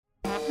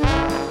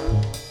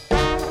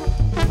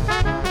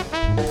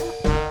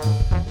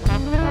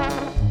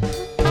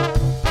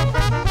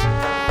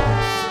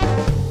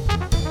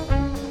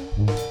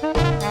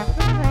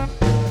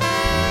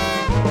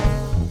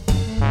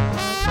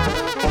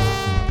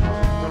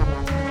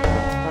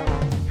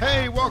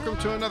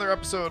to another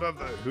episode of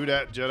the Who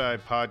Dat Jedi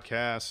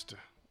podcast.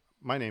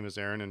 My name is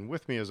Aaron, and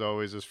with me, as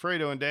always, is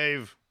Fredo and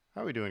Dave.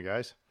 How are we doing,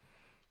 guys?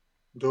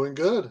 Doing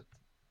good.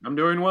 I'm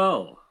doing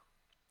well.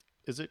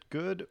 Is it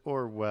good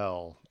or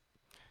well?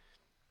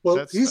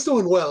 Well, he's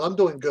doing well. I'm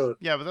doing good.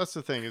 Yeah, but that's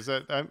the thing is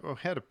that I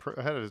had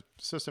an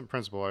assistant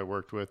principal I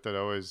worked with that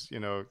always,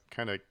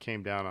 kind of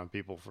came down on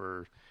people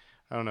for,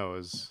 I don't know,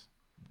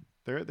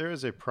 there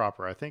is a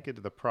proper. I think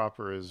the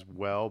proper is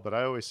well, but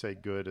I always say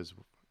good.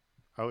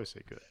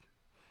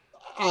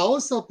 I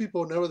always tell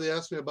people whenever they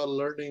ask me about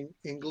learning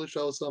English,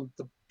 the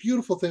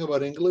beautiful thing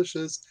about English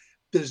is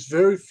there's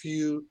very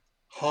few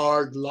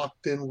hard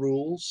locked in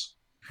rules.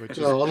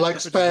 Unlike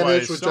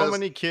Spanish, which so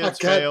many kids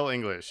fail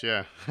English.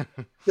 Yeah.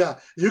 Yeah,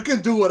 you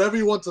can do whatever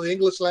you want to the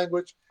English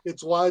language.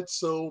 It's wide,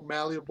 so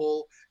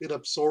malleable. It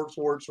absorbs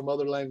words from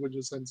other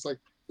languages, and it's like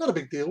not a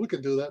big deal. We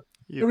can do that.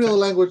 Every other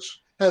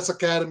language has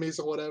academies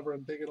or whatever,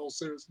 and take it all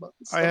serious about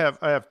this stuff.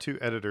 I have two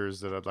editors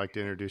that I'd like to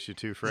introduce you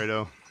to,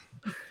 Fredo.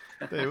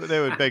 They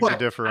would beg to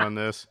differ on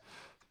this.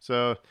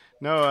 So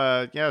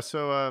no,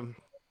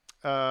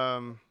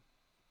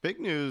 big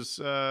news.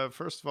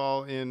 First of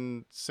all,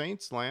 in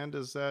Saints land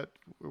is that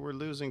we're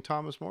losing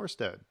Thomas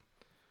Morstead.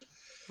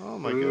 Oh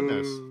my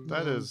goodness,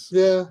 that is.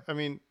 Yeah. I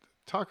mean,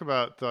 talk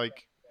about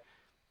like.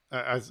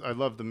 I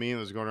love the meme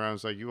that's going around.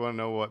 It's like, you want to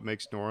know what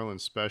makes New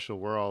Orleans special?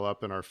 We're all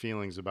up in our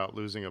feelings about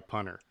losing a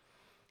punter.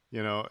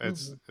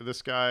 It's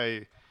this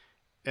guy,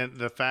 and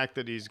the fact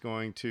that he's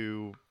going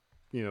to,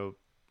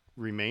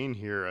 remain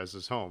here as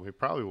his home. He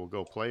probably will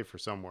go play for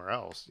somewhere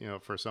else,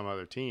 for some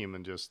other team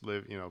and just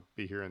live,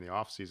 be here in the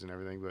off season and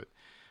everything. But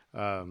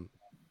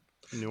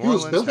New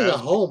Orleans was building a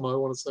home, I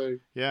want to say.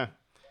 Yeah.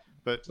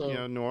 But,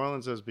 New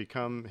Orleans has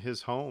become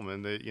his home,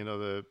 and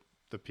the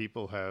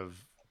people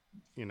have,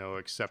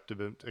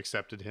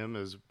 accepted him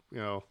as,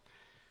 but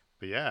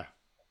yeah.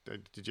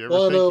 Did you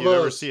ever think you'd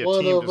ever see a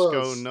team just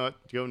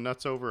go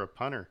nuts over a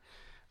punter?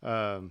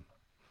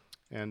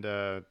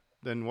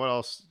 Then what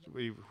else?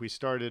 We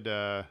started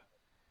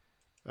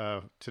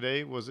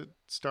today. Was it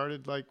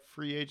started like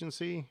free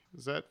agency?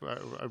 Is that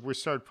we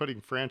started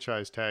putting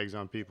franchise tags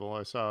on people?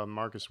 I saw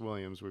Marcus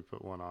Williams. We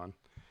put one on.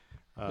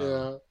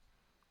 Yeah.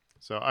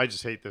 So I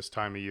just hate this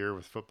time of year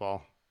with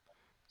football.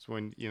 It's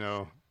when you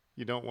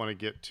don't want to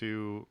get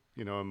too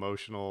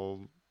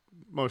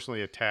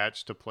emotionally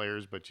attached to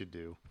players, but you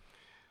do.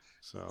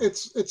 So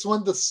it's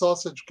when the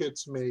sausage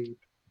gets made.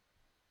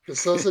 The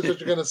sausage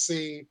that you're gonna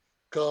see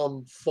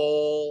come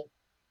fall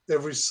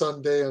every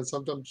Sunday and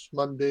sometimes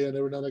Monday and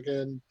every now and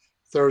again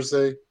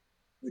Thursday.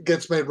 It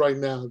gets made right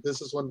now.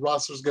 This is when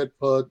rosters get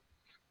put,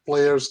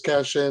 players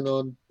cash in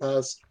on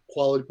past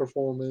quality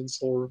performance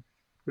or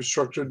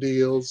restructured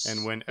deals.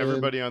 And when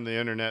everybody on the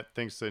internet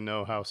thinks they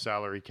know how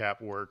salary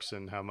cap works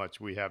and how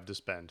much we have to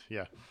spend.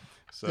 Yeah.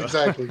 So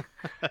exactly.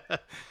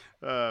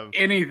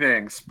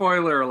 Anything.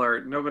 Spoiler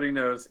alert. Nobody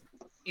knows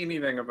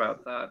anything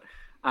about that.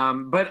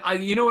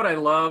 But you know what I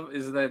love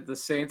is that the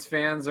Saints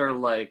fans are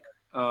like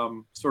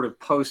sort of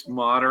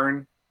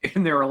postmodern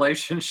in their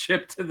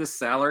relationship to the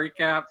salary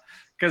cap,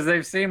 because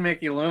they've seen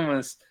Mickey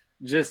Loomis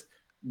just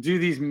do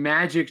these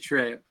magic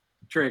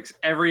tricks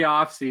every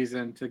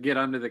offseason to get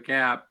under the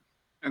cap.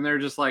 And they're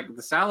just like,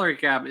 the salary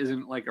cap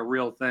isn't like a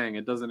real thing.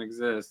 It doesn't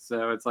exist.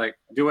 So it's like,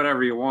 do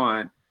whatever you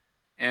want.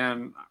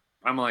 And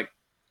I'm like,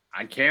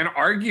 I can't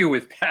argue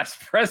with past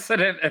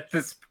precedent at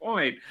this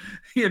point.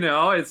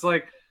 It's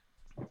like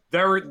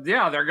they're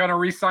going to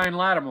re-sign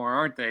Lattimore,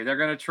 aren't they? They're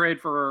going to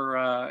trade for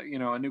a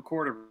new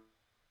quarterback.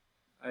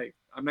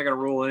 I'm not going to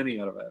rule any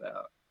of it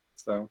out.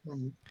 So.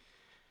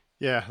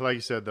 Yeah, like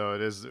you said, though,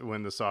 it is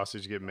when the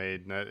sausage get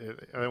made. And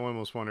I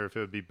almost wonder if it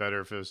would be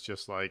better if it was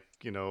just like,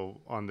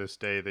 on this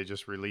day, they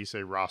just release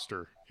a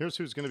roster. Here's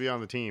who's going to be on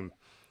the team,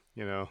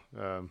 at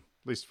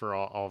least for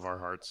all of our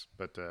hearts.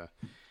 But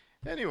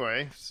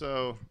anyway,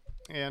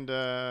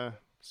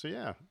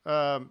 yeah.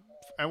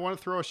 I want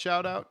to throw a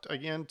shout out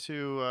again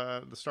to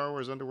the Star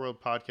Wars Underworld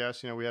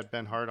podcast. We had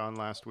Ben Hart on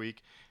last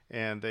week,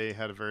 and they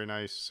had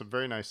some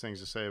very nice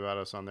things to say about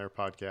us on their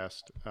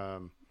podcast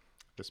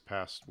this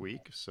past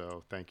week.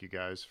 So thank you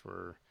guys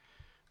for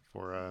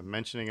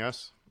mentioning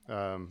us.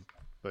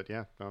 But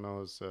yeah, it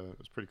was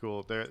pretty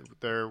cool.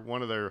 They're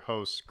one of their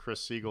hosts,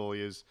 Chris Siegel,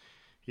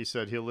 he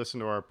said he'll listen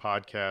to our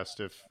podcast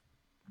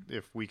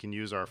if we can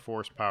use our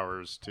force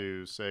powers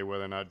to say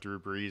whether or not Drew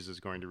Brees is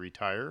going to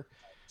retire,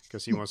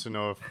 because he wants to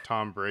know if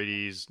Tom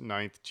Brady's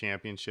 9th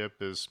championship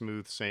is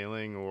smooth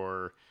sailing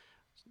or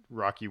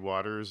rocky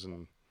waters.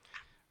 And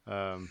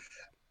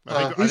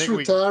he's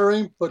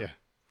retiring, but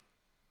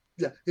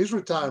yeah, he's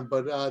retiring,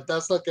 but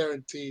that's not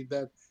guaranteed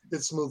that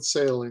it's smooth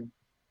sailing.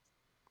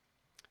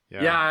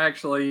 Yeah,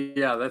 actually,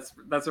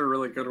 that's a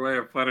really good way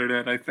of putting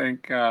it. I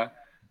think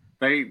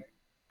they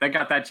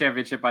got that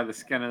championship by the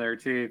skin of their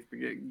teeth,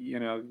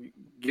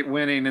 get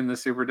winning in the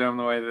Superdome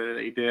the way that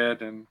they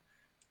did. And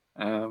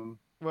I'm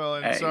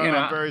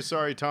very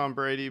sorry, Tom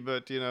Brady,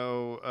 but you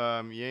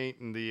ain't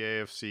in the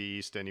AFC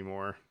East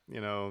anymore.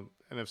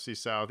 NFC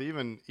South,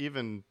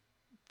 even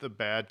the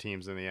bad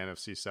teams in the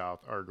NFC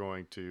South are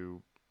going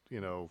to,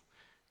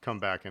 come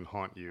back and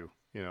haunt you,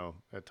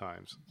 at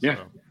times. Yeah.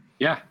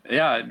 So.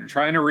 Yeah.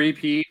 Trying to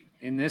repeat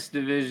in this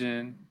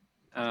division,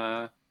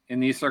 in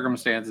these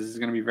circumstances, is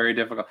going to be very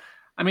difficult.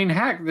 I mean,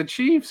 heck, the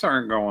Chiefs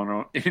aren't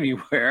going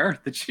anywhere.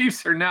 The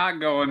Chiefs are not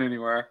going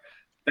anywhere.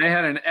 They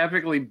had an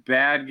epically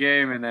bad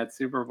game in that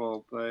Super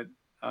Bowl, but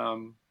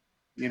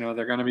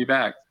they're going to be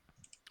back.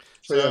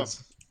 So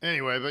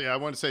anyway, but yeah, I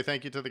want to say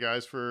thank you to the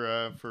guys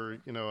for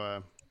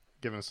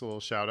giving us a little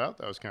shout out.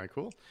 That was kind of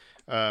cool.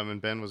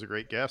 And Ben was a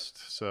great guest.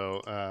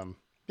 So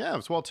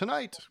well,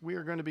 tonight we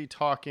are going to be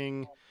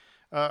talking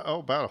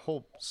about a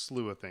whole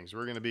slew of things.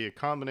 We're going to be a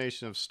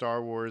combination of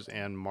Star Wars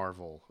and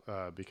Marvel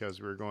because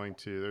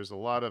there's a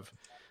lot of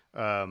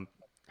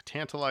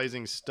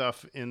tantalizing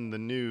stuff in the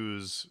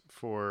news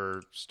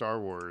for Star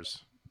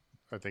Wars.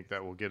 I think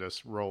that will get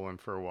us rolling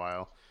for a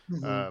while,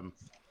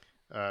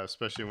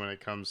 especially when it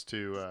comes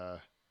to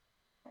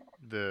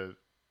you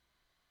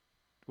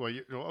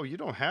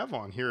don't have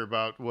on here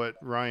about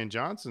what Rian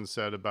Johnson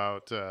said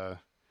about the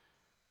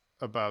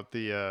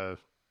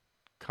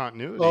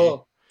continuity.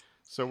 Oh,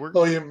 so let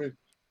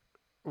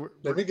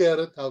me get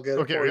it. I'll get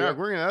it. Okay, for yeah,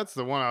 you. that's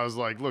the one I was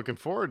looking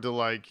forward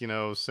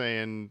to,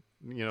 saying,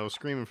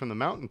 screaming from the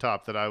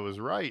mountaintop that I was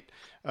right.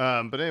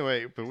 But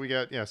anyway, we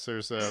got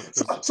there's So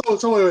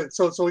wait.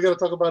 So we got to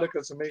talk about it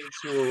because it makes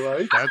you were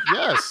right.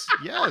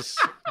 Yes,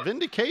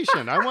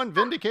 vindication. I want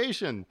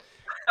vindication.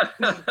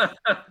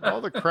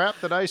 All the crap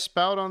that I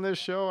spout on this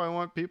show, I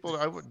want people.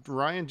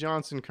 Rian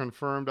Johnson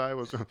confirmed I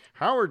was.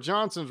 Howard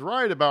Johnson's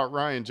right about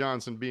Rian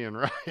Johnson being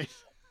right.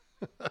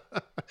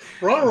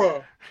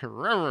 Reverend.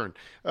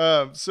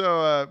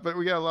 But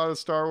we got a lot of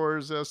Star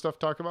Wars stuff to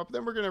talk about. But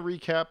then we're going to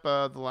recap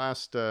the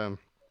last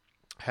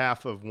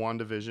half of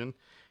WandaVision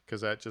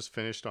because that just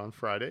finished on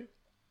Friday.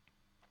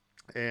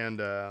 And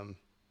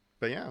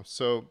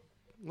so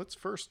let's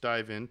first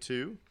dive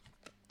into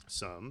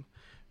some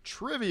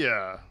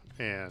trivia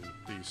and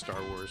the Star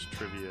Wars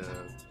trivia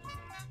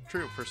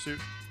Trivial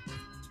Pursuit.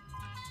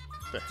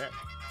 What the heck?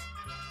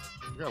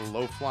 We got a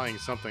low-flying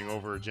something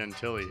over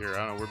Gentilly here.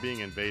 I don't know. We're being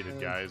invaded,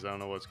 guys. I don't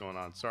know what's going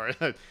on. Sorry.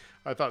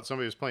 I thought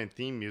somebody was playing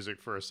theme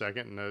music for a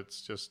second, and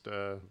it's just,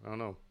 I don't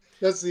know.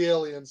 That's the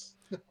aliens.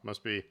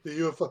 Must be. The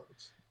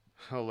UFOs.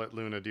 I'll let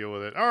Luna deal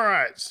with it. All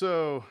right.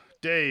 So,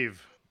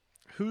 Dave,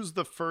 who's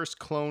the first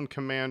clone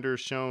commander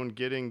shown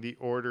getting the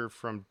order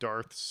from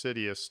Darth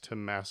Sidious to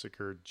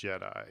massacre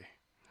Jedi?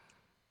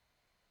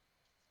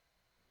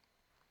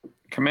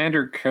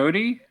 Commander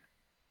Cody?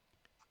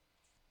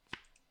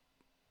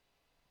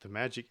 The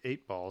Magic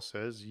 8 Ball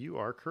says you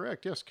are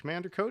correct. Yes,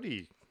 Commander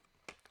Cody.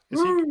 Is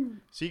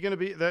he going to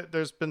be that?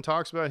 There's been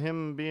talks about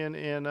him being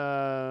in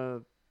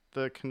the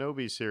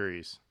Kenobi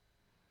series.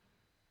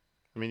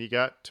 I mean, you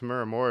got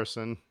Tamura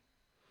Morrison,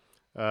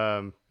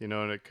 and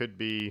it could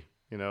be,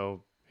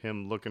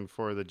 him looking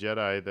for the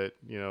Jedi that,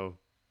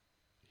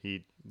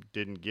 he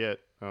didn't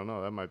get. I don't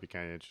know. That might be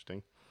kind of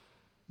interesting.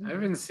 I've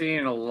been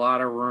seeing a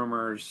lot of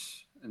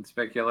rumors and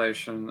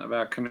speculation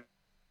about Kenobi.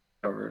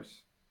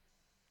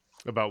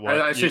 About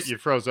what? You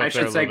froze up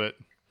there a little bit.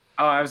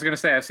 Oh, I was going to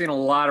say, I've seen a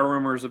lot of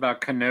rumors about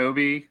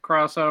Kenobi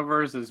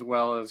crossovers as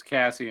well as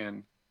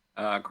Cassian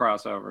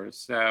crossovers.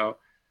 So,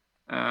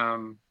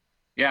 I'm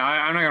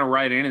not going to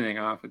write anything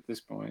off at this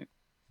point.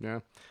 Yeah.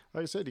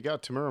 Like I said, you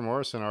got Tamura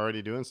Morrison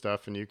already doing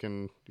stuff, and you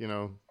can,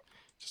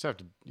 just have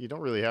to, you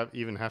don't really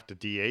even have to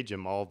de-age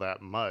him all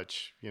that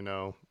much,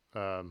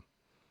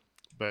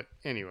 but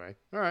anyway.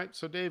 All right.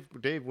 So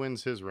Dave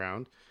wins his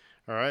round.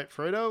 All right,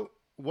 Fredo.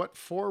 What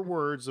 4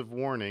 words of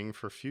warning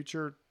for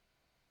future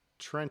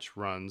trench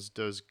runs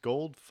does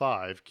Gold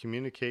 5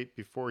 communicate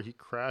before he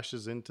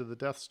crashes into the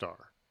Death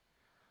Star?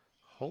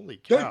 Holy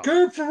cow. They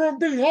came from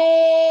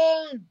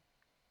behind!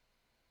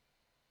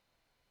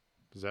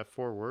 Is that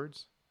 4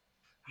 words?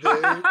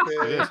 They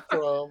came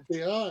from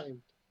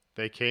behind.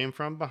 They came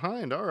from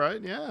behind. All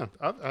right, yeah.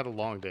 I've had a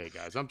long day,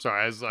 guys. I'm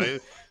sorry.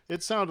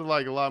 It sounded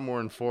like a lot more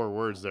than 4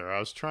 words there. I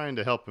was trying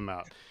to help him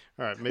out.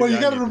 All right, well, you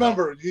got to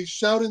remember, he's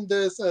shouting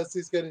this as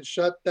he's getting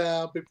shut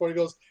down before he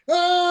goes,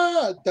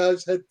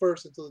 dives head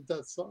first into the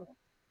Death Star.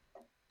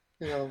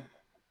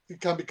 He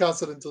can't be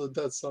constant into the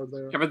Death Star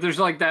there. Yeah, but there's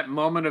like that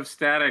moment of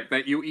static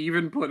that you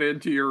even put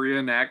into your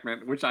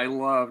reenactment, which I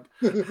loved.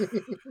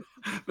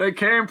 They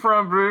came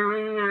from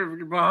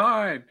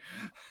behind.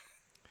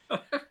 All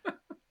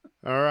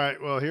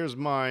right, well, here's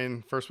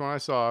mine. First one I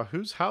saw.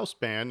 Whose house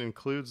band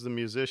includes the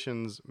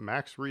musicians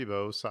Max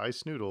Rebo, Cy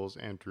Snoodles,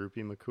 and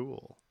Droopy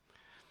McCool?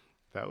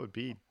 That would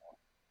be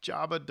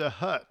Jabba the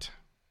Hutt.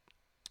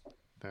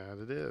 That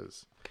it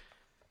is.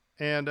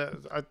 And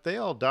they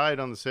all died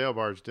on the sail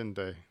barge, didn't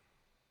they?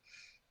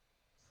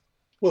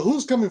 Well,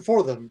 who's coming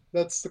for them?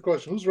 That's the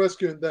question. Who's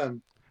rescuing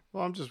them?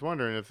 Well, I'm just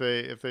wondering if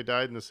they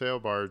died in the sail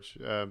barge,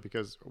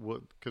 because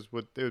it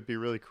would be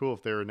really cool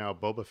if they were now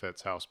Boba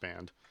Fett's house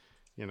band.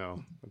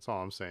 That's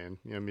all I'm saying.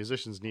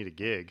 Musicians need a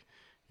gig.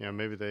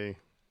 Maybe they,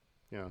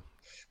 Yeah,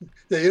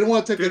 you don't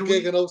want to take a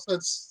gig and all of a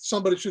sudden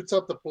somebody shoots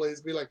up the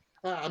place. Be like,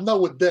 I'm not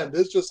with them.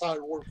 This is just how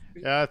it works.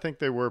 Yeah, I think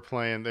they were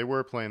playing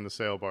the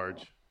sail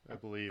barge. I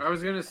believe. I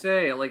was gonna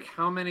say, like,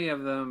 how many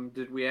of them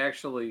did we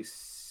actually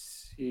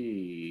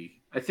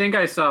see? I think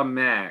I saw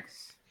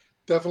Max.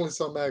 Definitely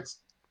saw Max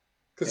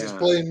because he's Yeah.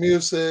 playing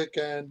music,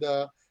 and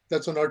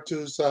that's when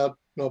R2's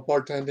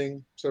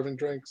bartending, serving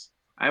drinks.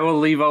 I will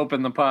leave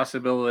open the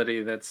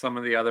possibility that some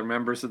of the other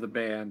members of the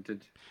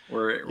band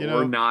were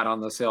not on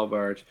the sail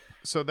barge.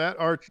 So that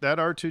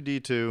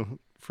R2D2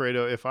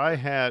 Fredo, if I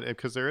had,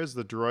 because there is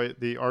the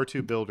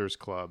R2 Builders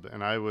Club,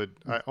 and I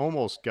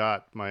almost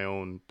got my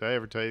own. Did I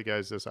ever tell you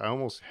guys this? I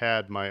almost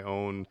had my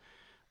own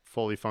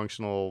fully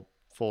functional,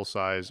 full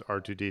size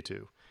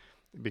R2D2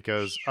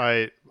 because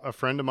a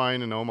friend of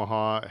mine in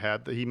Omaha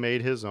he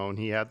made his own.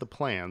 He had the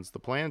plans. The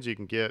plans you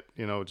can get,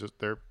 just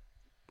they're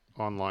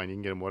online. You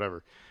can get them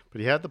whatever. But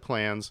he had the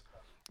plans.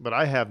 But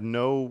I have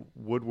no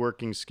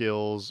woodworking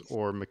skills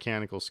or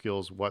mechanical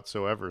skills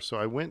whatsoever. So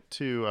I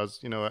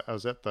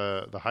was at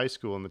the high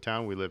school in the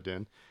town we lived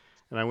in,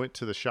 and I went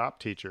to the shop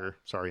teacher,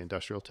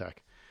 industrial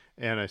tech,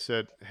 and I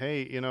said,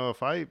 hey,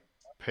 if I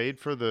paid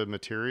for the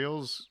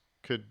materials,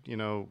 could,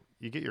 you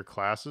get your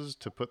classes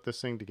to put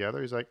this thing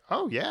together? He's like,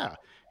 oh yeah.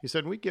 He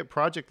said, we get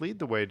Project Lead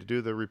the Way to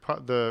do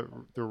the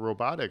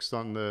robotics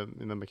on the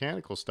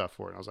mechanical stuff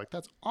for it. And I was like,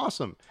 that's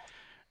awesome.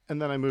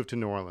 And then I moved to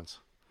New Orleans.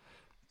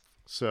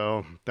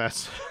 So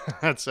that's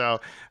how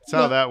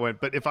that went.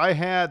 But if I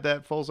had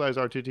that full size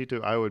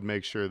R2D2, I would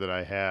make sure that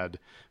I had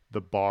the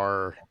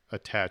bar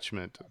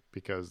attachment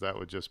because that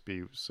would just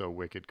be so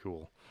wicked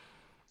cool.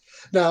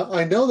 Now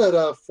I know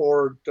that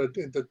for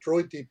the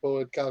Droid Depot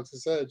at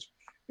Galaxy's Edge,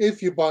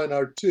 if you buy an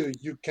R2,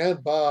 you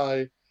can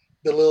buy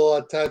the little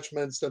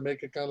attachments that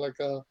make it kind of like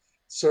a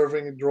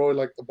serving droid,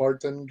 like the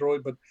bartending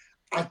droid. But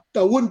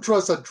I wouldn't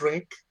trust a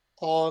drink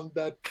on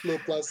that little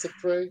plastic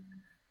tray.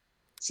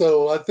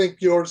 So I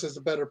think yours is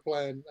a better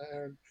plan,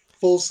 Aaron.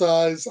 Full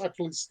size,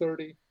 actually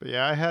sturdy. But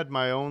yeah, I had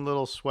my own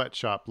little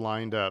sweatshop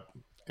lined up,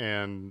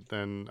 and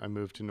then I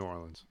moved to New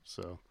Orleans.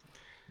 So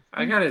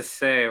I gotta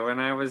say, when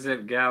I was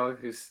at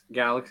Galaxy's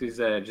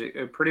Edge,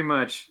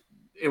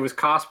 it was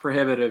cost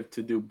prohibitive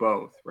to do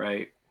both,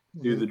 right?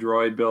 Mm-hmm. Do the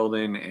droid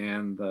building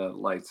and the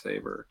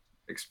lightsaber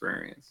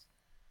experience.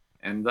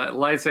 And that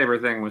lightsaber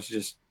thing was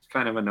just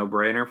kind of a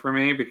no-brainer for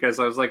me because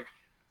I was like,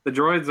 the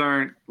droids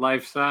aren't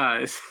life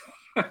size.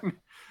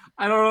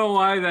 I don't know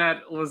why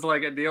that was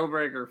like a deal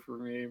breaker for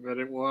me, but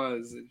it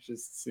was. It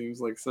just seems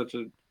like such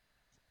a,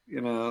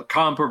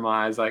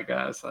 compromise, I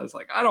guess. I was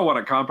like, I don't want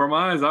to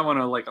compromise. I want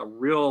a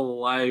real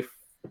life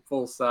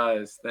full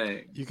size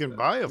thing. You can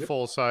buy a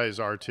full size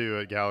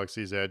R2 at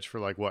Galaxy's Edge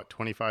for like what,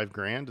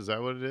 $25,000? Is that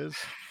what it is?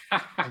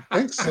 I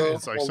think so.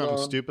 It's like something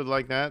stupid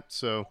like that.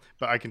 So,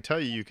 but I can tell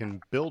you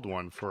can build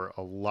one for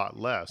a lot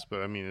less.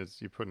 But I mean,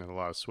 you're putting in a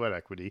lot of sweat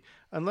equity,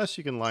 unless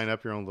you can line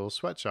up your own little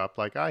sweatshop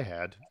like I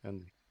had,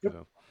 and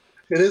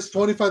It is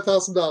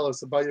 $25,000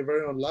 to buy your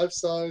very own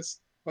life-size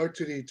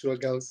R2D2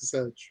 at Galaxy's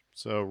Edge.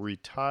 So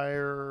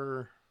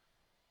retire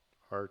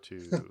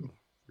R2.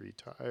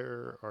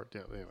 Retire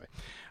R2. Anyway.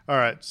 All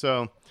right.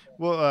 So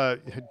we'll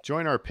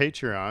join our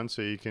Patreon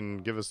so you can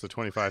give us the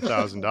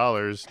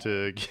 $25,000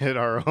 to get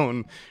our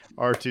own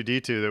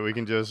R2D2 that we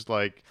can just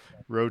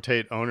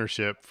rotate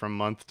ownership from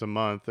month to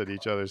month at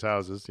each other's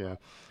houses. Yeah.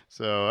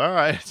 So, all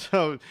right.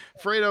 So,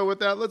 Fredo, with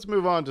that, let's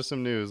move on to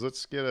some news.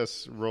 Let's get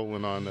us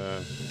rolling on.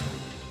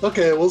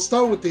 Okay, we'll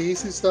start with the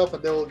easy stuff,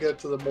 and then we'll get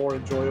to the more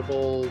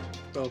enjoyable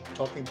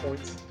talking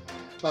points.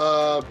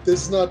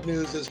 This is not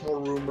news, it's more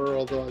rumor,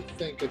 although I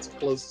think it's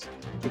close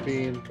to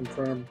being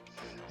confirmed.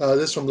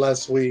 This is from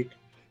last week.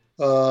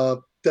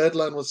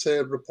 Deadline was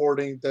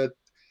reporting that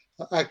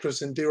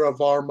actress Indira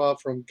Varma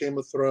from Game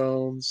of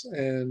Thrones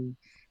and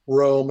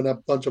Rome and a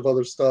bunch of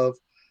other stuff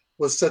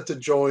was set to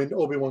join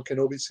Obi-Wan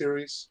Kenobi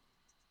series.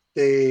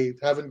 They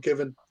haven't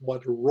given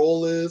what her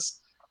role is.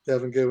 They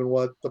haven't given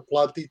what the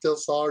plot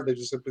details are. They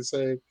just simply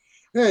say,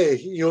 hey,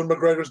 Ewan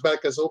McGregor's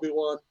back as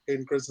Obi-Wan.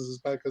 Hayden Christensen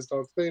is back as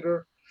Darth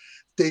Vader.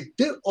 They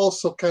did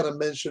also kind of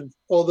mention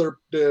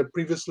the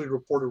previously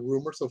reported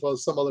rumors of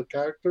some other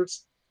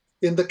characters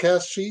in the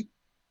cast sheet.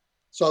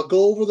 So I'll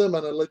go over them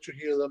and I'll let you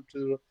hear them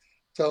to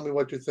tell me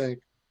what you think.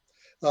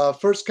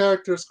 First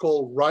character is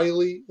called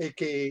Riley,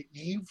 a.k.a.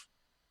 Eve.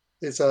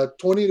 It's a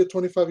 20 to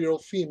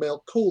 25-year-old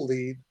female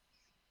co-lead,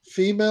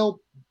 female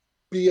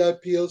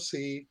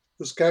BIPOC,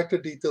 whose character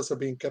details are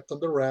being kept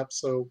under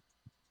wraps. So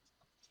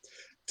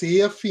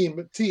Tia,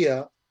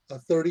 a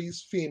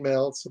 30s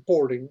female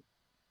supporting,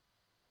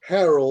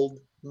 Harold,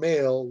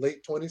 male,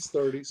 late 20s,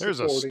 30s. There's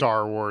supporting. A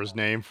Star Wars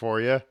name for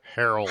you,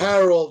 Harold.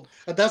 Harold,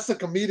 and that's the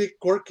comedic,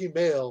 quirky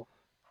male.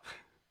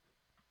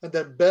 And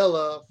then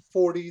Bella,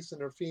 40s,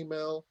 and her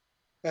female.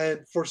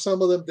 And for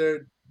some of them,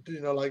 they're,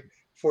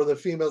 for the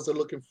females, they're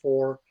looking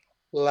for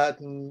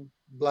Latin,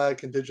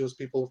 Black, Indigenous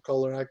people of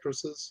color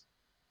actresses.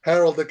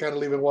 Harold, they kind of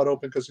leave it wide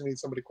open because you need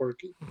somebody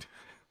quirky.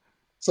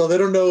 So they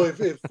don't know if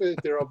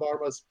Indira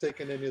Varma's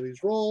taken any of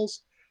these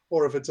roles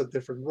or if it's a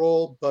different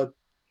role, but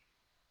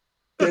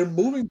they're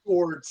moving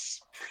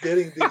towards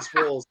getting these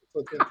roles.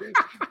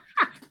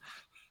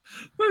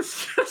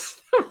 That's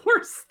just the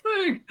worst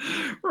thing,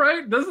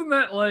 right? Doesn't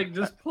that like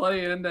just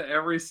play into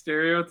every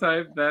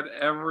stereotype that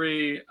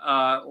every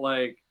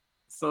like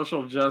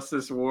social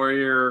justice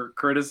warrior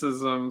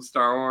criticism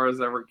Star Wars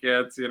ever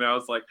gets? You know,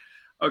 it's like,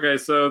 okay,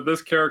 so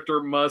this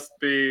character must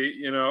be,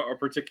 you know, a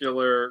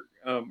particular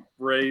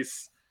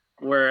race,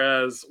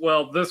 whereas,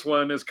 well, this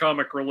one is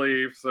comic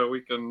relief, so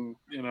we can,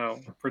 you know,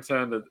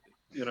 pretend that,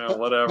 you know,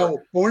 whatever.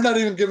 No, we're not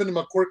even giving him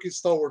a quirky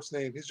Star Wars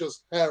name. He's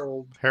just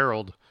Harold.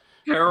 Harold.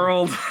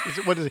 Harold.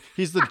 What is he?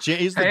 He's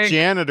the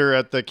janitor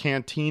at the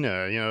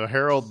cantina. You know,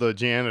 Harold the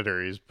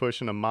janitor. He's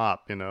pushing a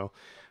mop. You know,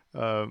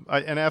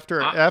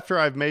 after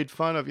I've made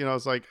fun of, you know,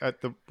 it's like at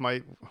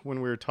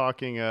when we were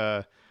talking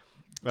all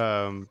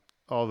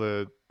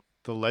the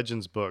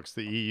Legends books,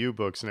 the EU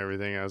books and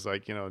everything. I was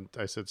like, you know,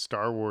 I said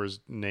Star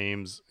Wars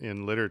names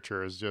in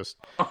literature is just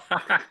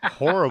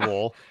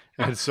horrible.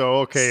 And so,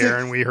 okay,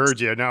 Aaron, we heard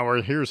you. Now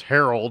here's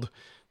Harold.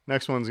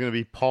 Next one's going to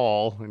be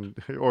Paul,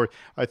 or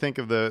I think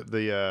of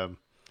the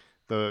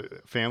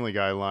Family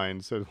Guy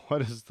line said,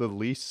 "What is the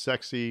least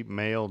sexy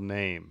male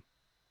name?"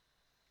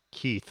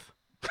 Keith.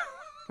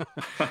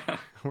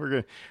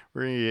 we're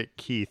gonna get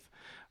Keith.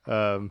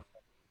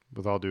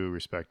 With all due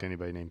respect,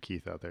 anybody named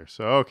Keith out there.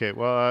 So okay,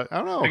 well, I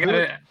don't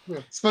know.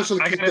 Especially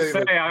I Keith gotta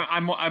David. say,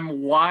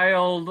 I'm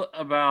wild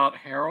about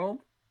Harold.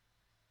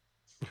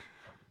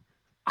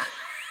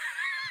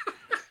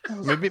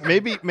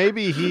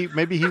 Maybe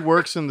he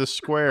works in the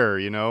square,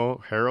 you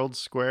know, Herald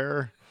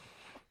Square.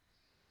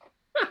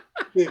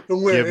 Give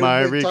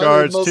my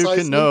regards to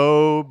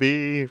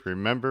Kenobi.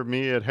 Remember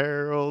me at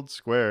Herald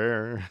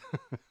Square.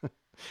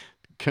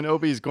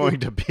 Kenobi's going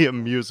to be a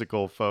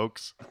musical,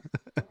 folks.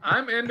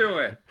 I'm into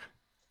it.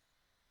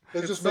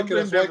 Let's just make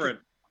it different.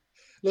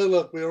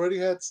 Look, we already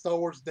had Star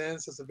Wars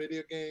Dance as a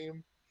video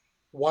game.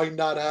 Why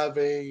not have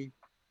a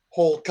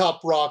whole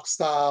cop rock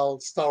style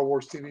Star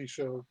Wars TV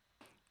show?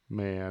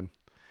 Man.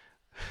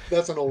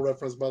 That's an old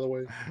reference, by the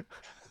way.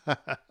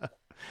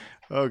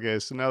 Okay,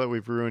 so now that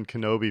we've ruined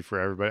Kenobi for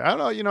everybody, I don't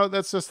know, you know,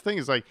 that's just the thing.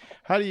 Is like,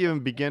 how do you even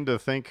begin to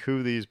think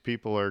who these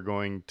people are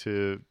going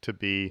to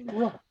be?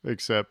 Right.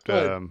 Except,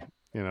 right.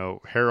 You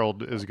know,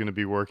 Harold is going to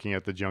be working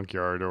at the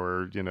junkyard,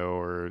 or, you know,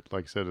 or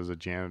like I said, as a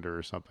janitor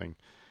or something.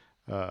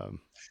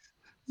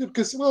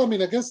 Because, well, I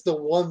mean, I guess the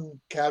one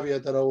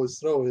caveat that I always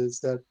throw is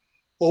that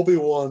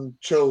Obi-Wan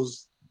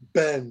chose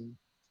Ben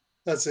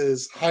as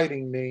his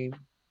hiding name.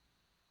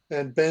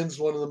 And Ben's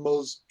one of the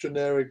most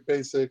generic,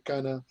 basic,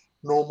 kind of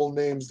normal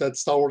names that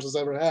Star Wars has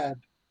ever had.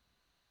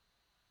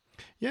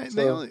 Yeah.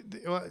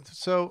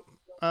 So,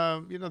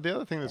 you know, the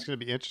other thing that's going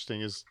to be interesting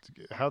is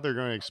how they're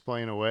going to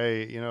explain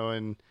away, you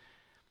know,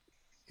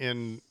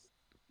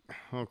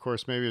 well, of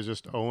course, maybe it's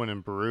just Owen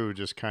and Beru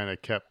just kind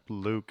of kept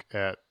Luke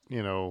at,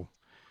 you know,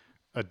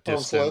 a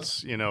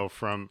distance, you know,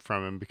 from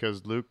him,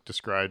 because Luke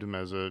described him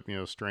as a, you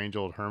know, strange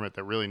old hermit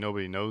that really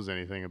nobody knows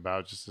anything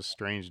about, just a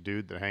strange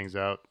dude that hangs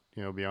out,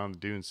 you know, beyond the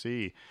Dune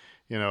Sea.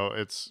 You know,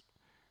 it's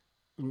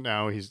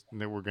now he's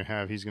going to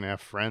have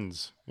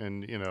friends,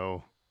 and, you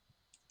know,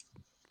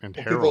 and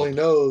Harold, people he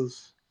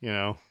knows, you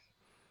know.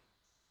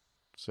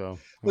 So,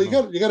 well, you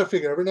got to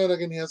figure every now and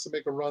again he has to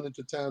make a run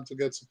into town to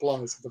get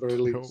supplies at the very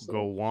least.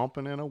 Go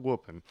whomping and a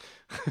whooping.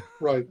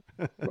 Right.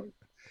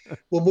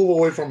 We'll move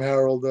away from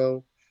Harold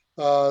though.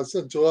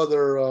 To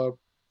other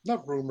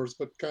not rumors,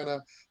 but kind of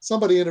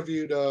somebody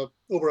interviewed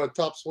over at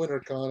Topps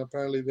WinterCon.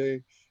 Apparently,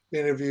 they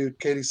interviewed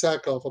Katie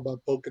Sackhoff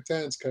about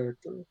Bo-Katan's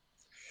character.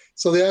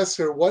 So they asked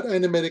her what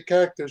animated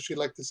character she'd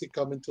like to see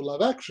come into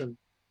live action.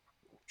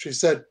 She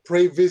said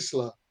Pre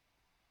Vizsla,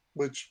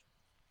 which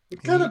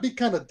would kind of be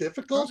kind of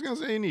difficult. I was going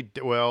to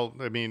say, well,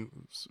 I mean,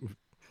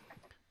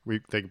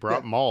 they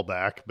brought Maul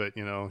back, but,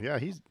 you know, yeah,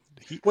 he's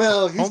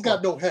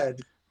got no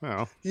head.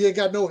 Well, he ain't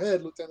got no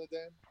head, Lieutenant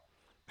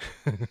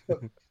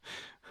Dan.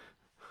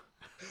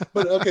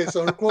 But okay,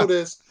 so her quote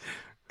is,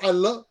 I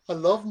love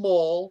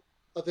Maul.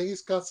 I think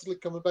he's constantly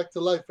coming back to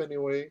life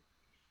anyway.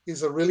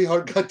 He's a really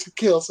hard guy to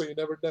kill, so you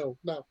never know.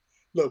 Now,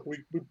 look, we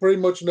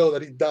pretty much know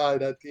that he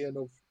died at the end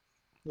of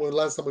when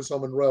last time we saw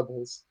him in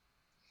Rebels.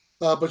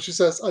 But she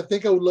says, I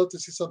think I would love to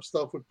see some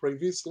stuff with Pre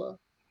Vizsla.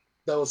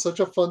 That was such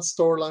a fun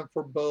storyline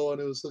for Bo,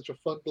 and it was such a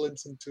fun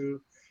glimpse into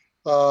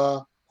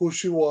who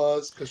she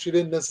was, because she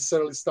didn't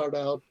necessarily start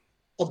out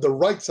on the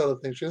right side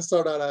of things. She didn't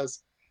start out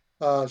as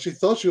she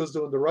thought she was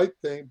doing the right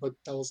thing, but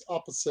that was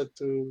opposite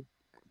to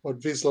what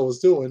Vizsla was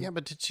doing. Yeah,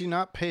 but did she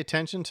not pay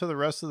attention to the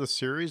rest of the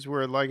series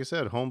where, like I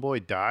said,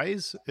 Homeboy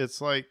dies? It's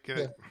like,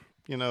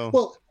 you know.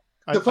 Well,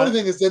 the funny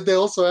thing is that they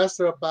also asked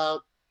her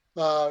about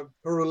her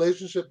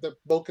relationship, the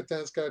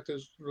Bo-Katan's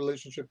character's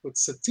relationship with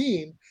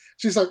Satine.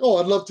 She's like, oh,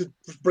 I'd love to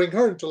bring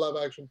her into live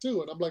action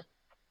too. And I'm like,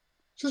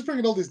 she's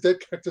bringing all these dead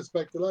characters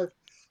back to life.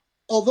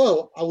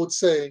 Although I would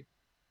say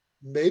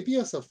maybe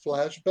as a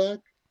flashback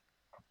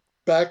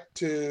back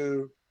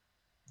to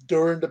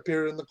during the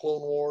period in the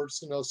Clone Wars,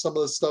 you know, some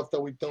of the stuff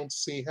that we don't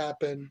see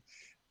happen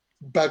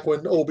back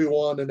when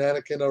Obi-Wan and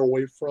Anakin are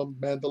away from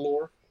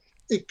Mandalore,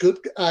 it could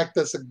act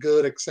as a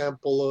good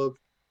example of,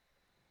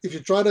 if you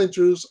try to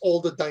introduce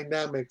all the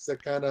dynamics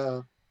that kind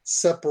of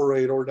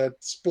separate or that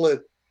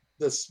split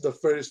the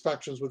various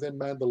factions within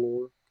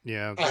Mandalore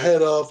Yeah,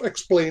 ahead of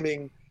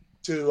explaining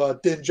to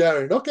Din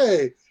Djarin,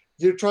 okay,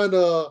 you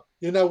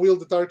now wield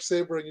the dark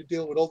saber and you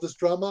deal with all this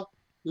drama.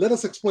 Let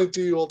us explain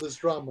to you all this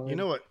drama. you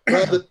know what?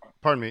 Rather,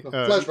 Pardon me. no,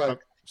 flashback.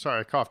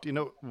 Sorry, I coughed. You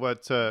know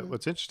what?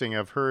 What's interesting?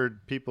 I've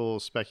heard people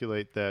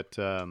speculate that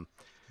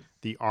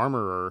the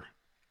armorer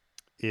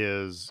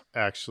is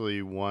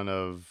actually one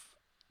of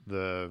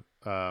the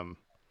I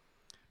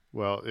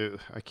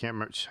can't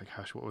remember.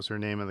 Gosh, what was her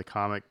name in the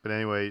comic? But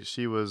anyway,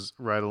 she was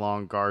right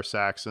along Gar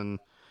Saxon,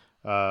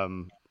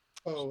 um,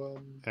 Oh,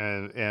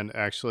 and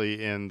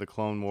actually in the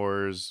Clone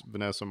Wars,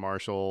 Vanessa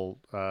Marshall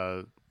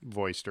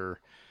voiced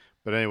her.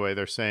 But anyway,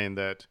 they're saying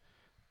that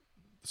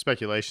the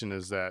speculation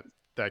is that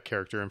that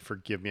character, and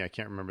forgive me, I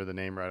can't remember the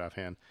name right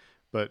offhand,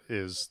 but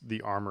is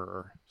the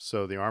armorer.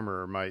 So the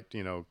armorer might,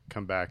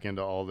 come back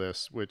into all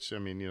this, which I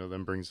mean,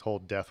 then brings whole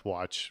Death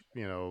Watch,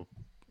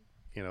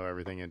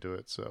 everything into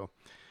it. So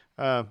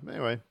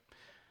anyway,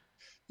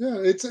 yeah,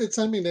 it's.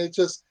 I mean, it's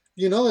just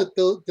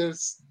that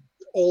there's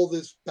all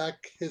this back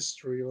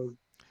history or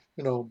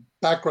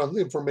background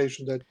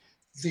information that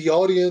the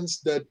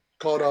audience that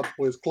caught up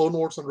with Clone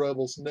Wars and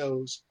Rebels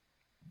knows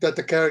that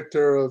the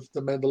character of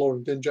the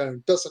Mandalorian Din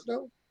Djarin doesn't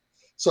know.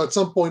 So at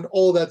some point,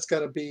 all that's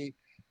got to be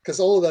because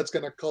all of that's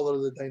going to color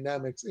the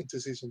dynamics into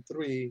season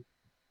 3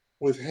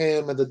 with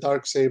him and the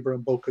dark saber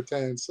and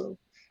Bo-Katan. So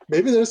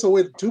maybe there's a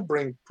way to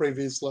bring Pre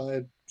Vizsla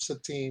and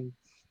Satine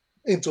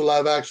into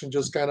live action,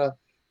 just kind of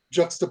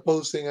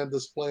juxtaposing and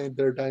displaying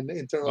their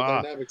internal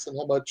dynamics and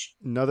how much.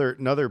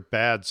 Another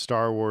bad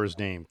Star Wars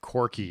name,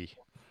 Corky.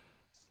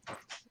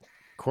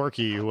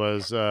 Corky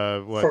was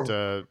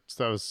that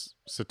was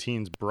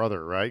Satine's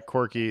brother, right?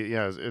 Corky,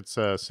 yeah, it's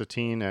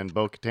Satine and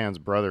Bo-Katan's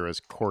brother is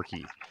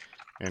Corky,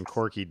 and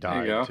Corky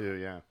died too.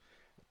 Yeah.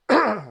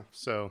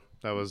 So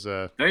that was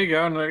there you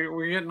go.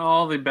 We're getting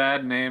all the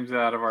bad names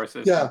out of our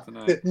system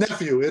tonight.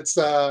 Nephew. It's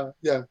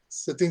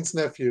Satine's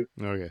nephew.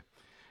 Okay.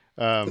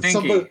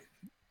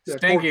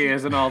 Stinky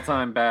is an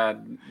all-time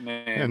bad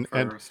name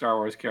for a Star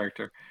Wars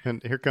character.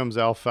 And here comes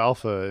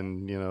Alfalfa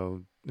and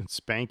and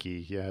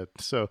Spanky. Yeah.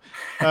 So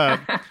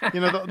but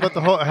the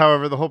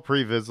whole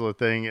Pre Vizsla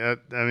thing, I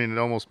mean, it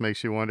almost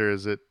makes you wonder,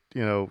 is it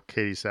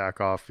Katie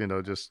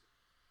Sackhoff, just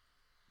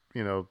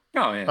oh,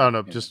 yeah, I don't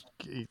know, just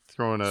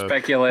throwing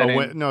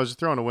speculating. just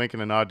throwing a wink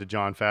and a nod to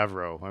Jon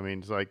Favreau. I mean,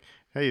 it's like,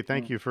 hey,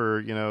 thank you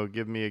for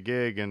giving me a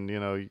gig, and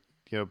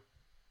of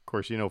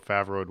course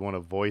Favreau would want to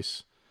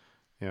voice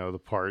the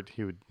part.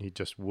 He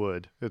just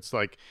would. It's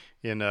like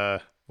in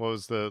what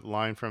was the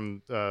line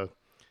from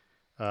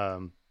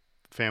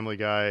Family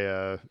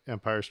Guy,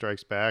 Empire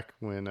Strikes Back,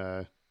 when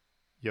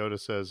Yoda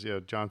says,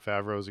 Jon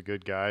Favreau's a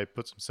good guy,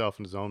 puts himself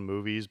in his own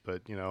movies,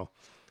 but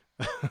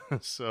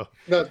so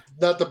not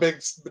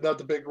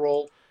the big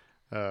role.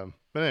 But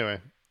anyway,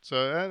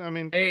 so I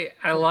mean, hey,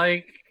 I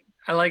like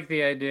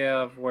the idea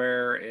of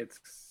where it's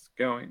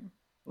going.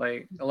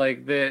 Like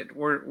that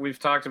we've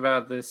talked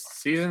about this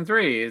season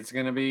 3. It's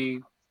gonna be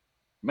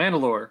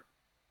Mandalore.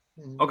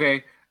 Mm-hmm.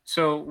 Okay,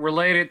 so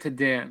relate it to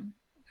Din.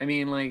 I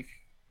mean,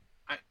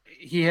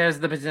 he has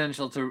the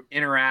potential to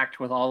interact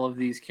with all of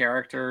these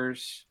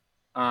characters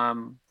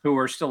who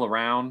are still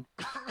around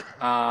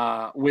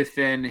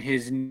within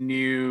his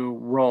new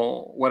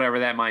role, whatever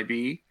that might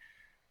be.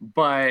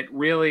 But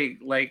really,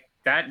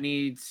 that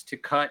needs to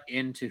cut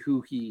into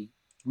who he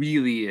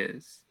really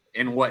is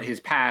and what his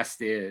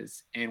past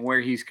is and where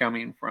he's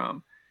coming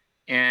from.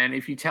 And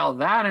if you tell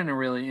that in a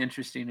really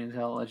interesting,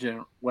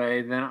 intelligent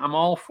way, then I'm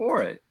all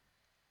for it.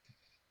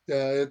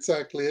 Yeah,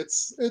 exactly.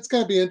 It's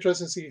going to be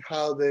interesting to see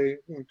how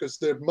because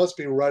they must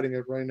be writing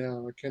it right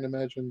now. I can't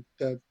imagine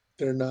that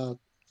they're not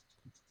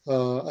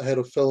ahead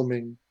of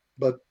filming.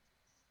 But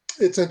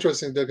it's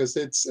interesting because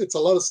it's a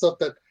lot of stuff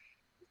that,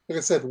 like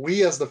I said,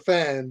 we as the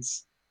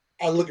fans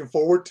are looking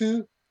forward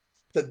to,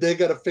 that they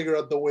got to figure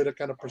out the way to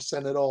kind of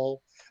present it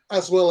all,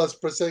 as well as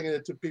presenting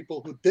it to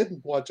people who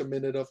didn't watch a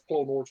minute of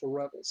Clone Wars or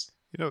Rebels.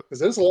 Because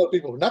there's a lot of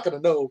people who are not going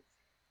to know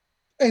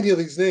any of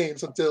these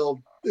names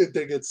until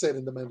they get said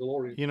in The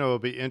Mandalorian. It'll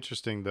be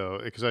interesting, though,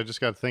 because I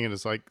just got thinking,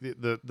 it's like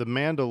the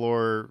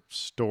Mandalore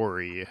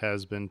story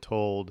has been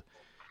told,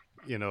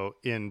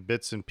 in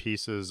bits and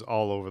pieces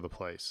all over the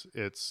place.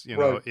 It's,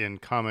 right. In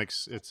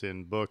comics, it's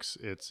in books,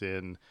 it's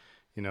in,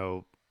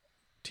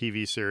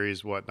 TV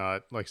series,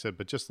 whatnot, like I said,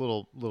 but just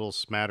little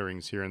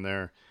smatterings here and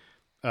there.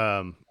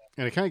 And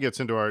it kind of gets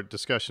into our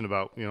discussion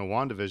about,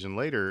 WandaVision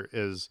later,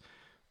 is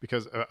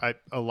because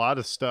a lot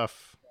of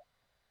stuff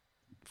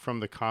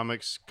from the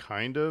comics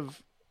kind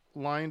of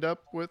lined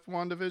up with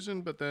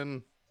WandaVision, but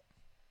then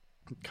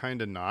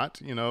kind of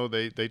not.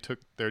 They took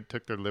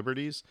their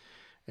liberties,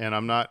 and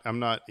I'm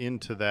not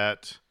into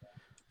that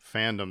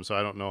fandom, so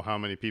I don't know how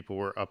many people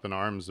were up in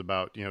arms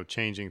about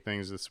changing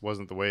things. This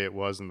wasn't the way it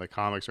was in the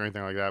comics or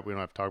anything like that. We don't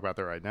have to talk about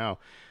that right now.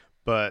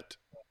 But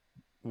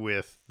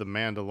with the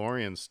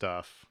Mandalorian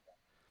stuff,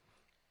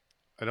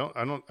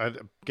 I'm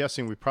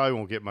guessing we probably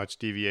won't get much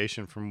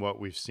deviation from what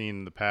we've seen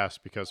in the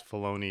past, because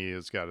Filoni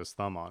has got his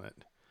thumb on it.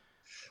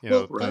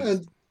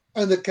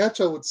 And the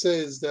catch I would say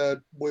is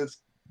that with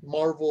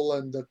Marvel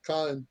and the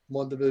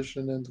One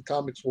Division and the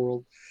comics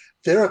world,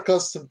 they're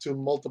accustomed to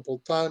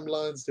multiple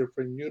timelines,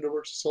 different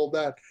universes, all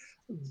that.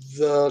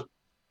 The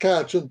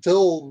catch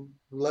until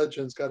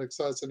Legends got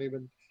excited, and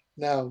even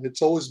now,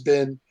 it's always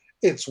been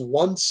it's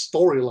one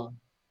storyline.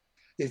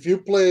 If you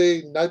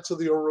play Knights of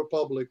the Old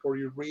Republic or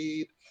you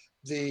read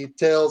the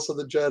Tales of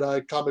the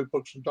Jedi comic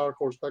books from Dark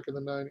Horse back in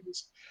the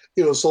 90s,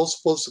 it was all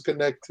supposed to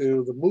connect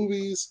to the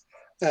movies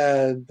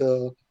and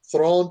the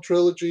Thrawn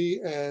trilogy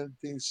and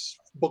these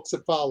books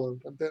that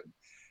followed. And then,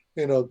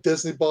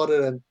 Disney bought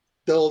it and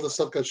all the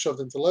stuff got shoved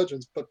into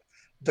Legends. But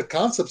the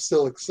concept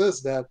still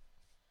exists that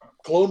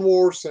Clone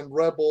Wars and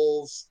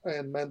Rebels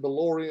and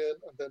Mandalorian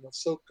and then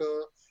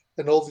Ahsoka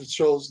and all these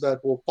shows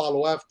that will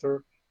follow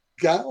after,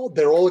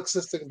 they're all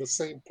existing in the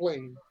same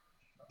plane.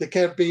 They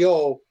can't be,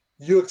 oh,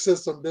 you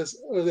exist on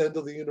this end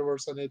of the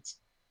universe and it's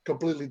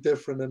completely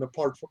different and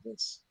apart from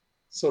this,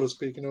 so to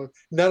speak,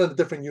 not in a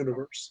different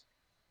universe.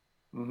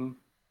 Mm-hmm.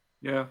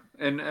 Yeah.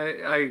 And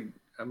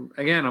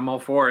I'm all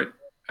for it.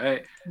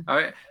 I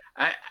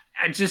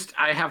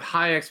have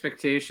high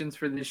expectations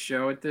for this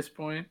show at this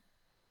point.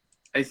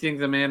 I think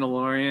The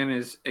Mandalorian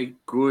is a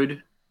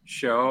good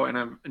show and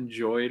I've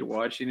enjoyed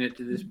watching it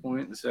to this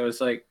point. And so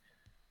it's like,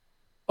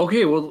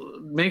 okay, well,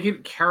 make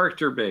it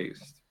character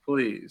based,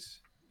 please.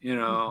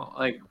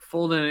 Like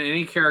fold in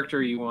any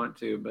character you want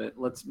to, but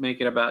let's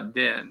make it about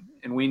Din.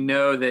 And we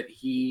know that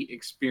he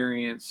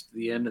experienced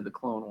the end of the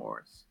Clone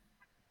Wars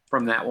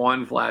from that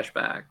one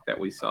flashback that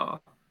we saw.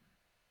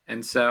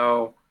 And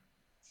so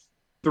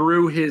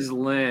through his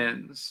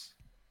lens,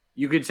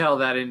 you could tell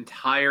that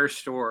entire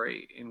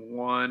story in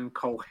one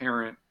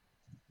coherent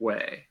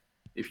way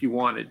if you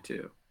wanted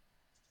to.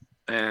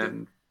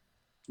 And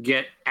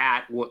get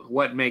at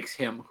what makes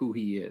him who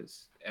he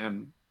is.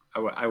 And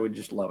I would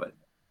just love it.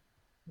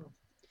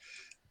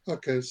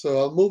 Okay, so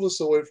I'll move us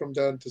away from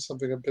that to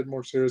something a bit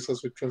more serious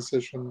as we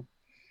transition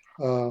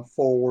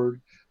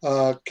forward.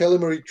 Kelly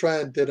Marie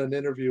Tran did an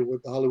interview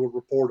with the Hollywood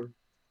Reporter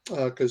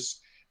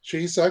because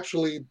she's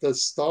actually the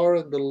star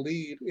and the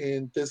lead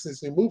in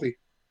Disney's new movie,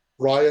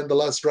 Raya and the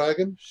Last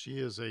Dragon. She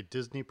is a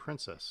Disney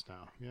princess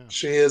now. Yeah,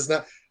 she is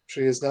now.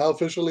 She is now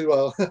officially,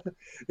 well,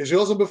 if she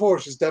wasn't before,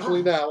 she's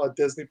definitely now a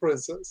Disney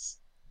princess.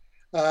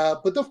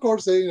 But of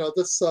course,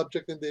 the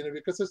subject in the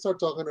interview, because they start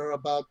talking to her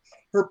about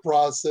her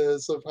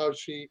process of how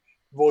she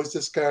voiced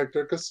this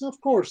character. Because of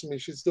course,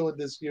 she's doing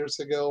this years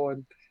ago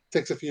and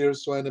takes a few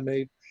years to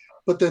animate.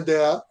 But then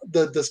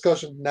the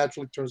discussion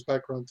naturally turns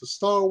back around to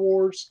Star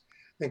Wars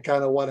and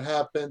kind of what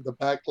happened, the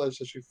backlash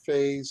that she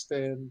faced,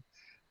 and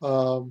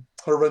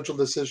her eventual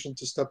decision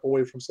to step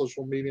away from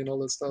social media and all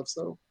that stuff.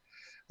 So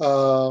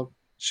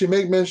she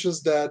made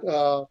mentions that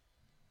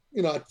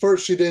at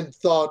first she didn't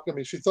thought.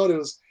 She thought it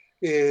was.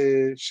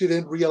 She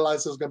didn't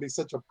realize it was going to be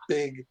such a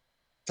big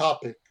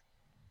topic.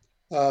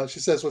 She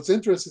says, what's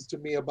interesting to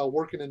me about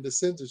working in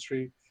this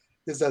industry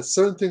is that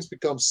certain things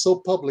become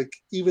so public,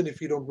 even if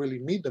you don't really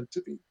need them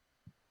to be.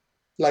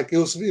 Like it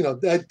was,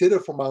 I did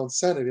it for my own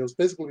sanity. It was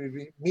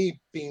basically me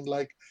being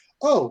like,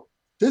 oh,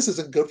 this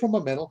isn't good for my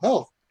mental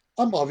health.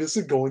 I'm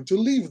obviously going to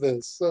leave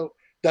this. So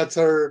that's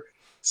her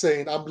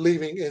saying, I'm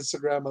leaving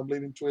Instagram, I'm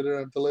leaving Twitter,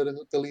 I'm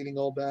deleting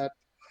all that.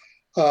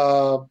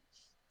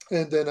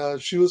 And then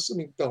she was,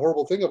 the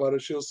horrible thing about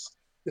it, she was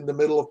in the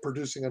middle of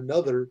producing in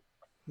the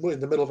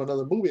middle of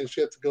another movie, and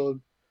she had to go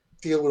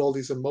deal with all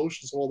these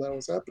emotions, all that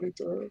was happening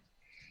to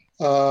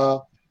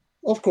her.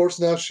 Of course,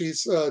 now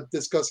she's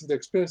discussing the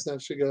experience. Now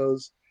she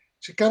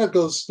kind of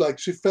goes like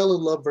she fell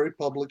in love very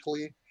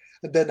publicly,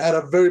 and then had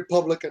a very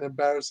public and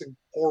embarrassing,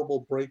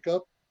 horrible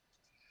breakup.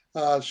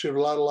 She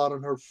relied a lot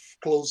on her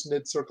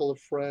close-knit circle of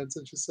friends,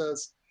 and she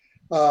says,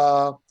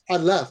 I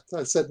left.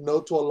 I said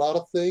no to a lot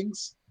of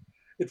things.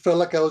 It felt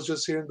like I was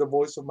just hearing the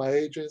voice of my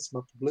agents,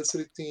 my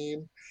publicity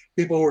team,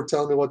 people who were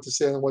telling me what to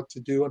say and what to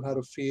do and how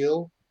to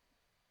feel.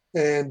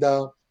 And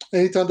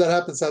anytime that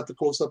happens, I have to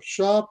close up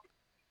shop,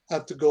 I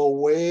have to go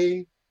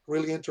away,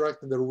 really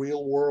interact in the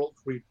real world,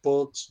 read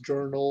books,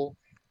 journal,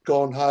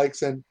 go on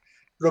hikes, and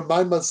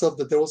remind myself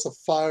that there was a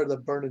fire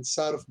that burned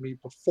inside of me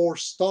before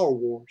Star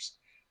Wars,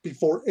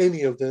 before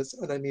any of this,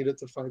 and I needed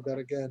to find that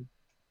again.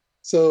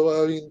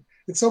 So,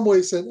 in some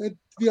ways, and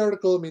the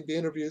article, the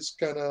interview is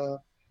kind of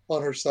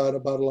on her side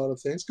about a lot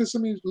of things. Because,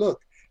 look,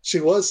 she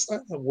was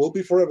and will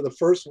be forever the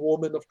first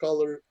woman of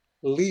color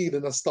lead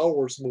in a Star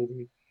Wars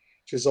movie.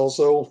 She's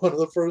also one of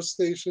the first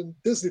Asian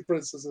Disney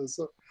princesses.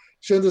 So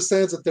she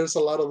understands that there's a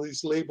lot of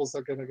these labels that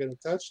are going to get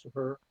attached to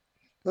her.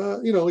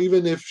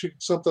 Even if she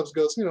sometimes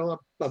goes,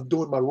 I'm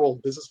doing my role.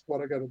 This is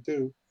what I got to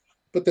do.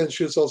 But then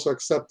she's also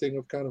accepting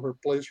of kind of her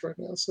place right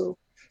now. So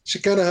she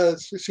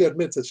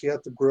admits that she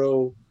had to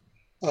grow.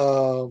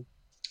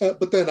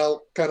 But then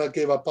I'll kind of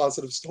give a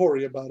positive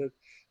story about it.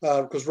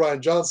 Because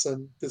Rian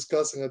Johnson,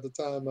 discussing at the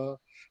time,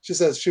 she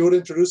says she would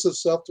introduce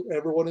herself to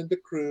everyone in the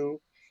crew.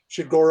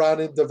 She'd go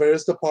around in the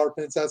various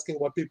departments asking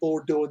what people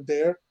were doing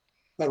there.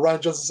 Rian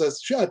Johnson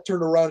says I'd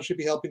turn around, she'd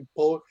be helping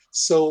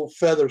sew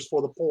feathers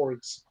for the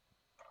porgs.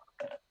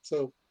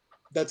 So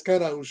that's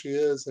kind of who she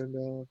is.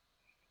 And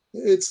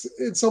it's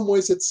in some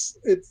ways it's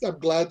I'm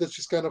glad that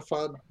she's kind of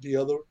found the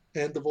other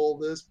end of all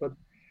this, but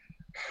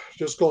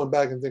just going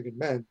back and thinking,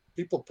 man,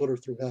 people put her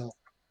through hell.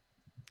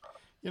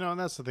 And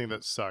that's the thing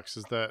that sucks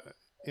is that,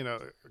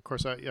 of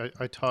course,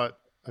 I taught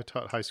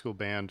high school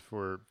band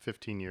for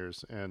 15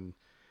 years, and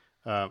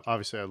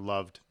obviously I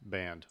loved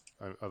band.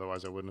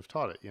 Otherwise, I wouldn't have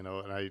taught it.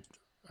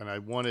 And I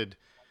wanted,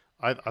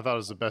 I thought it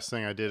was the best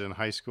thing I did in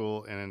high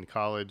school and in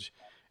college,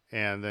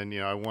 and then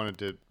I wanted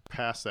to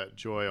pass that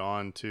joy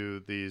on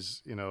to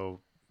these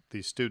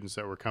students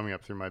that were coming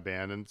up through my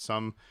band, and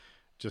some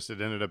just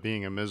it ended up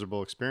being a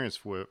miserable experience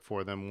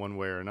for them one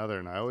way or another.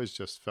 And I always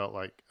just felt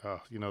like,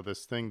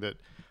 this thing that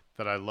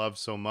I loved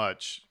so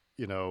much,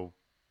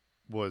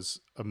 was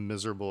a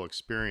miserable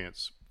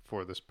experience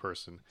for this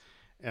person.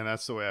 And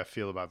that's the way I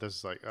feel about this.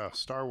 Is like,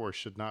 Star Wars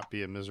should not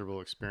be a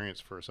miserable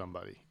experience for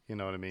somebody. You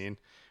know what I mean?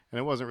 And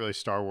it wasn't really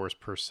Star Wars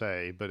per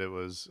se, but it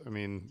was,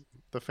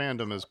 the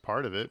fandom is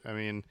part of it.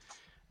 And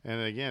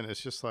again,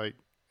 it's just like,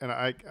 and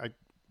I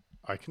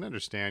can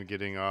understand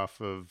getting off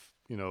of,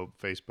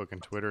 Facebook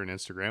and Twitter and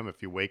Instagram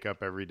if you wake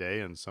up every day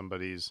and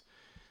somebody's,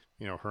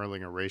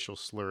 hurling a racial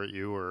slur at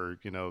you, or,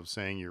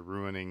 saying you're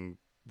ruining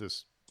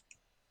this,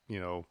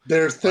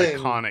 Their thing.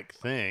 iconic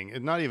thing.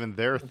 And not even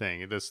their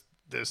thing. This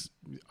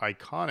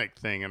iconic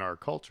thing in our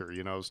culture.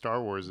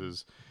 Star Wars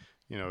is,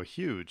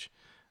 huge.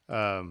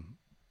 And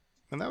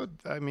that would,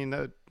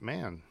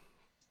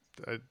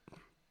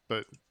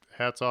 but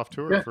hats off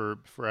to her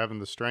for having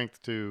the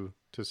strength to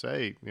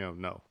say,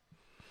 no,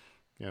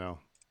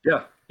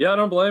 Yeah. I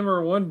don't blame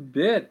her one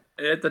bit.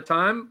 At the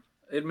time,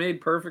 it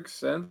made perfect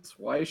sense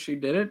why she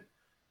did it.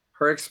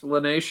 Her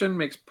explanation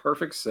makes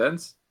perfect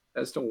sense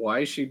as to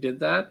why she did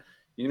that.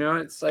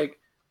 It's like,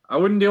 I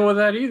wouldn't deal with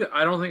that either.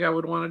 I don't think I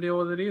would want to deal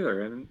with it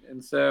either.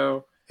 And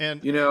so,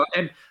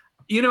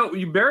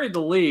 you buried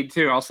the lead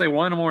too. I'll say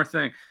one more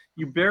thing.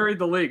 You buried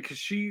the lead because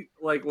she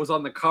was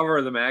on the cover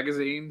of the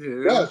magazine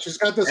too. Yeah, she's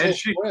got this whole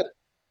spread.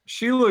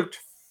 She looked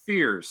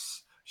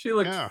fierce. She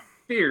looked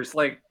fierce,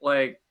 like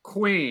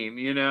queen,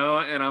 and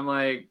I'm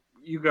like,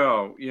 you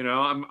go,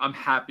 I'm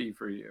happy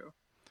for you.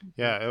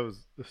 Yeah, it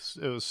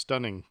was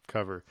stunning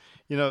cover.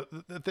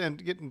 Then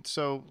getting,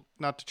 so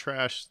not to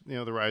trash,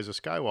 the Rise of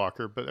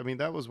Skywalker, but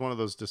that was one of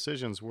those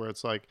decisions where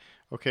it's like,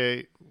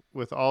 okay,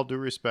 with all due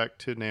respect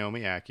to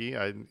Naomi Ackie,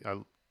 I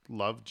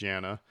love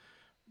Jannah,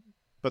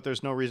 but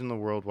there's no reason in the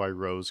world why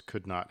Rose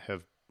could not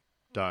have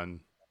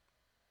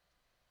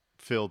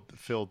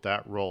filled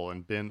that role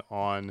and been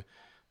on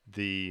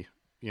the,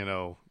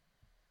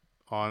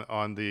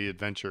 on the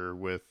adventure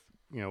with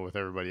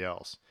everybody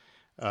else.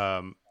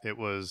 It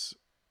was,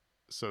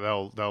 so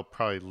that'll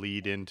probably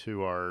lead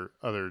into our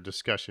other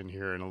discussion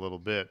here in a little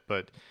bit,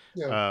 but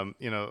like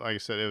I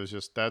said, it was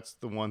just, that's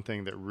the one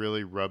thing that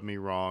really rubbed me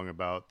wrong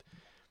about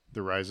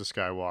the Rise of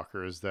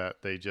Skywalker, is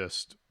that they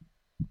just,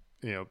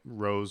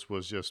 Rose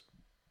was just,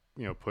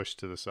 pushed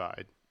to the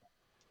side.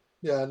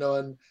 Yeah, no,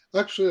 and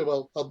actually,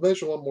 well, I'll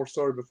mention one more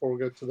story before we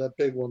get to that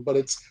big one, but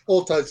it's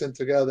all ties in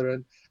together.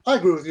 And I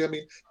agree with you.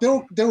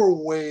 There were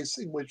ways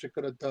in which it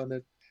could have done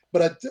it.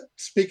 But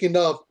speaking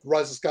of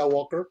Rise of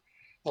Skywalker,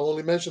 I'll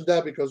only mention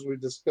that because we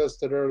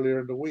discussed it earlier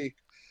in the week.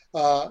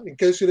 In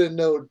case you didn't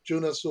know,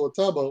 Juna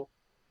Suotamo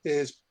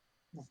is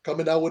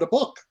coming out with a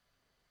book.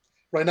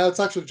 Right now,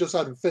 it's actually just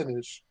out in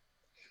Finnish.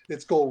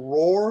 It's called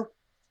Roar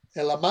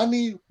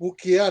Elamani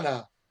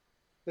Wookieana,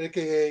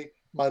 a.k.a.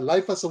 My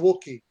Life as a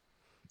Wookiee.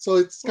 So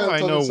it's kind of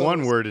I know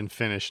one word in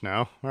Finnish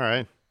now. All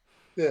right.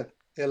 Yeah,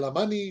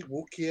 Elamani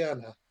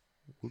Wookieana.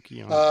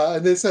 Wookieana.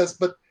 And it says,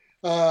 but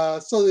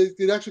so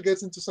it actually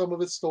gets into some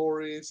of its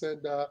stories,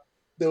 and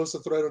there was a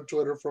thread on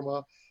Twitter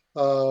from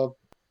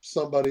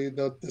somebody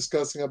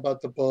discussing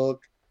about the book.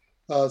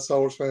 Star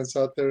Wars fans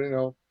out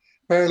there,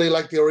 apparently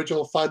like the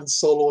original fight in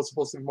Solo was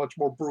supposed to be much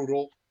more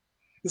brutal.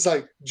 It's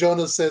like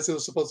Jonas says it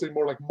was supposed to be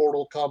more like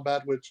Mortal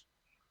Kombat, which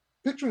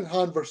picturing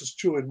Han versus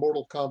Chewie in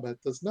Mortal Kombat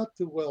does not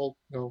do well,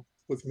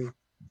 with me.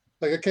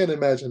 Like I can't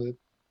imagine it.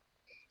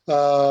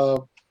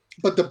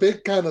 But the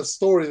big kind of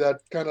story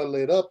that kind of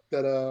laid up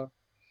that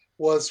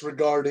was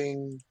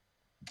regarding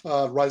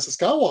Rise of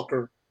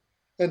Skywalker,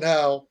 and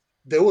how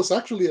there was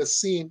actually a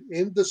scene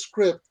in the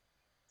script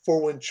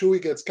for when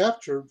Chewie gets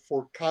captured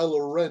for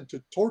Kylo Ren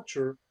to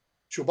torture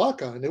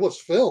Chewbacca, and it was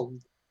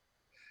filmed.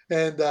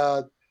 And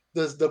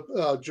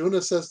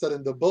Juna says that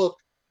in the book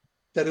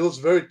that it was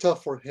very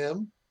tough for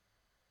him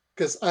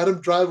because Adam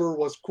Driver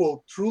was,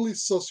 quote, truly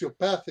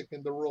sociopathic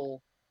in the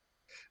role.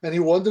 And he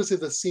wonders if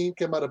the scene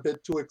came out a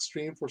bit too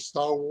extreme for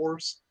Star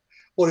Wars,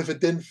 or if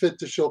it didn't fit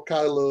to show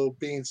Kylo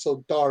being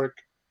so dark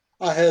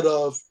ahead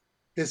of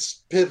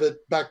his pivot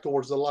back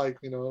towards the light,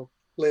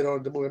 later on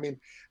in the movie.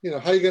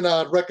 How are you going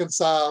to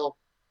reconcile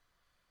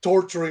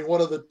torturing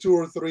one of the 2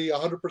 or 3,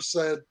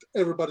 100%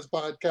 everybody's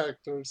behind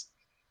characters,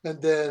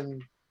 and then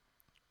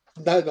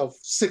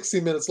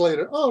 60 minutes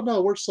later, oh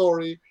no, we're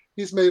sorry,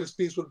 he's made his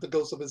peace with the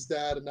ghost of his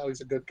dad, and now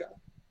he's a good guy.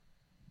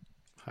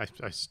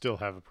 I still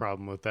have a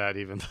problem with that,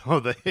 even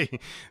though they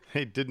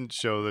didn't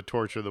show the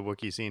torture of the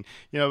Wookiee scene.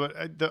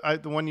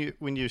 But when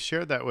you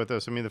shared that with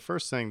us, the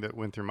first thing that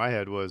went through my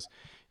head was,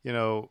 you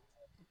know,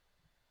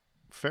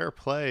 fair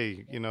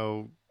play,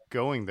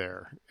 going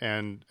there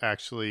and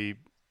actually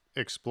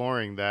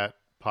exploring that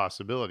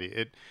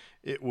possibility.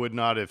 It would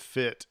not have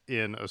fit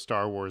in a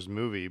Star Wars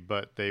movie,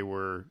 but they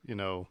were,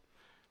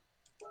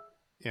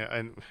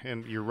 yeah,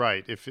 and you're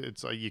right. If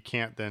it's like you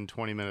can't then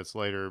 20 minutes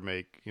later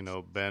make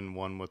Ben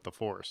one with the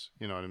Force,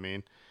 you know what I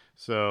mean?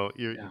 So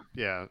Yeah.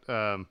 yeah.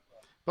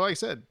 But like I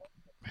said,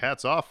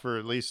 hats off for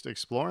at least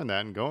exploring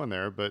that and going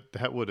there. But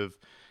that would have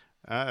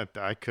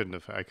I couldn't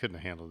have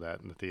handled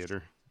that in the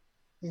theater.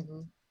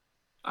 Hmm.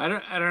 I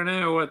don't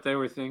know what they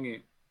were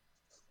thinking.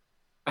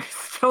 I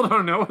still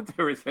don't know what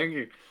they were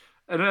thinking,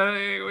 and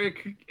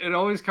it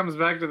always comes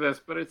back to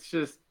this. But it's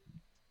just,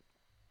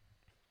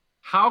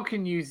 how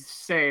can you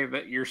say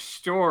that your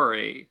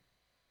story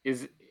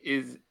is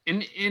in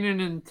an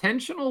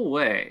intentional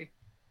way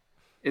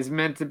is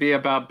meant to be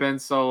about Ben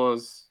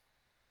Solo's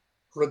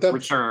Redemption.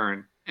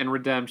 return and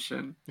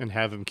redemption, And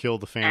have him kill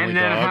the family and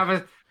then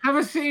dog. have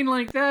a scene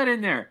like that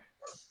in there?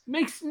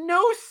 Makes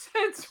no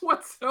sense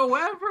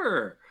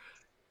whatsoever.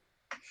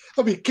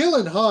 I mean,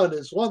 killing Han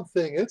is one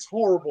thing. It's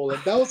horrible.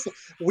 And that was,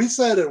 we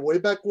said it way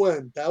back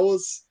when. That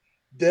was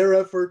their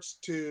efforts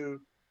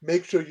to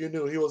make sure you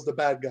knew he was the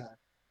bad guy.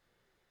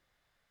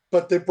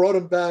 But they brought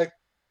him back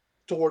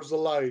towards the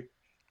light.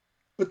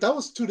 But that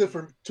was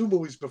two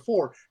movies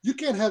before. You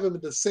can't have him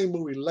in the same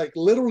movie. Like,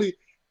 literally,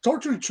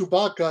 torturing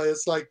Chewbacca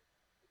is like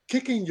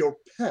kicking your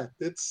pet.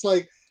 It's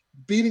like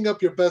beating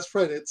up your best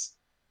friend. It's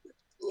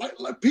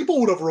like people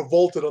would have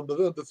revolted on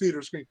the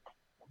theater screen,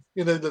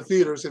 in the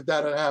theaters if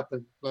that had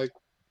happened. Like,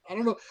 I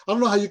don't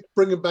know how you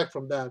bring him back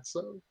from that.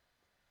 So,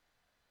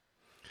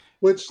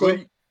 which Well,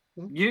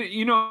 hmm?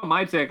 you know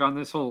my take on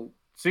this whole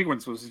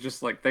sequence was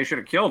just like they should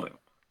have killed him.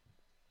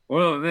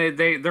 Well,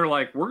 they're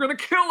like, we're gonna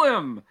kill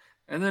him,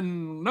 and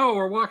then no,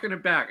 we're walking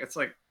it back. It's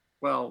like,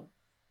 well,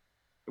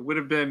 it would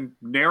have been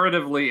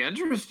narratively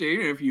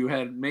interesting if you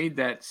had made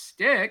that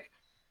stick.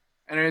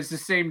 And it's the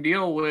same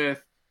deal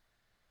with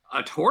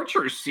a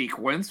torture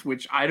sequence,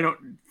 which I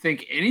don't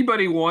think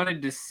anybody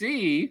wanted to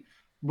see,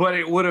 but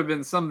it would have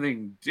been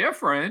something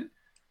different.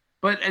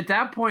 But at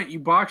that point, you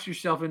box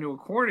yourself into a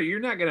corner. You're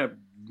not going to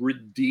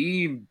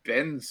redeem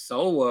Ben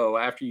Solo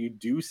after you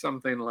do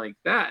something like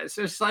that. It's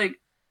just like,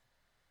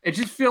 it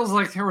just feels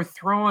like they were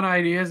throwing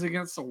ideas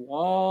against the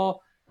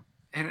wall.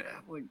 And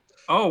like,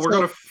 oh, we're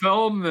going to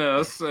film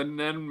this and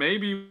then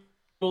maybe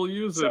we'll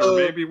use it or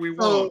maybe we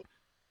won't.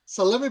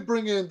 So let me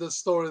bring in the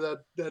story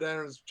that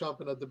Aaron's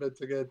chomping at the bit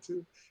to get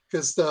to,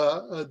 because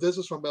this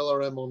is from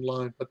LRM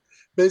Online. But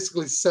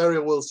basically,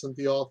 Sarah Wilson,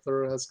 the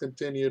author, has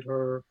continued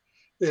her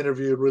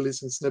interview,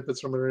 releasing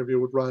snippets from an interview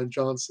with Rian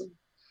Johnson.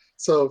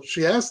 So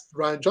she asked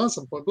Rian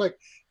Johnson point blank,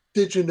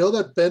 "Did you know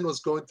that Ben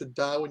was going to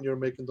die when you were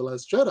making The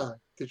Last Jedi?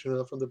 Did you know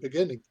that from the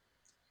beginning?"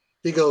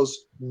 He goes,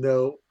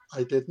 "No,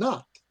 I did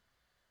not."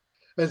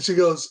 And she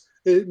goes,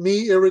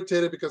 "Me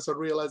irritated because I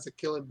realized that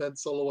killing Ben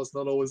Solo was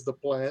not always the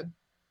plan."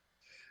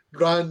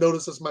 Ryan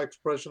notices my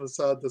expression of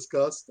sad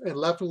disgust and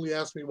laughingly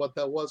asks me what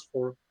that was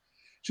for.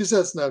 She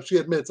says now, she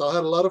admits, I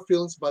had a lot of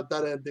feelings about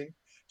that ending.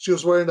 She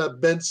was wearing a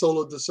Ben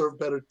Solo deserved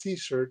better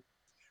t-shirt,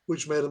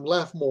 which made him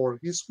laugh more.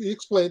 He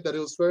explained that it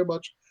was very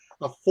much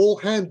a full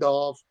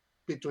handoff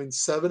between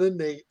 7 and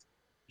 8,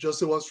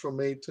 just as it was from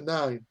 8 to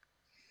 9.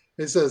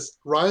 He says,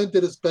 Ryan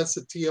did his best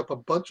to tee up a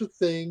bunch of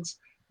things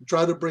and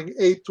try to bring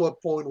 8 to a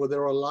point where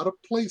there were a lot of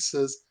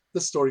places the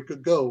story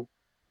could go.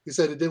 He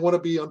said he didn't want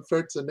to be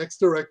unfair to the next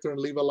director and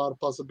leave a lot of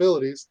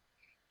possibilities.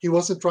 He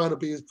wasn't trying to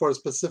be for a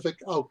specific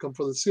outcome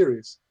for the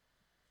series.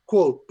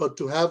 Quote, but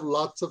to have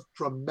lots of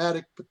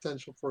dramatic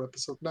potential for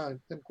episode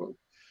 9, end quote.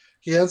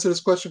 He answered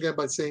his question again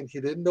by saying he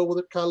didn't know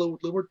whether Kylo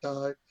would live or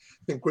die,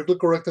 then quickly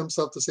corrected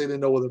himself to say he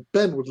didn't know whether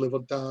Ben would live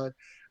or die,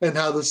 and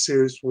how the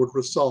series would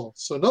resolve.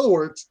 So in other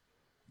words,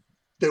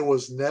 there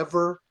was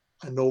never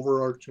an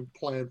overarching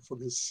plan for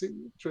this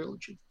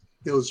trilogy.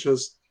 It was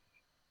just,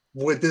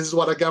 this is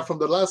what I got from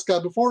the last guy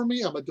before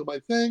me. I'm gonna do my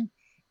thing.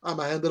 I'm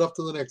gonna hand it off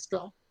to the next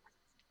guy.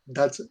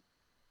 That's it.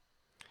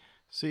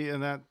 See,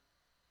 and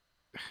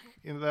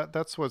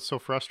that's what's so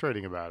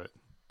frustrating about it.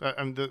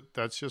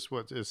 That's just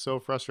what is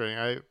so frustrating.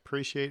 I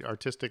appreciate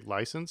artistic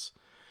license,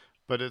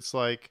 but it's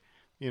like,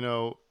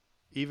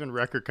 even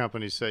record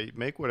companies say,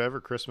 make whatever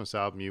Christmas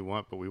album you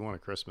want, but we want a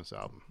Christmas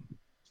album.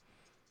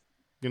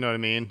 You know what I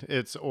mean?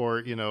 It's,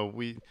 or,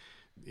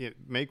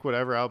 make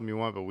whatever album you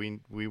want, but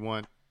we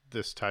want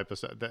this type of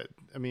stuff. That,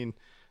 I mean,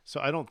 so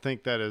I don't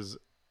think that is,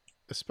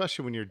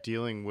 especially when you're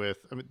dealing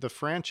with, I mean, the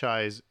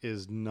franchise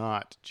is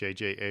not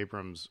J.J.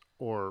 Abrams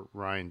or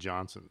Rian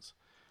Johnson's.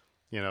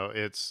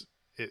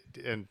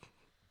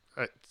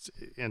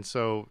 And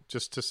so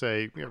just to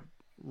say,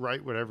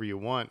 write whatever you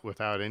want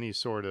without any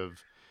sort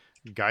of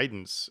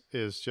guidance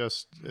is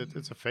just,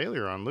 it's a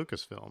failure on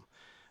Lucasfilm.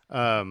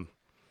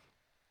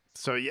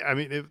 So yeah, I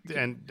mean,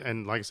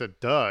 and like I said,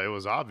 it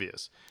was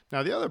obvious.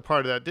 Now the other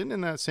part of that,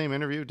 in that same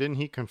interview, didn't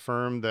he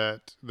confirm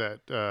that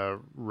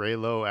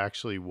Reylo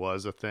actually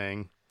was a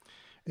thing?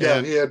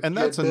 Yeah, and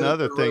that's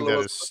another thing that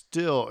is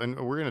still, and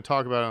we're going to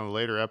talk about it on a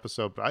later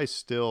episode, but I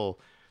still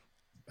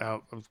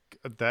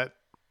that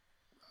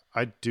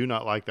I do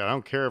not like that. I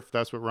don't care if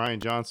that's what Ryan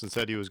Johnson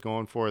said he was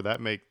going for.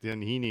 Then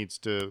he needs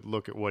to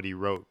look at what he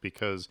wrote,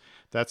 because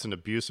that's an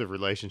abusive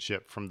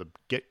relationship from the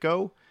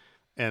get-go.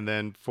 And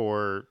then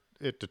for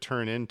it to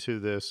turn into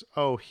this,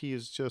 oh,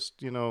 he's just,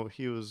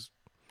 he was,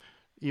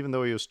 even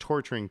though he was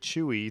torturing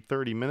Chewie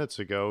 30 minutes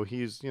ago,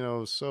 he's,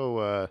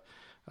 so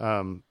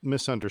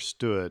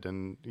misunderstood,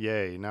 and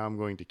yay, now I'm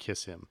going to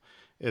kiss him.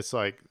 It's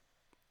like,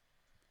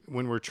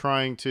 when we're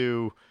trying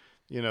to,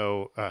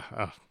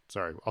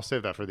 sorry, I'll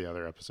save that for the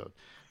other episode.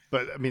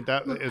 But I mean,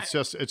 that it's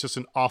just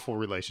an awful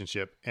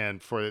relationship,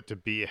 and for it to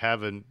be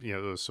having, it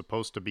was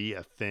supposed to be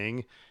a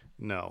thing.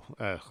 No,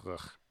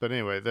 but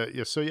anyway,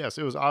 so yes,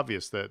 it was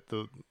obvious that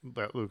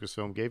that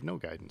Lucasfilm gave no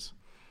guidance.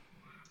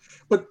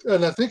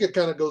 And I think it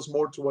kind of goes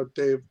more to what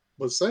Dave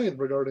was saying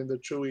regarding the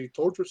Chewie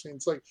torture scene.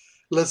 It's like,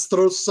 let's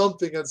throw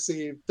something and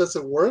see, does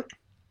it work?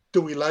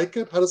 Do we like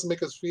it? How does it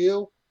make us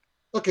feel?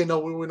 Okay, no,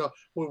 we know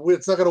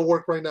it's not going to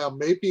work right now.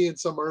 Maybe in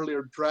some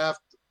earlier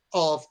draft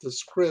of the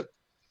script,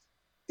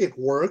 it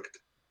worked,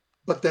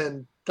 but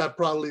then that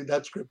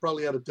script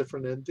probably had a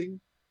different ending,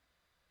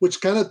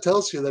 which kind of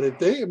tells you that if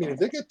they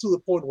get to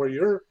the point where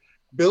you're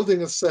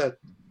building a set,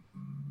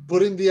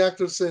 putting the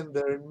actors in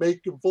there and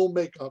making full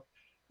makeup,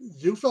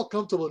 you felt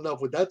comfortable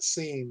enough with that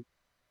scene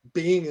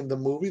being in the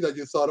movie that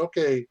you thought,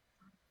 okay,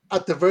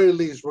 at the very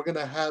least, we're going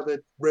to have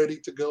it ready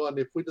to go. And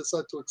if we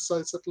decide to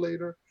excise it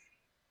later,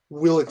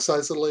 we'll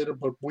excise it later,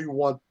 but we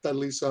want at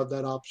least to have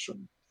that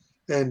option.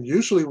 And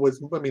usually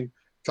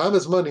time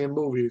is money in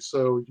movies,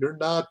 so you're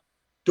not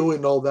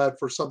doing all that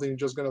for something you're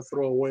just going to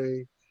throw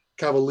away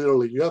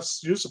cavalierly. You're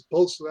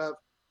supposed to have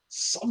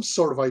some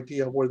sort of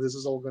idea of where this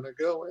is all going to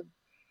go. And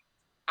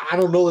I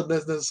don't know that they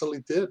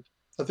necessarily did.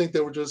 I think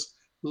they were just,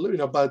 by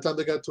the time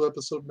they got to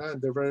episode 9,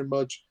 they're very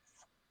much,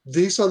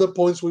 these are the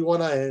points we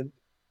want to end.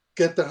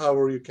 Get there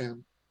however you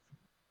can.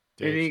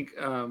 I think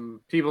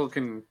people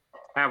can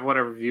have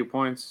whatever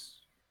viewpoints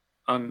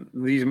on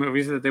these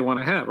movies that they want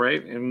to have,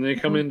 right? And they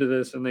come into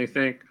this and they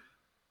think,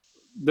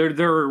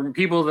 there are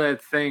people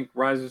that think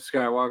Rise of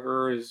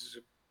Skywalker is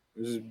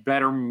a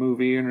better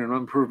movie and an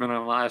improvement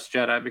on Last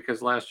Jedi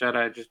because Last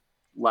Jedi just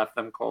left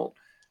them cold.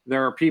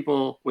 There are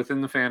people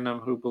within the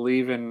fandom who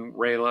believe in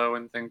Reylo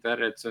and think that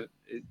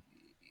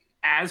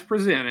as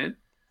presented,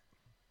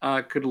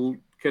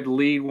 could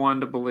lead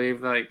one to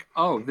believe like,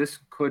 oh, this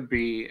could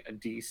be a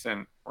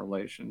decent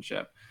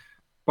relationship.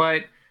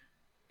 But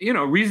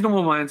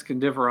reasonable minds can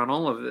differ on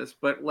all of this.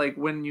 But like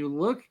when you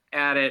look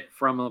at it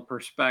from a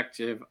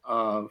perspective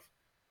of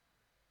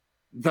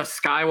the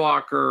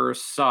Skywalker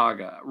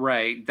saga,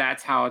 right?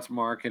 That's how it's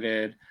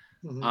marketed.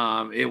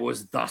 Mm-hmm. It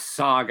was the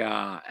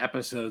saga,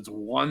 episodes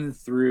 1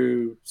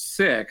 through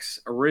 6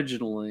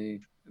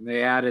 originally, and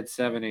they added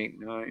 7, 8,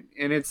 9,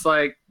 and it's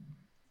like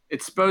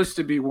it's supposed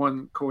to be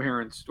one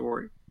coherent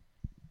story.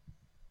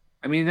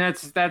 I mean,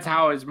 that's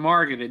how it's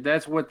marketed.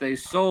 That's what they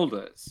sold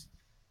us.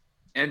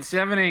 And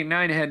 7, 8,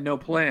 9 had no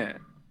plan.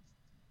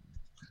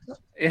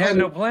 It had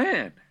no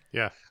plan.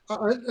 Yeah.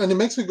 And it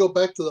makes me go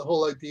back to the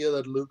whole idea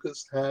that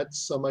Lucas had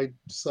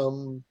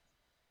some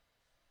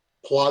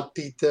plot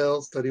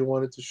details that he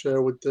wanted to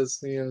share with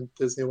Disney, and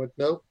Disney went,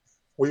 nope,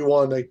 we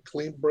want a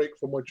clean break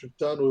from what you've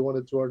done. We want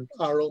to do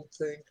our own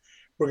thing.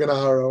 We're going to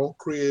have our own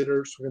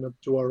creators. We're going to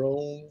do our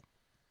own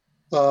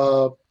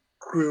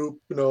group,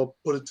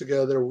 put it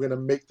together. We're going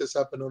to make this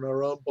happen on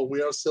our own, but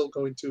we are still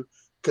going to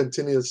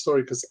continue the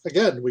story because,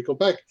 again, we go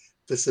back,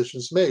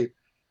 decisions made.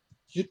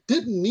 You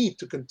didn't need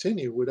to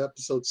continue with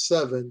episode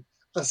 7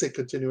 as a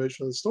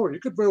continuation of the story. You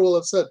could very well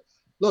have said,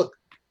 look,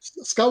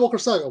 Skywalker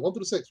Saga 1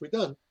 through 6, we're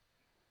done,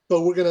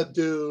 but we're going to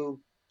do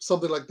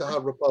something like the High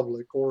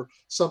Republic or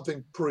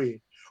something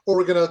pre, or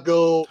we're going to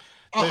go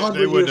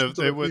 100 years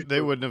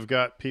they wouldn't have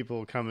got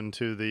people coming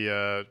to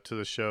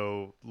the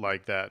show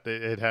like that.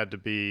 It had to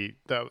be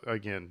that,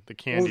 again, the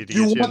candy to get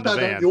you in the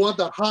van. You want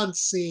that Han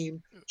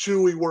scene,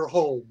 Chewie, we're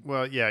home.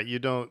 Well, yeah, you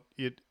don't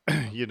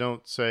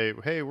say,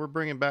 hey, we're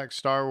bringing back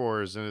Star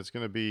Wars and it's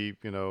going to be,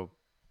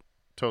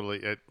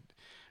 totally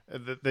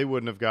they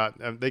wouldn't have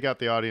got. They got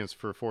the audience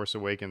for Force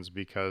Awakens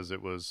because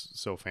it was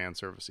so fan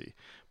servicey.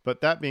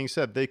 But that being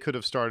said, they could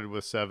have started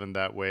with 7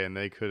 that way, and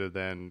they could have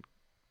then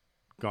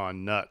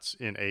gone nuts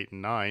in 8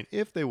 and 9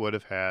 if they would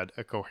have had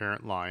a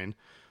coherent line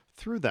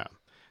through them.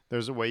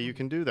 There's a way you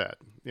can do that.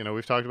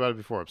 We've talked about it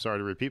before. I'm sorry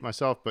to repeat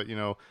myself, but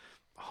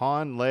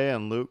Han, Leia,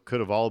 and Luke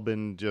could have all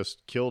been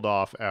just killed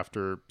off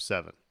after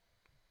 7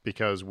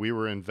 because we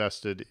were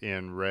invested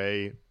in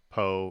Rey,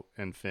 Poe,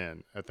 and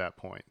Finn at that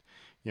point.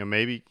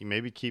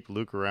 Maybe keep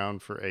Luke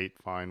around for 8,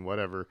 fine,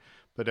 whatever,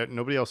 but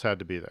nobody else had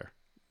to be there.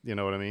 You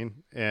know what I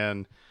mean?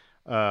 And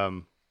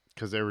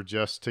because they were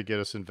just to get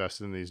us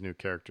invested in these new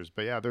characters.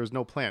 But yeah, there was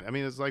no plan. I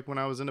mean, it's like when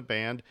I was in a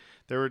band,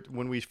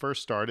 when we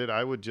first started,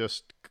 I would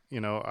just,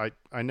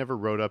 I never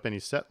wrote up any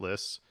set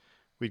lists.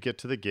 We'd get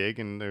to the gig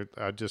and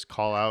I'd just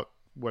call out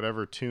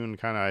whatever tune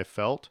kind of I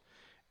felt.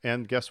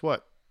 And guess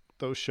what?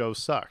 Those shows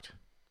sucked.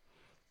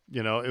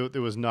 You know, it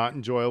was not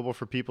enjoyable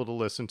for people to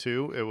listen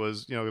to. It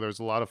was, you know, there was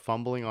a lot of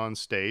fumbling on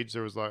stage.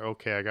 There was like,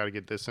 okay, I got to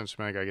get this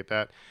instrument, I got to get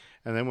that.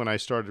 And then when I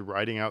started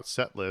writing out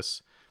set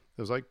lists,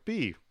 it was like,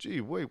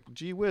 gee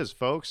whiz,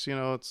 folks, you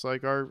know, it's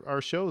like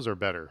our shows are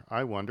better.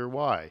 I wonder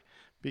why.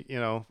 You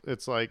know,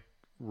 it's like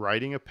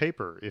writing a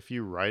paper. If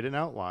you write an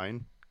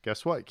outline,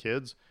 guess what,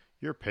 kids?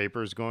 Your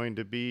paper is going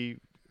to be,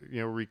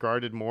 you know,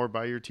 regarded more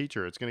by your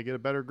teacher. It's going to get a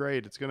better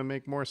grade. It's going to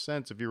make more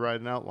sense if you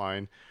write an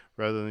outline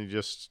rather than you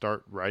just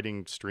start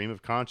writing stream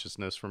of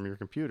consciousness from your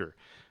computer.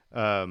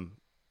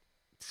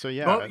 So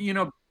yeah, well, you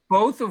know,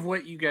 both of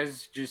what you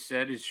guys just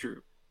said is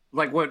true.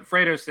 Like what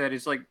Fredo said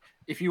is like,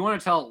 if you want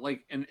to tell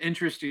like an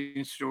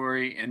interesting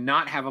story and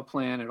not have a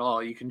plan at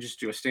all, you can just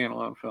do a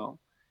standalone film.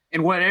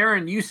 And what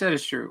Aaron, you said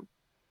is true.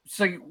 It's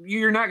like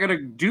you're not going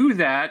to do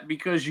that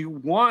because you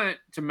want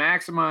to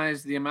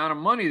maximize the amount of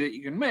money that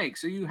you can make.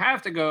 So you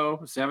have to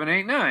go 7,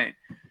 8, 9.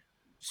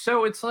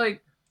 So it's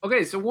like,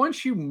 okay, so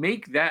once you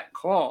make that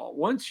call,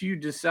 once you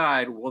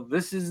decide, well,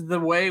 this is the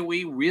way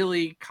we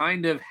really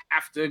kind of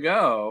have to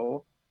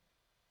go,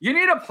 you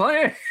need a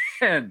plan.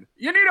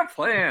 You need a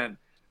plan.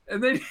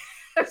 And then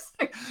it's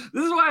like,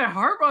 this is why I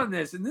harp on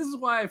this. And this is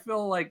why I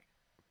feel like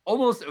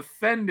almost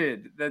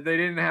offended that they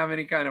didn't have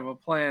any kind of a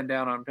plan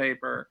down on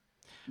paper.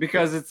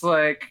 Because it's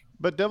like,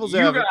 but Devil's you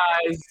Advocate,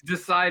 guys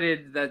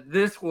decided that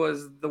this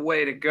was the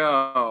way to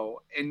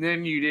go, and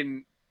then you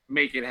didn't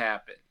make it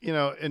happen. You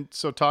know, and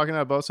so talking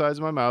out both sides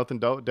of my mouth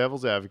and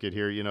Devil's Advocate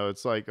here, you know,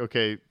 it's like,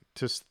 okay,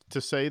 to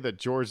say that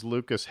George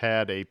Lucas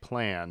had a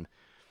plan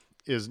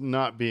is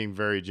not being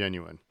very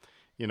genuine.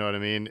 You know what I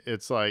mean?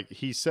 It's like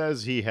he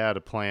says he had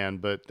a plan,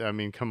 but I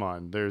mean, come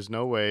on, there's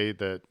no way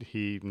that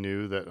he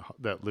knew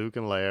that Luke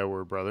and Leia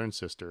were brother and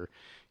sister.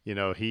 You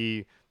know,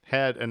 he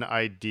had an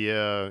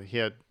idea. He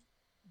had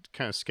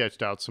kind of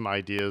sketched out some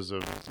ideas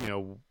of, you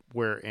know,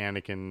 where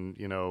Anakin,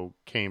 you know,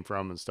 came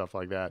from and stuff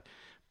like that.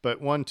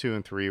 But 1, 2,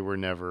 and 3 were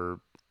never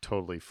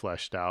totally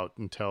fleshed out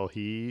until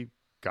he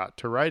got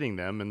to writing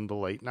them in the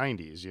late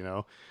 90s, you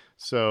know?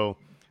 So,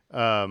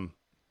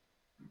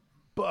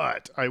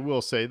 but I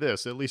will say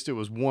this, at least it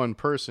was one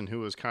person who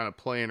was kind of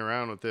playing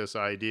around with this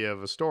idea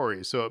of a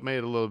story. So it made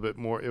it a little bit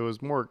more, it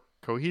was more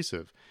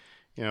cohesive.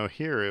 You know,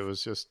 here it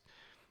was just,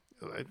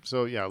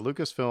 so yeah,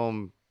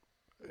 Lucasfilm,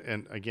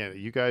 and again,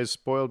 you guys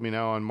spoiled me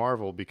now on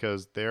Marvel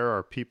because there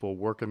are people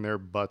working their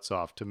butts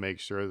off to make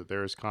sure that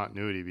there is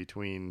continuity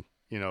between,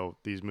 you know,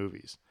 these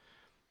movies,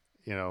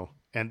 you know,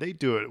 and they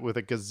do it with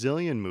a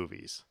gazillion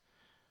movies.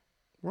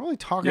 We're only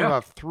talking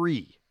about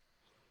 3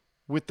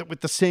 with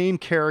the same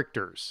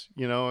characters,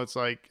 you know. It's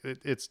like,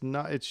 it's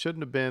not, it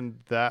shouldn't have been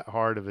that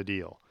hard of a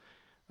deal.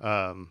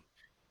 But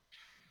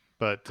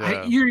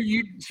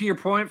you to your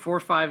point,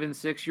 4, 5, and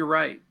 6, you're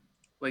right.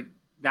 Like,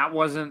 that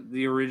wasn't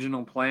the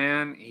original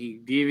plan.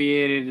 He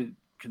deviated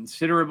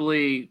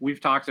considerably. We've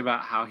talked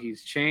about how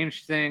he's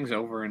changed things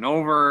over and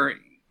over.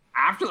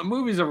 After the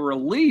movies are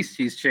released,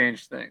 he's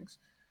changed things.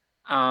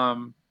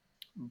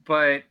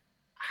 But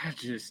I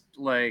just,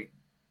 like,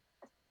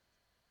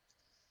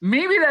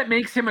 maybe that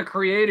makes him a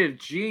creative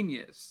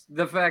genius.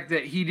 The fact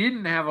that he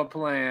didn't have a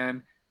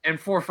plan and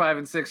 4, 5,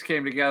 and 6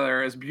 came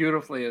together as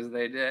beautifully as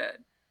they did.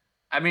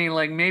 I mean,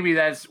 like, maybe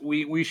that's,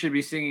 we should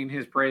be singing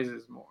his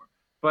praises more.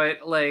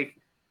 But, like,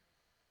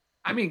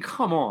 I mean,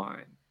 come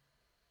on.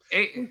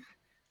 8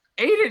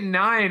 and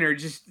 9 are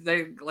just,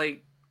 they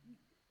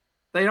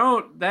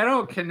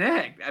don't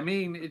connect. I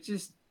mean,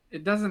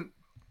 it doesn't.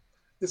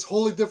 It's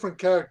wholly different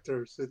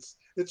characters. It's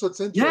what's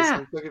interesting.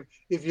 Yeah. Like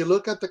if you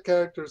look at the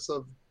characters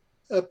of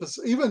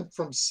episode, even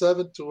from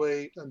 7 to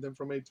 8, and then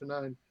from 8 to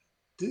 9,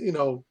 you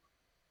know,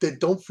 they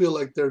don't feel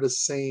like they're the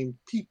same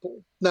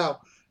people.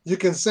 Now, you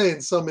can say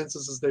in some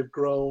instances they've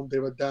grown,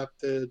 they've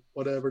adapted,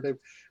 whatever.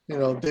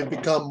 They've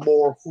become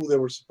more who they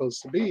were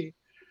supposed to be.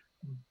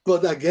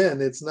 But again,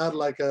 it's not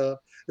like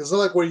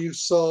where you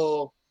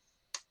saw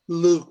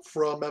Luke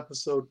from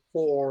episode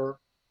 4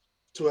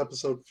 to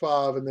episode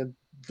 5, and then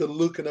the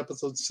Luke in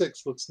episode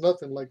 6 looks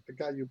nothing like the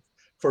guy you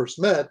first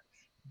met,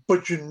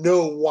 but you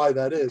know why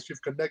that is.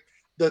 You've connected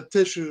the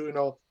tissue, you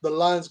know, the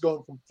lines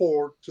going from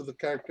 4 to the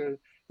character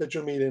that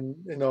you meet in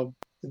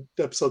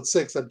episode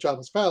 6 at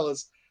Jabba's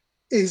palace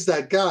is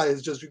that guy.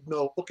 Is just, you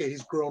know, okay,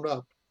 he's grown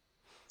up.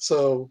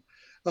 So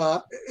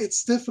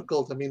it's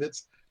difficult. I mean,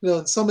 it's, you know,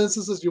 in some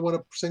instances you want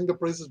to sing the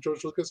praises of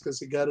George Lucas because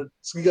he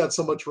got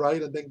so much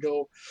right, and then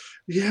go,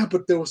 yeah,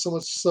 but there was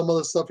some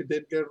other stuff he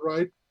didn't get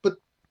right. But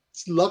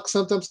luck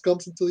sometimes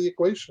comes into the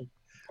equation.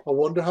 I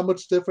wonder how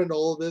much different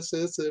all of this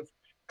is if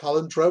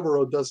Colin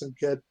Trevorrow doesn't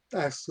get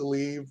asked to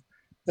leave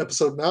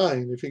episode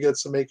 9. If he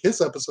gets to make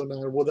his episode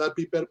 9, will that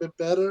been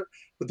better?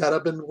 Would that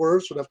have been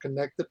worse? Would have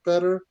connected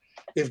better?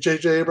 If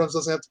J.J. Abrams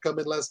doesn't have to come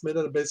in last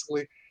minute and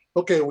basically,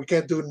 okay, we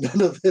can't do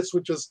none of this,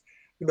 we're just,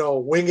 you know,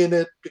 winging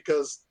it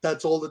because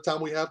that's all the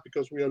time we have,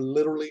 because we are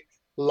literally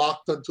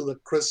locked onto the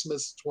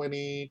Christmas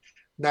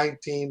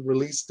 2019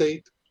 release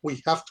date.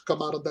 We have to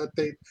come out on that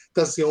date.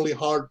 That's the only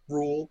hard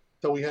rule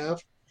that we have.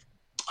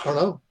 I don't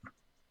know.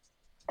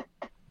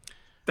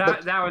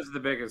 That was the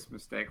biggest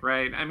mistake,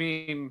 right? I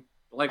mean,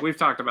 like we've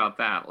talked about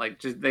that.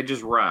 Like they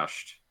just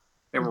rushed.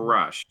 They were Mhm.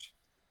 rushed.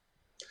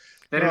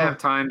 They didn't Well, have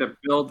time to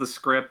build the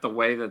script the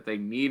way that they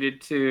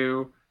needed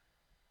to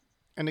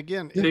and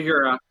again, Yeah.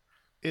 figure out.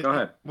 Go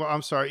ahead. well,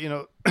 I'm sorry,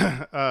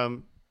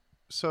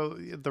 so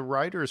the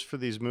writers for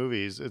these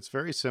movies, it's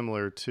very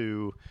similar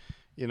to,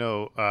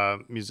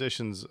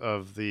 musicians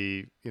of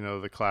the,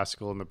 the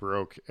classical and the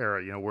Baroque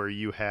era, where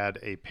you had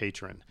a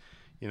patron,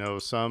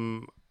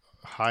 some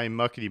high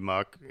muckety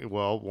muck,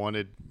 well,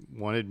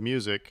 wanted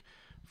music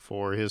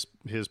for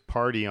his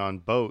party on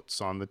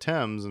boats on the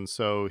Thames, and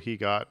so he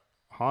got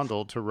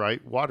Handel to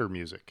write water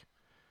music.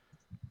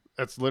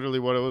 That's literally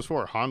what it was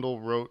for. Handel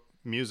wrote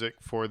music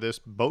for this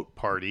boat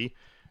party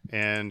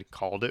and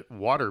called it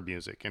water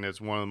music, and it's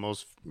one of the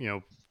most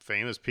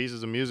famous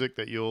pieces of music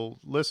that you'll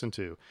listen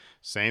to.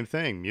 Same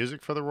thing,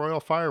 music for the royal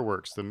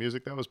fireworks, the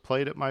music that was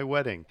played at my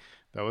wedding.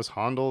 That was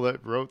Handel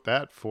that wrote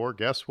that for,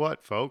 guess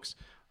what, folks,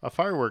 a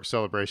fireworks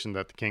celebration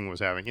that the king was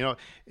having.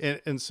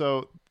 And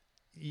so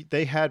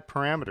they had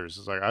parameters.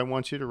 It's like, I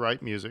want you to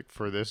write music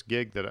for this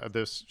gig, that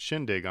this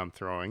shindig I'm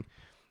throwing.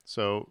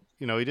 So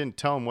he didn't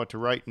tell him what to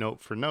write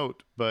note for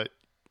note, but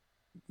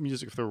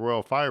music for the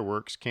royal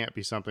fireworks can't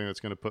be something that's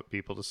going to put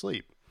people to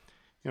sleep.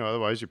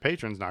 Otherwise your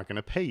patron's not going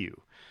to pay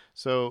you.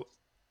 So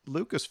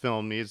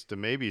Lucasfilm needs to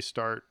maybe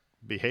start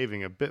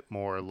behaving a bit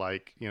more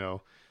like,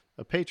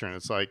 a patron.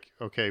 It's like,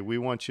 okay, we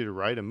want you to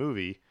write a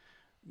movie,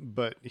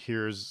 but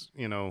here's,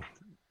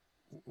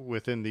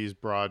 within these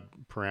broad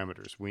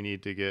parameters, we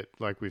need to get,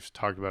 like we've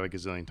talked about a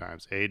gazillion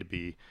times, A to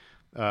B.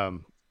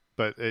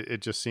 But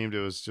it just seemed,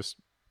 it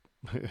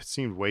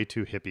seemed way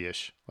too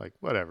hippie-ish. Like,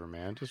 whatever,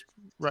 man, just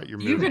write your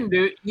movie.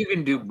 You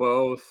can do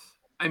both.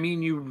 I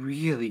mean, you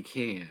really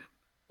can.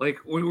 Like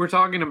when we're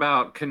talking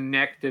about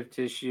connective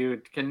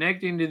tissue,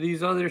 connecting to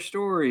these other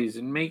stories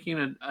and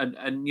making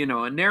a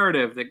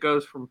narrative that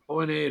goes from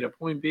point A to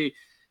point B.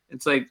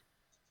 It's like,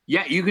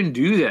 yeah, you can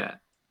do that.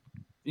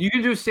 You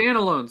can do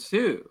standalones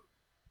too.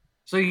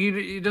 So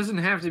it doesn't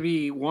have to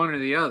be one or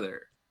the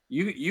other.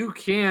 You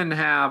can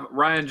have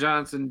Rian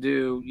Johnson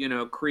do,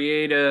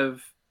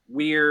 creative,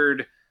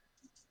 weird,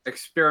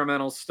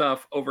 experimental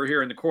stuff over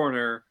here in the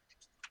corner,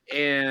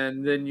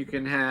 and then you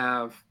can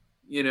have,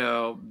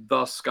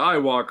 the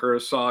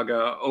Skywalker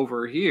saga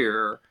over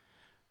here.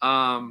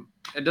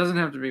 It doesn't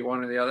have to be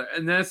one or the other.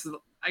 And that's,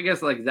 I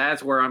guess, like,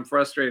 that's where I'm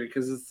frustrated,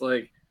 because it's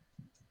like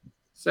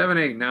 7,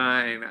 8,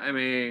 9. I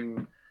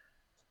mean,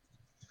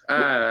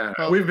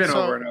 we've been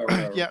over and over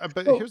and over. Yeah,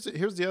 but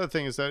here's the other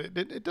thing, is that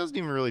it doesn't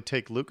even really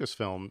take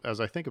Lucasfilm, as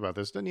I think about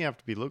this, it doesn't even have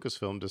to be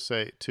Lucasfilm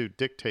to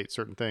dictate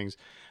certain things.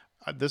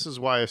 This is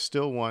why I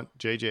still want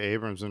J.J.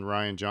 Abrams and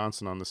Rian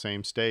Johnson on the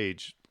same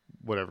stage,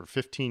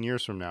 15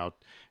 years from now,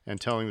 and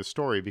telling the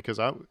story, because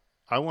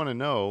I want to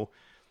know,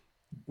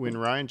 when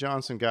Rian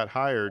Johnson got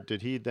hired,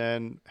 did he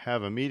then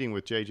have a meeting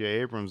with J.J.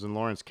 Abrams and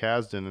Lawrence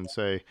Kasdan and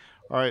say,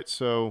 all right,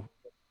 so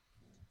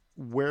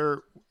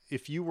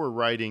if you were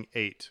writing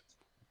 8,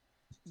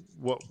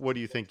 what do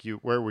you think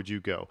where would you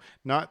go?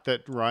 Not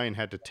that Ryan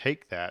had to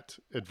take that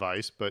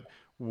advice, but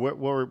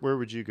where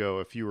would you go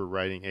if you were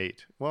writing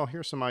 8? Well,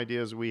 here's some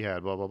ideas we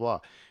had, blah, blah, blah.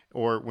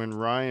 Or when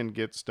Ryan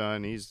gets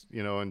done, he's,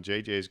 and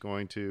JJ's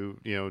going to,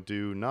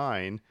 do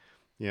 9,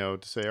 to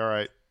say, all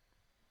right,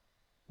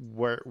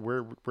 where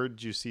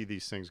did you see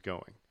these things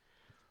going?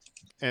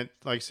 And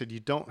like I said,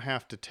 you don't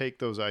have to take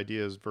those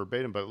ideas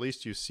verbatim, but at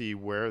least you see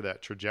where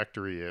that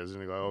trajectory is,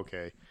 and you go,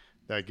 okay,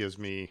 that gives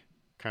me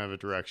kind of a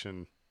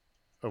direction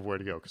of where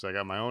to go, because I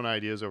got my own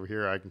ideas over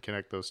here. I can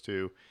connect those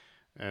two,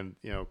 and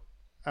I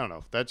don't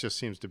know. That just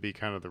seems to be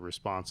kind of the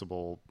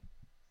responsible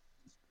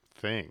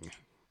thing,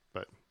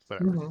 but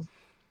whatever. Mm-hmm.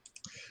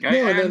 Go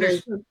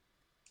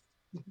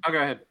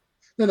ahead.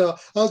 I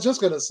was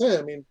just gonna say.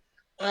 I mean,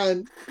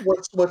 and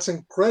what's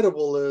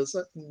incredible is,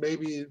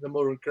 maybe the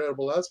more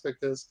incredible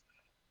aspect is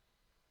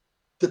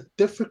the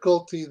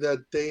difficulty that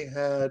they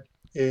had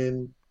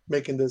in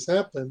making this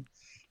happen,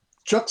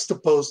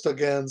 juxtaposed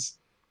against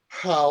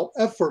how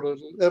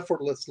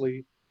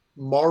effortlessly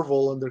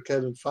Marvel under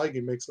Kevin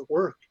Feige makes it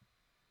work.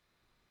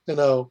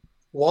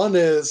 One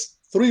is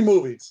 3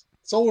 movies.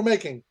 That's all we're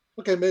making.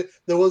 Okay,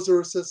 there was a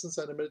Resistance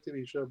animated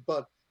TV show,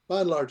 but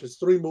by and large, it's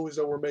 3 movies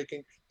that we're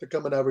making. They're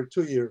coming every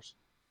 2 years.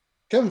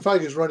 Kevin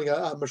Feige is running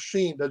a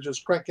machine that's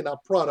just cranking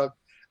out product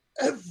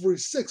every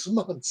 6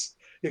 months.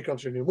 Here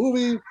comes your new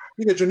movie.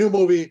 You get your new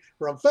movie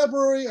around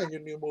February, and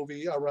your new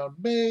movie around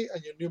May,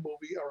 and your new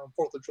movie around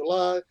 4th of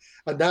July.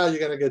 And now you're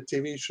going to get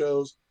TV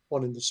shows,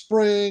 one in the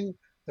spring,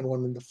 and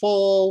one in the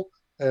fall,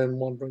 and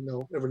one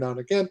every now and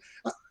again.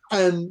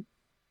 And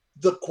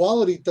the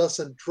quality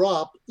doesn't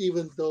drop,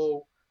 even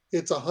though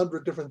it's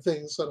 100 different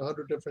things and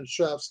 100 different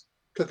chefs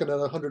cooking at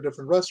 100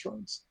 different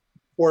restaurants.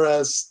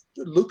 Whereas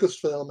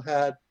Lucasfilm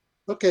had,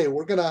 okay,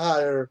 we're going to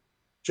hire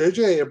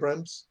J.J.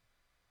 Abrams,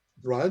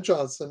 Rian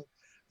Johnson,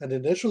 and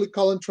initially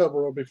Colin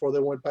Trevorrow before they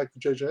went back to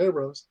J.J.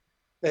 Abrams.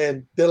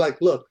 And they're like,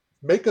 look,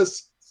 make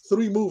us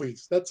 3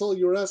 movies. That's all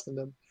you're asking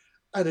them.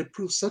 And it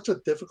proved such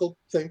a difficult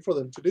thing for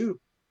them to do.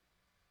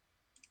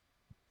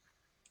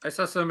 I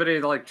saw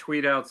somebody like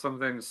tweet out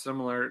something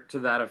similar to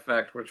that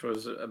effect, which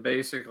was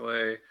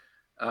basically,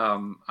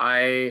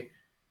 I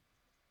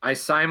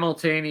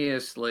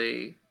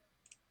simultaneously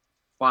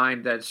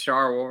find that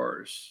Star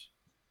Wars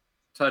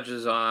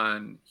touches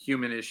on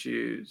human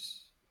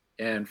issues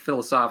and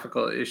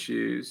philosophical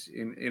issues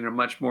in a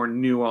much more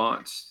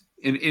nuanced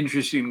and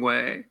interesting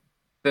way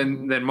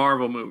than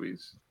Marvel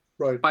movies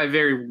Right. by a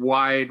very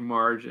wide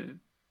margin.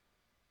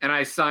 And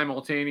I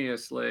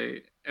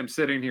simultaneously am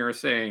sitting here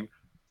saying,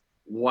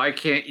 why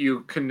can't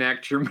you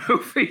connect your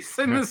movies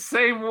in the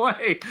same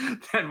way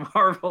that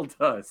Marvel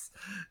does?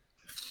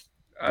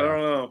 I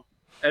don't know.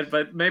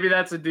 But maybe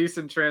that's a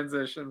decent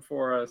transition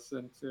for us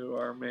into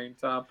our main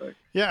topic.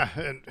 Yeah,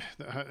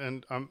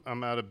 and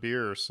I'm out of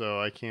beer, so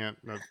I can't.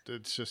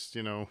 It's just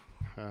I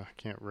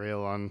can't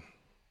rail on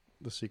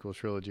the sequel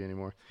trilogy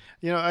anymore.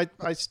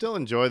 I still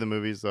enjoy the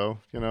movies though.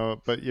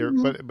 But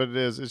but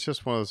it's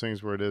just one of those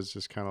things where it is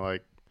just kind of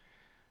like,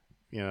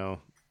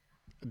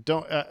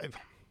 don't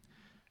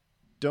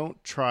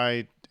don't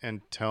try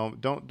and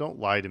don't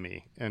lie to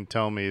me and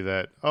tell me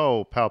that,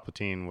 oh,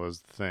 Palpatine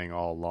was the thing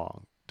all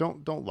along.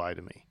 Don't lie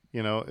to me.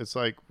 It's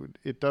like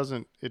it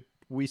doesn't it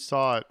we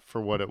saw it for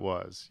what it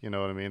was. You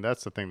know what I mean?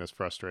 That's the thing that's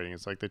frustrating.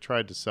 It's like they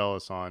tried to sell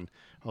us on,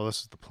 oh,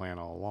 this is the plan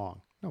all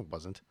along. No, it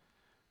wasn't.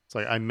 It's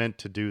like I meant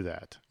to do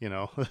that.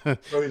 No, you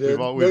we've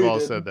didn't. all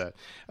said that.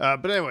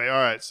 But anyway,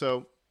 all right.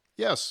 So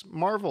yes,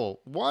 Marvel,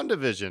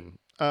 WandaVision.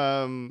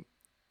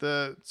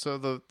 The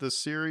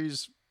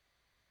series,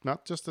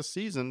 not just the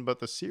season, but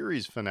the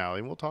series finale.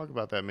 And we'll talk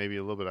about that maybe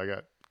a little bit. I got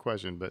a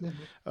question, but Me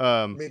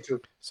too.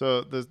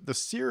 so the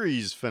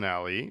series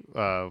finale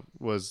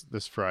was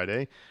this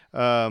Friday.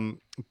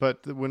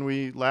 But when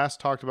we last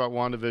talked about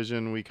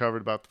WandaVision, we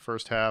covered about the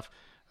first half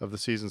of the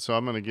season. So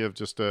I'm going to give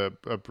just a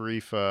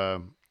brief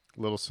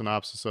little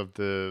synopsis of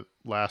the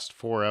last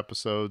 4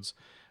 episodes.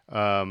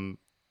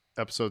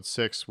 Episode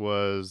 6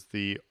 was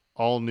the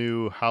all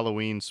new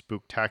Halloween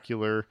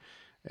Spooktacular,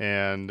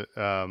 and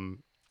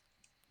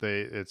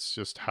it's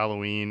just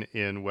Halloween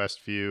in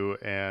Westview,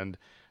 and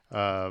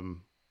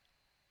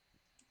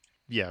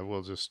yeah,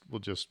 we'll just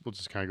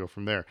kind of go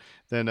from there.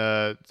 Then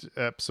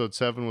episode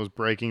 7 was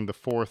Breaking the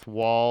Fourth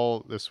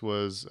Wall. This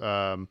was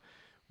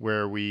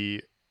where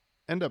we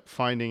end up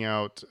finding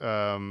out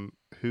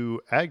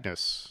who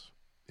Agnes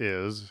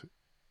is.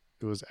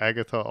 It was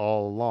Agatha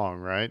all along,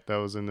 right? That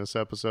was in this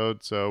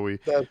episode. So we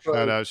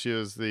found out she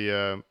was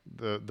the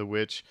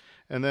witch.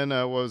 And then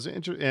at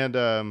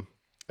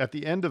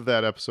the end of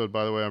that episode,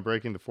 by the way, on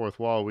Breaking the Fourth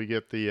Wall, we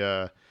get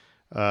the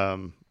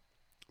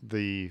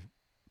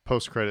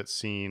post-credit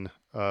scene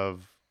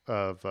of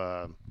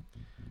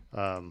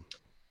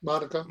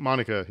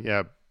Monica,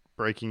 yeah,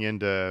 breaking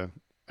into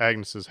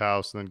Agnes's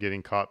house and then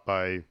getting caught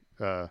by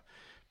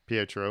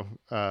Pietro.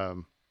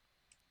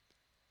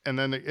 And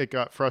then it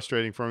got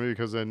frustrating for me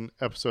because in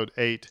episode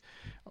 8,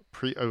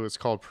 it was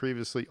called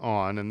Previously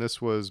On, and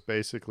this was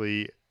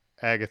basically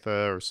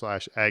Agatha or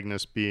 /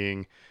 Agnes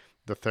being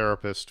the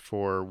therapist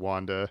for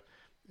Wanda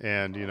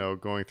and,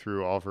 going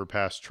through all of her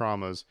past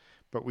traumas.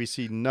 But we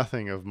see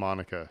nothing of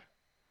Monica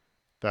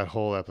that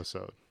whole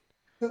episode.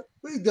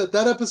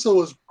 That episode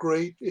was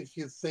great if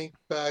you think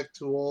back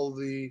to all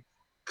the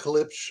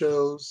clip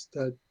shows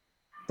that,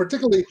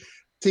 particularly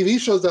TV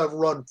shows that have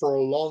run for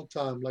a long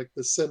time, like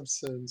The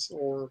Simpsons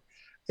or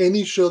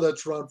any show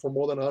that's run for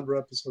more than 100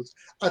 episodes.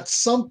 At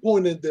some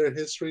point in their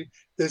history,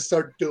 they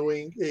start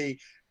doing a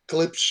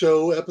clip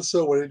show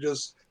episode where they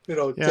just,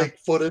 take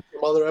footage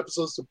from other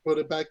episodes to put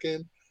it back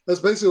in. That's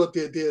basically what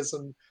the idea is.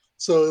 And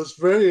so it's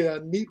very a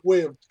neat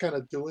way of kind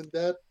of doing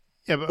that,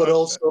 but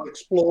also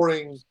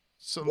exploring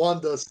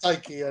Wanda's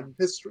psyche and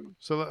history.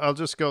 So I'll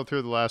just go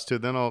through the last 2,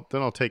 then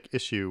I'll take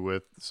issue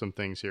with some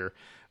things here.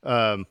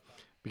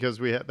 Because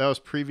that was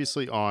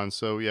Previously On.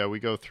 So yeah,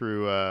 we go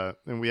through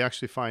and we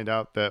actually find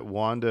out that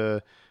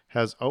Wanda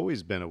has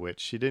always been a witch.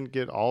 She didn't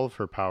get all of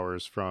her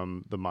powers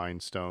from the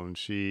Mind Stone.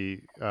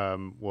 She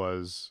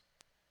was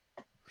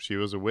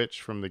a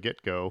witch from the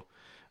get-go.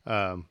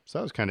 So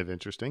that was kind of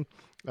interesting.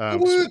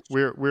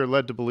 We're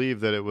led to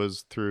believe that it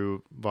was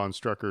through von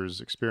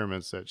Strucker's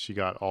experiments that she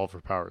got all of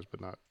her powers,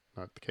 but not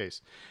the case.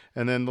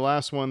 And then the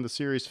last one, the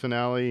series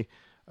finale.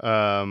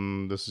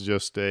 This is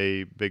just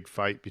a big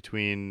fight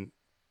between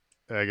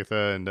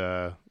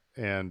Agatha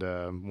and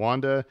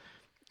Wanda,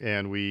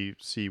 and we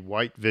see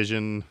White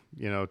Vision,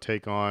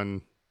 take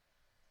on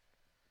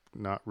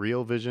not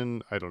real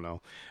Vision. I don't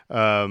know.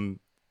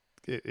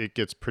 It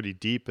gets pretty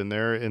deep in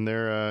their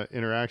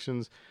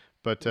interactions,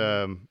 but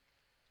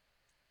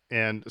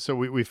and so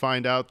we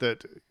find out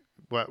that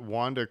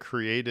Wanda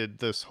created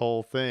this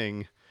whole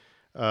thing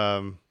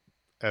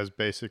as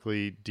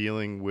basically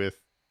dealing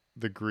with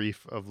the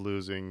grief of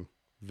losing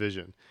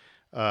Vision.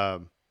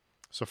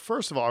 So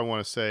first of all, I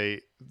want to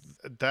say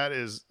that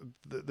is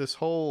this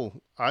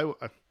whole I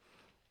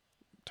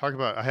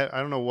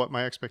don't know what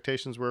my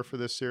expectations were for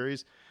this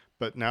series,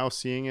 but now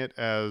seeing it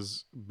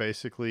as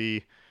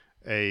basically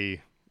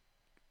a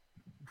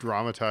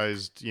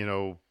dramatized,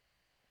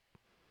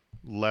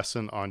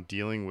 lesson on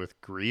dealing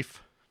with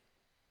grief,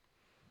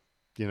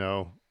 you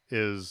know,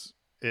 is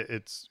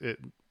it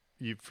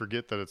you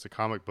forget that it's a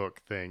comic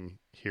book thing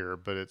here,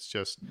 but it's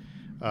just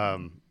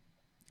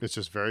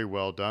very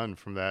well done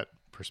from that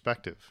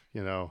perspective,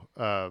 you know.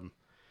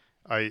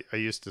 I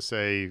used to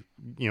say,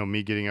 you know,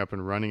 me getting up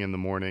and running in the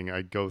morning,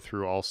 I'd go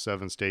through all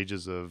 7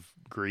 stages of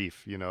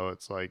grief. You know,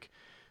 it's like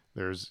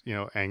there's, you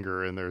know,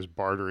 anger, and there's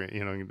bartering,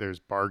 you know, there's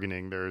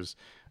bargaining, there's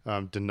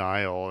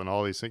denial, and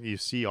all these things. You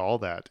see all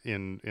that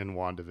in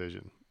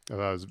WandaVision. That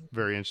was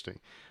very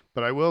interesting.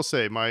 But I will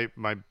say my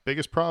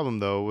biggest problem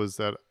though was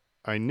that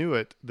I knew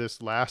it.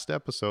 This last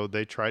episode,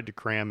 they tried to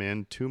cram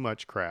in too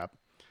much crap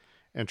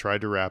and tried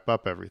to wrap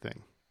up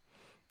everything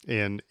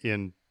in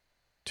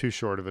too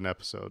short of an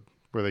episode,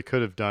 where they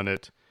could have done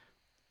it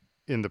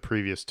in the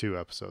previous 2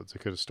 episodes. They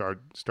could have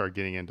start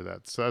getting into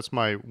that. So that's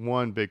my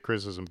one big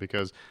criticism,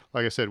 because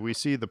like I said, we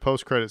see the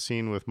post-credit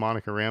scene with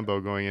Monica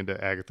Rambeau going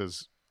into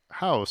Agatha's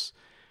house,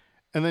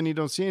 and then you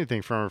don't see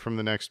anything from her from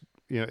the next,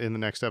 you know, in the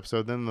next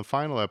episode. Then in the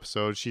final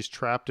episode, she's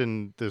trapped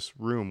in this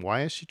room.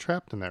 Why is she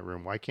trapped in that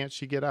room? Why can't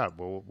she get out?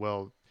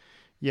 Well,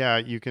 yeah,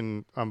 you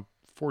can. I'm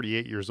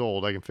 48 years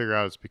old. I can figure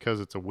out it's because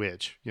it's a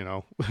witch, you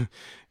know,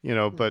 you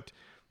know, but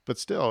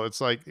still,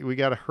 it's like we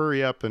got to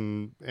hurry up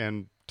and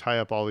tie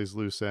up all these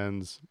loose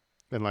ends.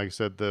 And like I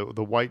said, the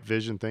White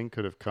Vision thing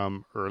could have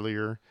come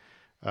earlier,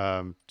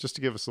 just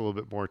to give us a little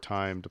bit more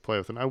time to play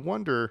with. And I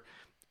wonder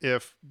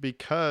if,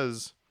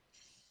 because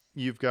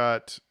you've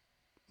got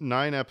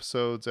 9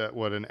 episodes at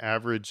what, an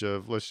average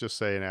of, let's just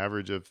say an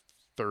average of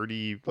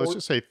 30, let's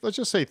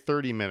just say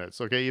 30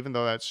 minutes. Okay. Even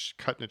though that's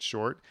cutting it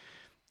short,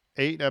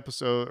 9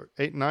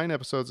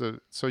 episodes.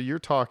 So you're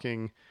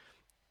talking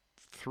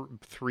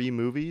 3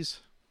 movies,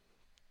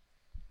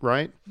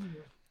 right? Mm-hmm.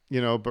 You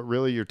know, but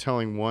really you're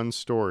telling one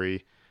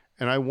story.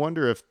 And I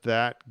wonder if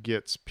that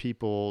gets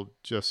people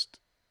just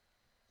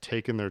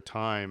taking their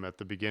time at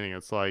the beginning.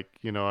 It's like,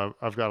 you know,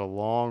 I've got a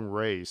long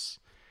race,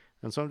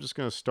 and so I'm just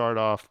going to start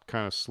off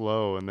kind of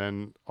slow. And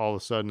then all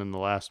of a sudden in the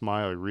last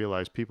mile, you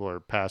realize people are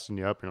passing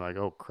you up and you're like,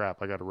 oh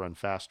crap, I got to run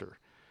faster.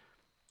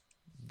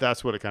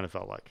 That's what it kind of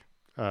felt like.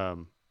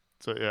 So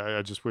yeah,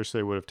 I just wish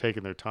they would have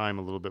taken their time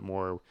a little bit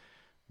more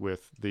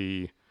with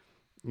the,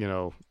 you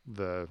know,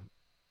 the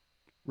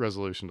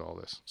resolution to all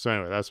this. So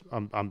anyway, that's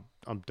I'm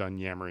done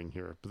yammering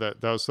here.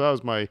 But that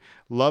was my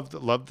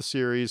loved the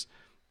series,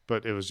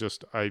 but it was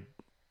just, I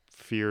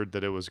feared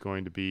that it was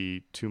going to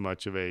be too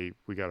much of a,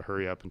 we got to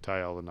hurry up and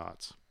tie all the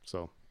knots.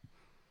 So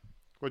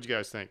what'd you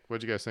guys think?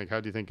 How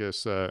do you think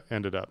this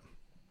ended up?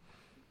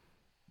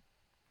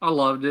 I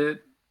loved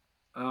it.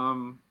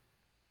 Again,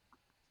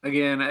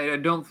 I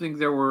don't think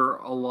there were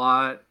a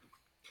lot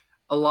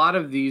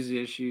of these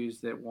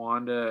issues that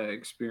Wanda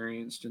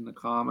experienced in the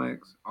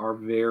comics are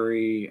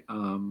very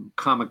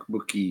comic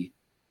booky.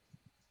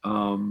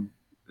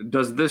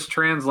 Does this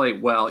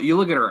translate well? You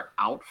look at her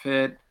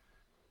outfit.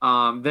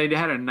 They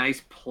had a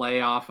nice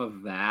play off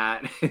of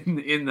that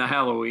in the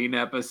Halloween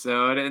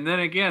episode, and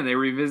then again they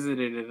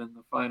revisited it in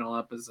the final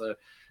episode.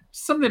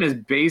 Something as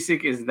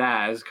basic as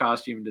that, as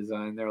costume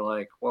design, they're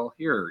like, well,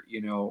 here, you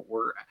know,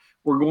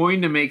 we're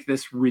going to make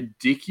this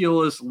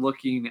ridiculous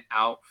looking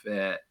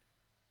outfit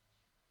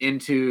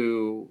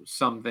into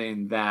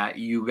something that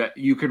you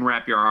can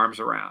wrap your arms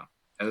around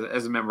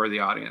as a member of the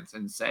audience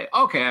and say,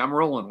 okay, I'm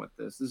rolling with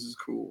this. This is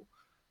cool.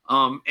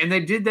 And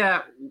they did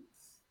that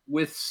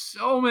with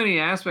so many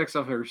aspects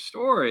of her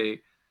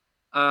story.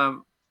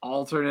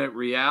 Alternate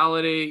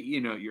reality, you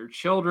know, your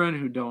children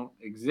who don't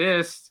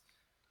exist,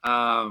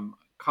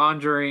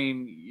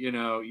 conjuring, you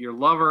know, your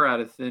lover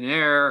out of thin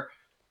air,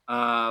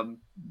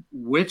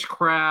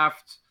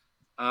 witchcraft,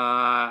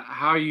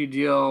 how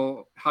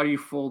you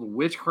fold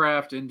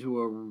witchcraft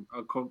into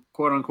a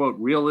quote unquote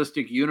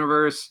realistic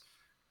universe.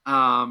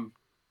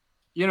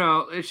 You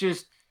know, it's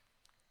just,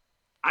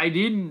 I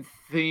didn't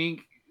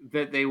think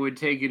that they would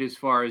take it as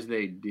far as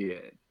they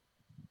did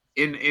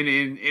in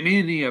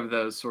any of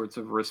those sorts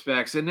of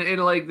respects. And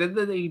like that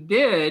they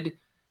did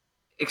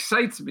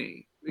excites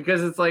me,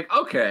 because it's like,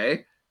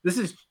 okay, this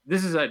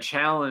is a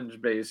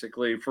challenge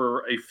basically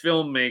for a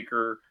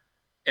filmmaker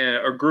and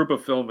a group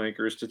of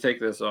filmmakers to take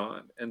this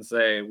on and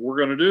say, we're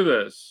going to do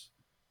this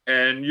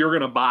and you're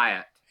going to buy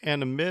it.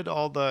 And amid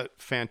all the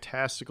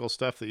fantastical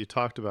stuff that you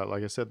talked about,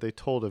 like I said, they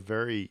told a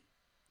very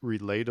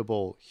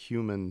relatable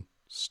human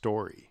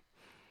story.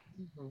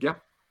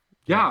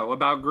 Yeah,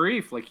 about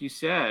grief, like you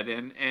said,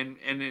 and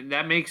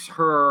that makes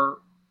her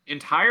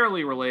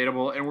entirely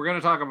relatable. And we're going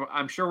to talk about,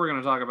 I'm sure we're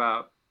going to talk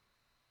about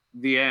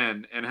the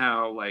end and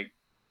how like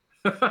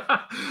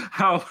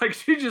how like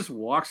she just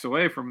walks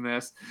away from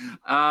this,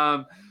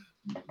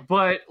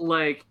 but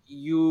like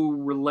you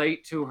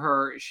relate to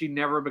her. She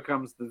never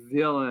becomes the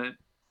villain,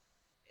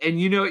 and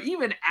you know,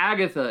 even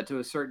Agatha to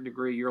a certain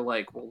degree, you're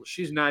like, well,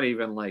 she's not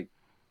even like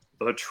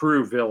the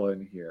true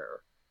villain here.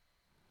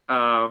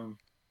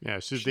 Yeah,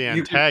 she's the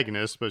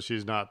antagonist, but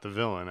she's not the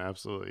villain.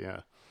 Absolutely, yeah.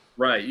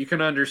 Right, you can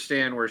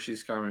understand where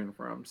she's coming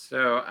from.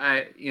 So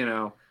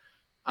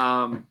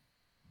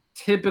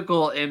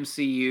typical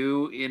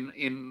MCU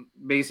in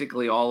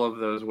basically all of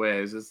those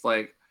ways. It's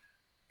like,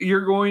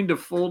 you're going to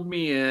fold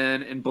me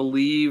in and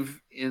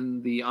believe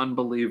in the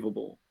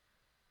unbelievable.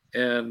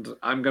 And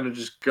I'm going to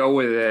just go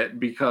with it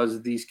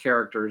because these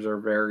characters are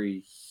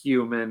very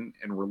human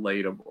and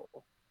relatable.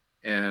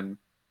 And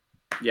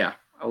yeah,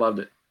 I loved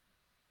it.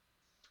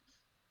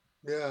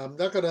 Yeah, I'm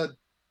not gonna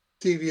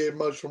deviate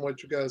much from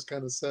what you guys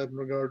kind of said in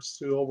regards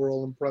to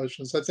overall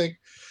impressions. I think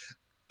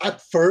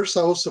at first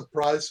I was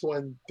surprised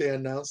when they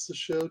announced the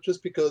show,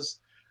 just because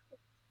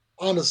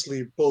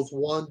honestly, both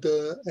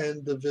Wanda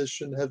and the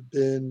Vision have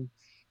been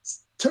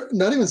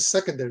not even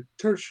secondary,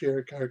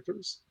 tertiary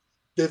characters.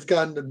 They've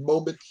gotten a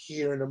moment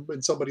here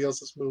in somebody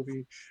else's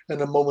movie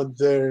and a moment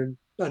there in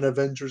an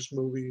Avengers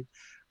movie.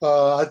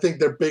 I think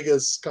their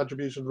biggest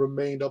contribution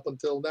remained up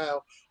until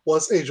now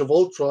was Age of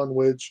Ultron,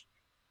 which,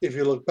 if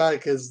you look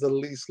back, is the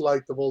least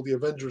liked of all the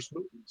Avengers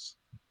movies.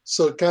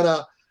 So kind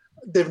of,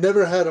 they've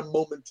never had a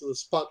moment to the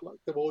spotlight.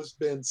 They've always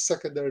been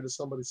secondary to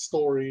somebody's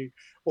story,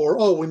 or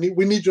oh, we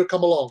need you to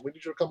come along. We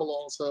need you to come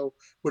along. So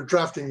we're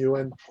drafting you,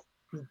 and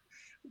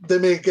they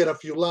may get a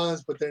few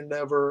lines, but they're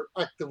never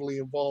actively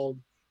involved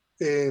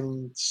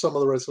in some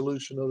of the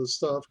resolution of the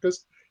stuff.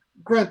 Because,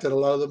 granted, a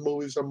lot of the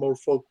movies are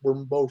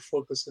were more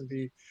focused in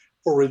the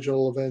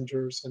original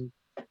Avengers and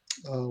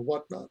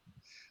whatnot.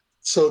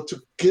 So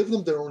to give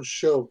them their own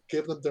show,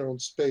 give them their own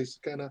space,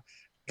 to kind of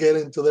get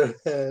into their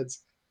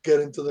heads,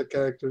 get into the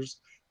characters,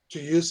 to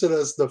use it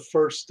as the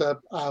first step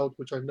out,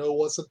 which I know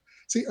wasn't.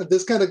 See, and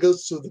this kind of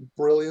goes to the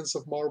brilliance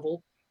of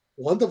Marvel.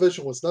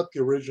 WandaVision was not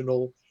the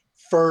original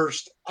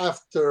first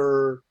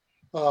after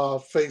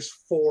Phase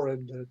 4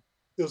 ended.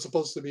 It was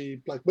supposed to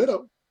be Black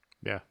Widow.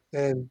 Yeah.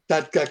 And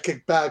that got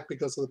kicked back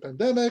because of the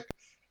pandemic.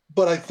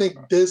 But I think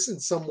this, in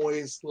some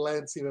ways,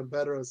 lands even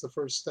better as the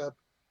first step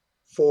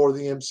for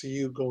the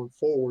MCU going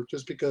forward,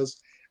 just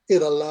because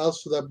it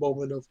allows for that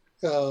moment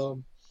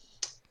of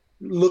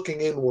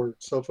looking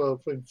inwards, of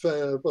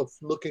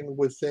looking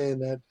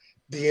within at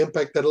the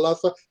impact that a lot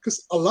of,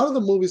 because a lot of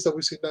the movies that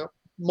we see now,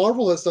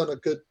 Marvel has done a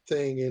good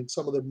thing in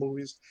some of the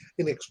movies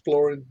in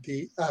exploring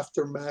the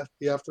aftermath,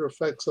 the after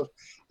effects of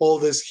all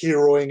this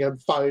heroing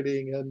and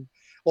fighting and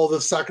all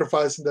the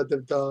sacrificing that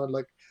they've done.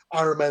 Like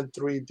Iron Man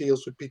 3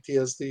 deals with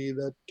PTSD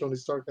that Tony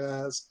Stark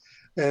has,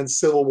 and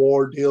Civil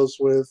War deals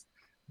with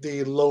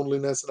the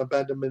loneliness and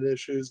abandonment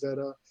issues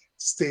that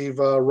Steve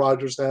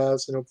Rogers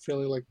has,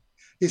 feeling like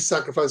he's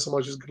sacrificed so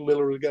much he's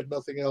literally got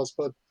nothing else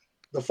but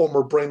the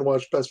former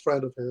brainwashed best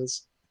friend of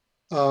his.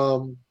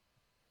 Um,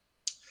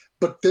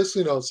 but this,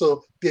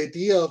 so the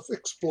idea of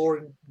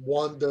exploring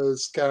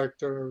Wanda's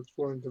character,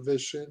 exploring the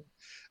Vision,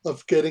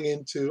 of getting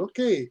into,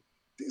 okay,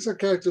 these are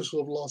characters who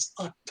have lost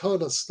a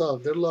ton of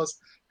stuff. They're lost.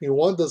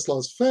 Wanda's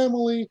lost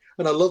family,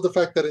 and I love the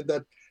fact that in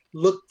that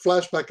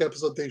flashback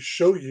episode they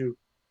show you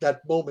that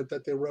moment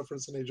that they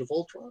reference in Age of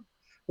Ultron,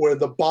 where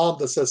the bomb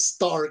that says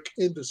Stark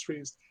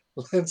Industries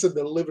lands in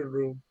the living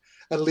room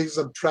and leaves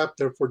them trapped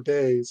there for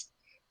days.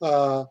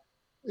 The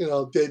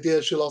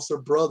idea she lost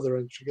her brother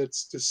and she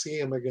gets to see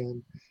him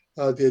again.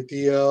 The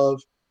idea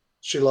of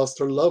she lost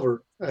her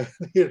lover and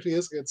here she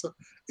is again. So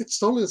it's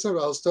totally the same.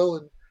 I was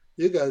telling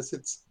you guys,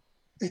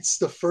 it's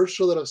the first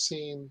show that I've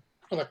seen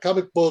on a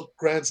comic book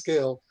grand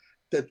scale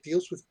that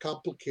deals with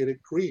complicated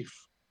grief,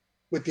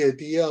 with the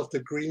idea of the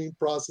grieving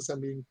process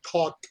and being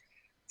caught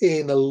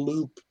in a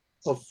loop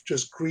of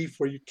just grief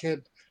where you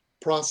can't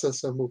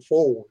process and move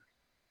forward.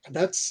 And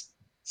that's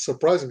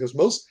surprising because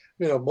most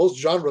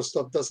genre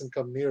stuff doesn't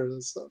come near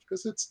this stuff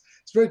because it's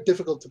very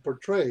difficult to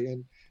portray.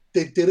 And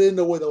they did it in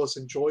a way that was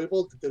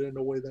enjoyable. They did it in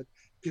a way that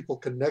people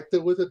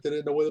connected with it. They did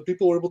it in a way that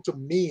people were able to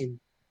meme,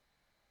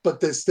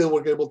 but they still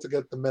were able to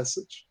get the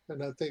message.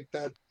 And I think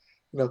that,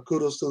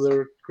 kudos to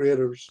their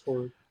creators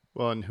for it.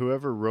 Well, and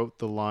whoever wrote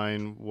the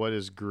line, "What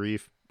is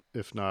grief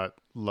if not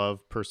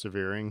love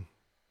persevering?"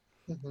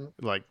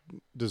 like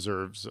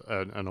deserves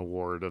an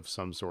award of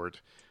some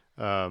sort.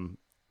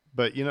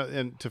 But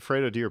and to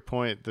Fredo, to your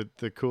point,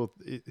 the cool,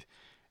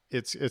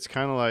 it's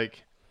kind of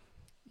like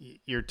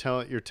you're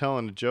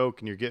telling a joke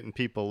and you're getting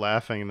people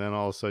laughing, and then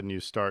all of a sudden you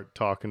start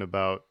talking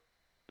about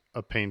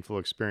a painful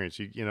experience.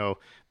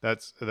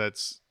 That's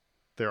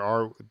there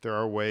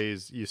are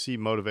ways. You see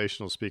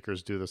motivational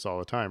speakers do this all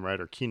the time, right?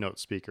 Or keynote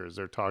speakers,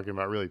 they're talking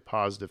about really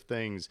positive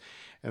things,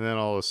 and then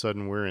all of a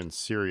sudden we're in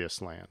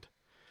serious land.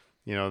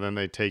 Then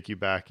they take you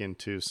back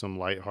into some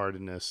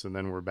lightheartedness, and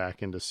then we're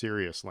back into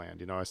serious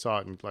land. I saw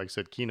it in, like I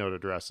said, keynote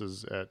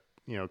addresses at,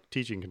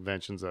 teaching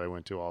conventions that I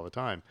went to all the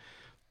time.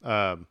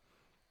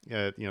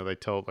 They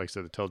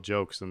tell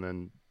jokes and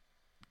then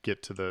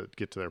get to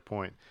their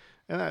point.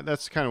 And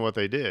that's kind of what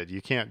they did.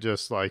 You can't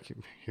just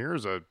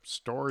here's a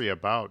story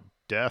about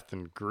death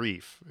and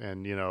grief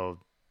and,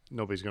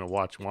 nobody's going to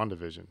watch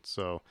WandaVision.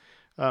 So,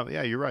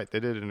 yeah, you're right.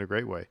 They did it in a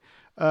great way.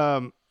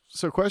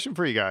 So question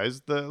for you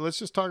guys, let's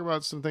just talk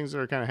about some things that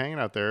are kind of hanging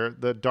out there.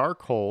 The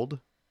Darkhold,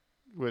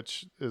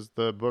 which is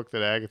the book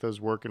that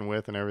Agatha's working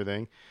with and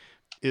everything,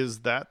 is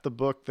that the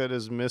book that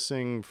is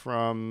missing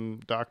from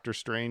Doctor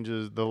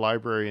Strange's, the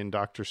library in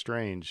Doctor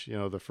Strange,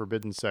 the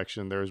forbidden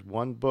section? There's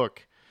one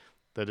book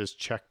that is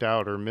checked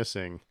out or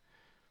missing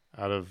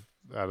out of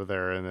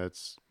there, and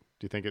it's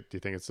Do you think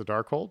it's the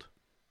Darkhold?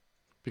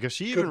 Because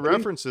she even Could be.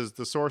 references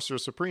the Sorcerer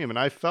Supreme, and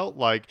I felt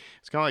like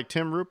it's kind of like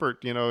Tim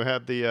Rupert,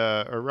 had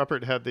the or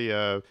Rupert had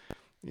the.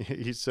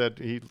 He said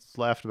he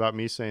laughed about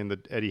me saying the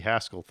Eddie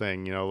Haskell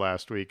thing,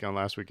 last week on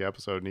last week's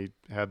episode, and he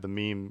had the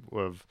meme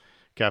of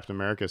Captain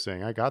America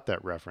saying, "I got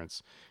that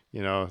reference."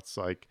 It's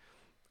like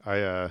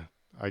I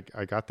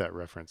got that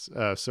reference.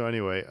 So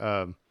anyway,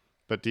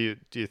 but do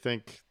you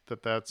think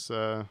that that's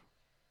the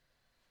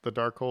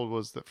Darkhold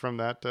was from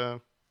that?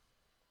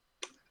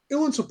 It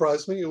wouldn't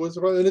surprise me. It was,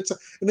 and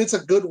it's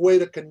a good way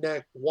to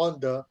connect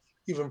Wanda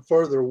even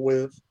further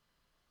with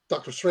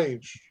Doctor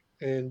Strange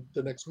in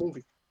the next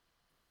movie.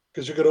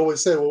 Because you could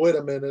always say, well, wait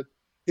a minute,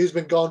 he's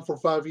been gone for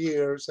 5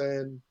 years,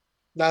 and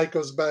now he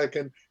comes back,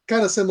 and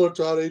kind of similar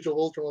to how Age of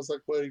Ultron was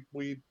like, wait,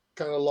 we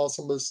kind of lost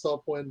some of this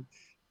stuff when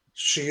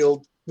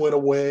Shield went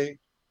away.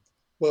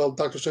 Well,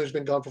 Doctor Strange's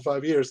been gone for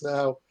 5 years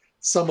now.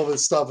 Some of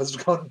his stuff has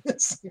gone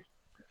missing,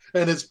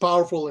 and it's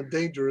powerful and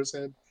dangerous,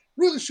 and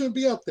really shouldn't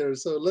be out there.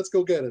 So let's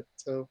go get it.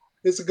 So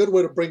it's a good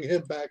way to bring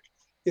him back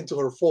into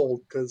her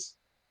fold because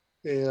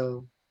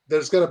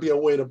there's going to be a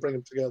way to bring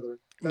them together.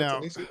 That's Now,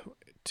 an easy.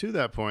 to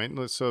that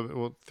point, so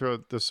we'll throw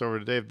this over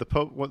to Dave. The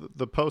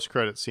post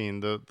credit scene,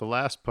 the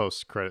last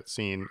post credit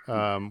scene,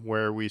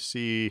 where we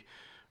see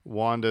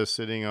Wanda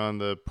sitting on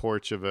the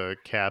porch of a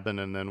cabin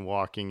and then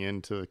walking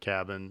into the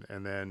cabin,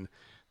 and then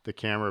the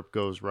camera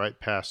goes right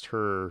past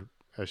her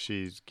as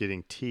she's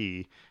getting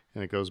tea,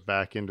 and it goes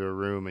back into a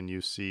room, and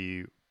you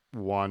see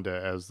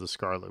Wanda as the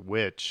Scarlet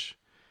Witch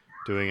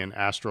doing an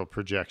astral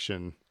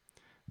projection,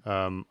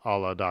 a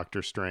la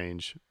Doctor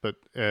Strange. But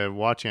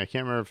watching, I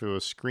can't remember if it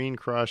was Screen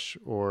Crush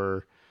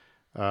or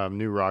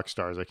New Rock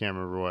Stars, I can't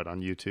remember what,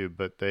 on YouTube,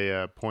 but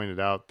they pointed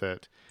out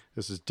that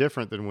this is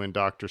different than when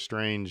Doctor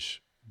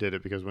Strange did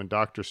it, because when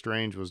Doctor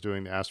Strange was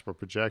doing the astral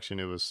projection,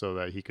 it was so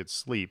that he could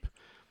sleep.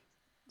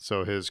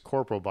 So his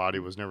corporal body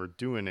was never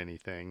doing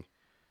anything.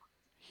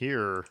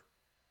 Here,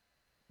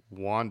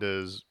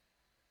 Wanda's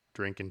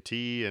drinking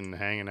tea and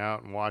hanging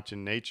out and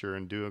watching nature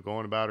and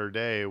going about her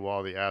day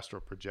while the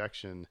astral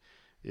projection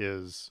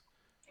is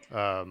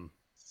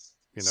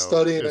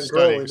Studying is and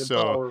growing studying. in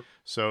So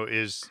power.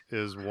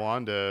 is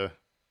Wanda,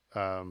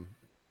 I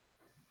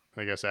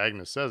guess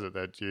Agnes says it,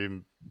 that you're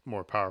even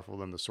more powerful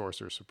than the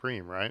Sorcerer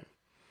Supreme, right?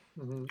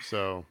 Mm-hmm.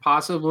 So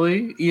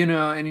Possibly,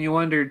 and you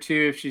wonder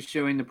too if she's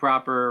showing the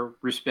proper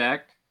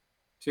respect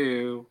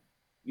to,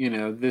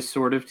 this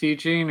sort of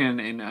teaching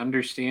and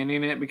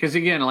understanding it. Because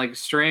again, like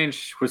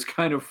Strange was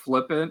kind of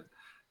flippant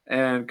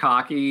and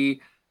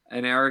cocky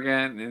and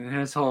arrogant in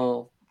his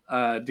whole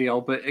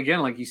deal. But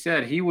again, like you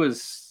said, he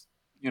was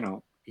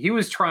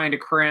trying to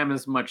cram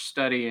as much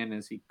study in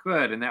as he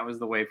could, and that was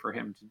the way for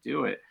him to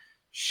do it.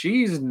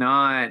 She's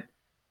not,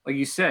 like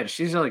you said,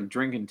 she's like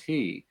drinking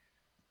tea.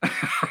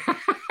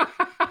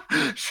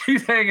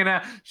 She's hanging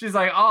out. She's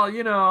like, oh,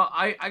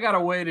 I got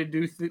a way to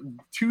do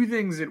two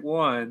things at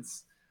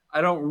once. I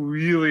don't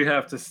really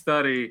have to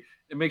study.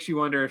 It makes you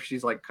wonder if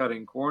she's like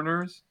cutting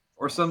corners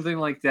or something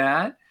like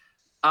that.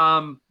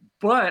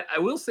 But I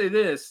will say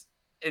this,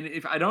 and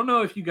if I don't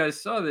know if you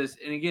guys saw this,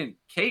 and again,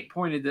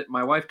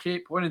 my wife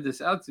Kate pointed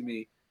this out to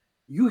me.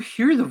 You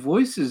hear the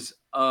voices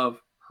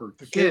of her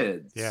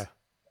kids, yeah,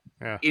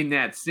 in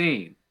that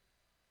scene,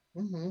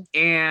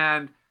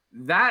 and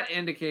that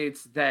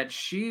indicates that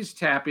she's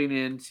tapping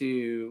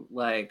into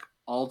like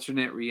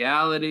alternate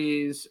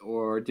realities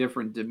or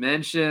different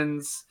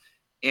dimensions,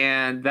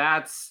 and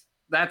that's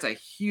a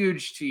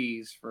huge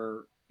tease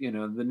for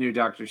the new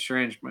Doctor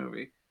Strange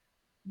movie.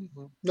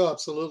 Mm-hmm. No,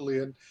 absolutely.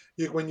 And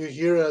when you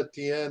hear at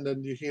the end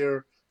and you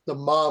hear the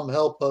mom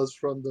help us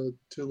from the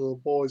two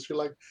little boys, you're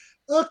like,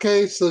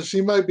 okay, so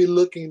she might be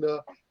looking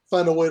to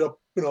find a way to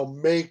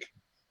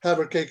have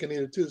her cake and eat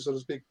it too, so to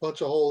speak, punch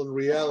a hole in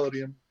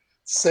reality and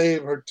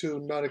save her two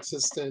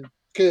non-existent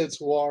kids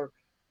who are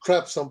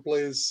trapped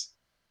someplace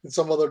in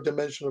some other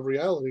dimension of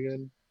reality.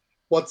 And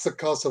what's the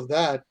cost of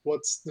that?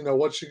 What's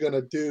she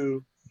gonna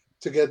do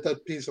to get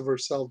that piece of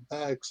herself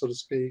back, so to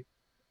speak?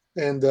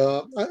 And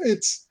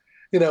it's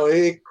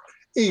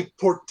it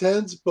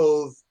portends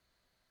both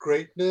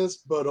greatness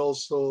but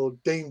also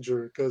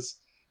danger, because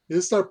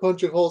you start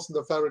punching holes in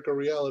the fabric of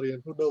reality,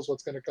 and who knows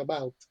what's going to come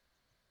out.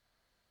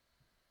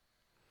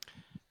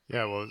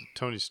 Yeah, well,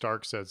 Tony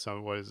Stark said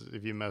something. What is,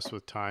 if you mess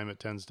with time, it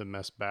tends to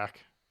mess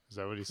back. Is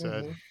that what he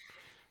said?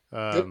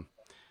 Yep.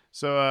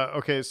 So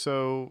okay,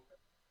 so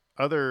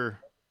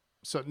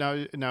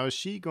now is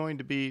she going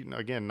to be,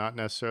 again, not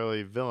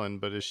necessarily a villain,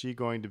 but is she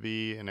going to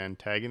be an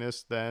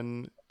antagonist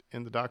then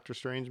in the Doctor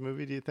Strange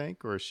movie, do you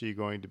think? Or is she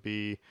going to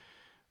be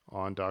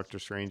on Doctor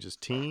Strange's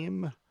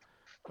team?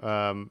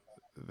 Agnes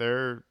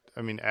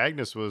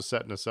was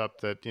setting us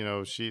up that,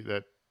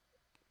 that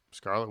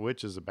Scarlet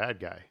Witch is a bad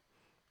guy.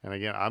 And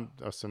again, I'm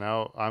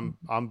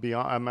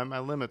beyond, I'm at my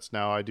limits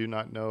now. I do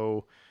not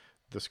know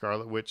the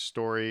Scarlet Witch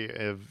story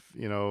of,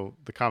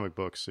 the comic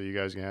books. So you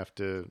guys are going to have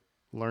to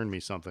learn me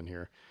something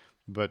here.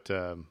 But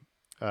I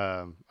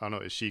don't know,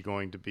 is she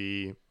going to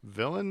be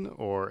villain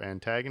or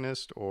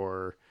antagonist,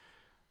 or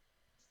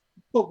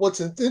But what's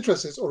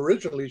interesting is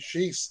originally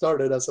she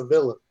started as a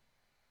villain.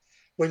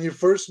 When you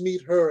first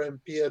meet her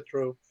and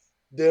Pietro,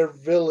 they're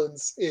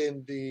villains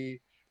In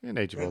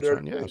Age of in their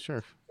Ultron, yeah,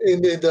 sure.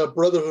 in the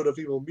Brotherhood of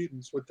Evil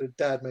Mutants with their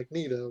dad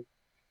Magneto,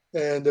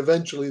 and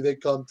eventually they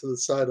come to the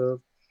side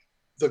of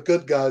the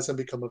good guys and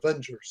become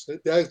Avengers.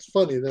 It's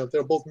funny that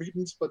they're both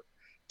mutants, but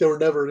they were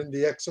never in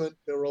the X-Men.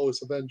 They were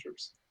always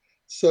Avengers.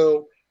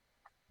 So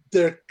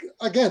they're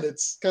again,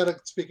 it's kind of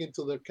speaking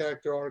to the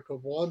character arc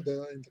of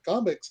Wanda in the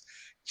comics.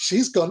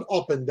 She's gone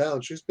up and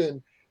down. She's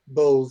been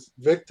both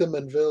victim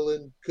and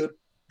villain, good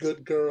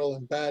girl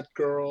and bad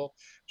girl.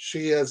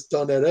 She has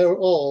done it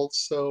all.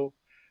 So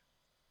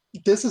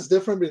this is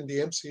different in the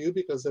MCU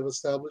because they've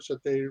established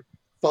that they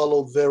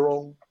follow their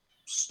own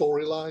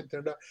storyline.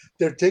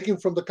 They're taking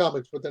from the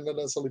comics, but they're not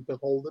necessarily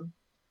beholden.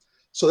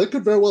 So they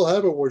could very well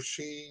have it where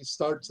she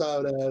starts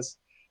out as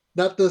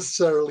not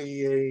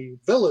necessarily a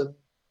villain,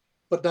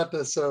 but not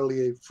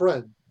necessarily a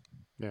friend.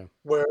 Yeah.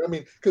 Where I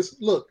mean, because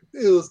look,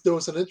 there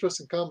was an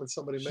interesting comment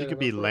somebody She made. could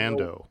be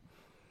Lando.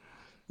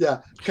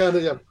 Yeah, kind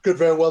of. Yeah, could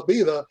very well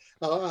be the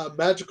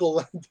magical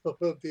Lando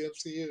of the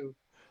MCU,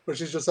 where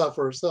she's just out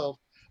for herself.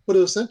 But it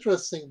was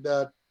interesting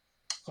that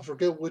I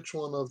forget which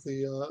one of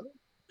the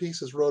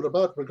pieces wrote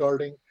about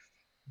regarding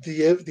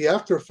the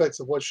after effects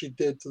of what she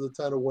did to the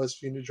town of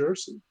Westview, New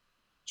Jersey.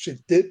 She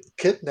did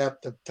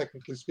kidnap them,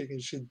 technically speaking.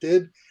 She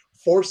did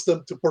force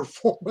them to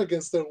perform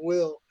against their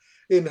will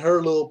in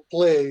her little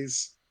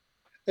plays.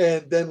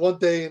 And then one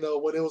day,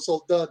 when it was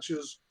all done, she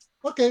was,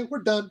 okay,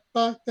 we're done.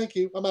 Bye. Thank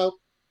you. I'm out.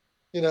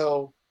 You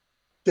know,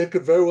 there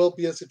could very well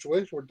be a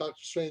situation where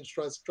Doctor Strange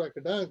tries to track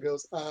her down and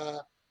goes,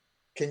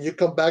 can you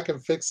come back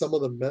and fix some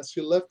of the mess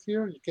you left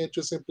here? You can't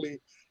just simply,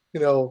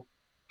 you know,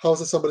 how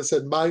is it somebody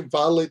said, might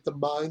violate the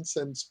minds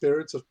and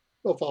spirits of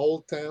a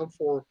whole town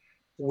for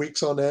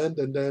weeks on end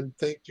and then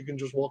think you can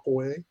just walk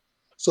away.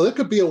 So there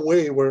could be a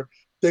way where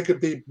they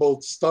could be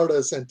both start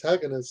as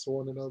antagonists to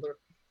one another,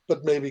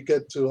 but maybe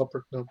get to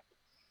an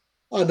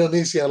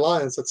uneasy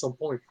alliance at some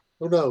point.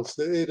 Who knows?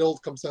 It all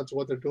comes down to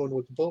what they're doing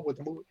with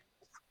the movie.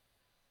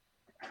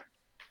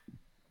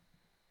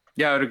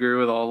 Yeah, I would agree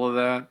with all of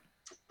that.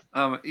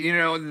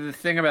 The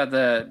thing about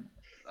the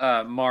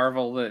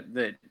Marvel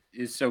that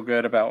is so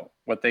good about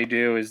what they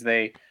do is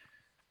they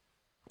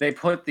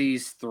put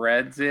these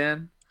threads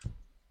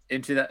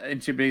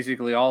into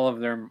basically all of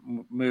their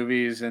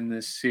movies in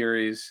this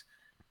series,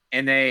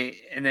 and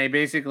they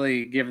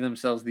basically give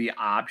themselves the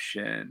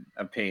option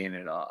of paying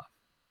it off.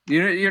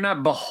 You're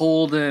not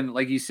beholden,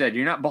 like you said,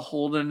 you're not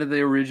beholden to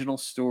the original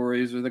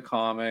stories or the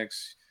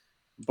comics,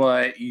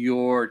 but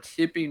you're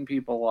tipping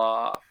people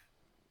off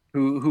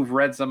who've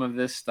read some of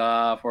this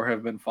stuff or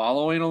have been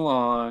following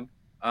along,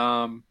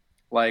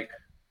 like,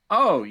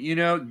 oh,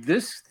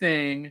 this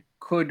thing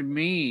could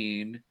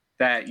mean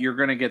that you're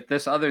going to get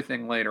this other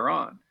thing later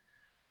on,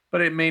 but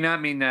it may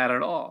not mean that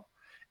at all.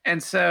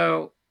 And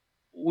so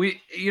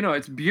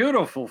it's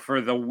beautiful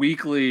for the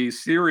weekly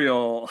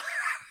serial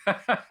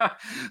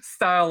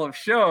style of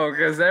show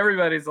because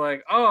everybody's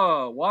like,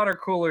 oh, water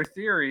cooler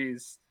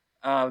theories.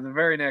 The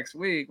very next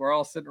week, we're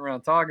all sitting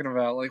around talking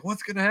about like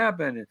what's going to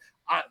happen.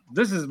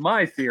 This is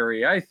my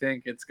theory. I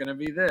think it's going to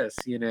be this,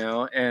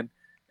 and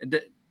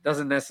it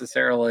doesn't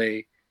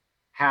necessarily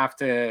have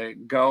to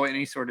go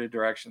any sort of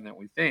direction that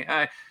we think.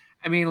 I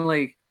mean,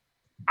 like,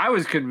 I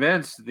was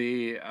convinced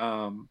the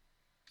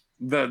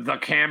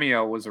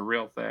cameo was a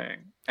real thing,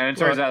 and it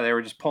turns out they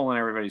were just pulling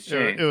everybody's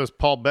chains. It was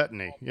Paul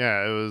Bettany.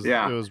 Yeah,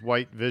 it was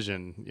White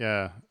Vision.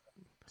 Yeah,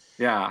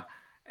 yeah,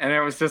 and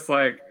it was just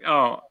like,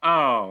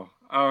 oh,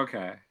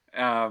 okay.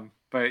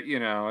 But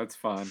it's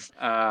fun.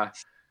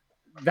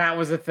 That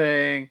was a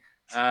thing.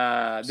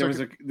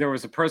 There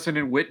was a person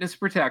in witness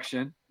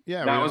protection.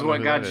 Yeah, that was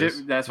what got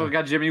that's what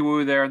got Jimmy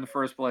Woo there in the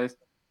first place.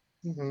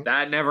 Mm-hmm.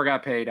 That never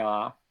got paid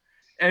off.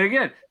 And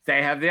again,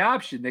 they have the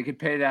option; they could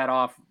pay that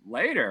off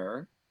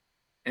later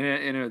in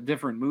a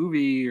different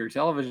movie or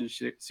television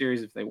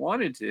series if they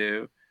wanted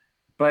to.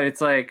 But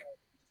it's like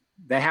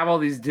they have all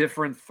these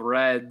different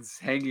threads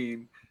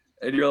hanging,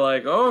 and you're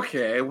like,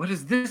 okay, what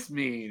does this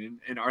mean?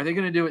 And are they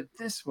going to do it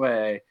this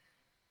way?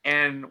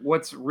 And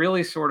what's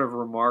really sort of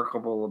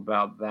remarkable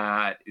about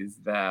that is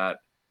that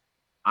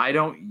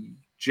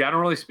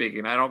generally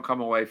speaking, I don't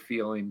come away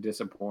feeling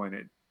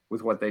disappointed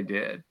with what they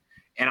did.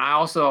 And I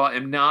also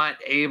am not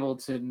able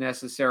to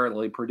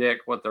necessarily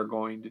predict what they're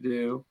going to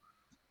do.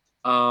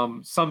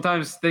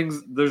 Sometimes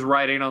there's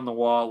writing on the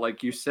wall.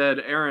 Like you said,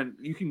 Aaron,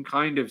 you can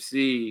kind of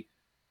see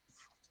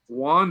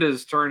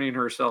Wanda's turning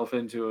herself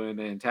into an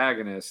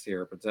antagonist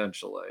here,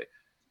 potentially.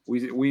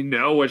 We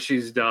know what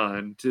she's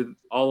done to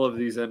all of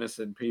these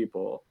innocent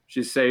people.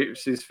 She's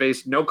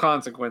faced no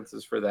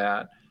consequences for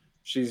that.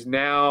 She's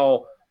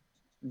now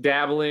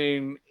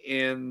dabbling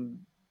in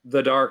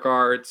the dark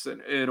arts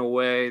in a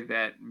way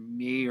that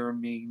may or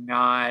may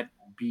not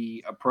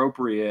be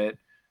appropriate.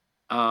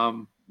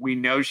 We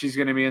know she's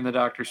going to be in the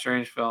Doctor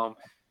Strange film.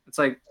 It's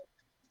like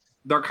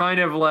they're kind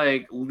of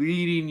like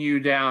leading you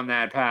down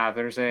that path.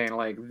 They're saying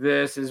like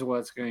this is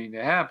what's going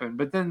to happen,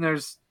 but then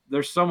there's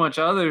so much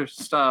other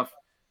stuff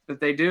that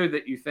they do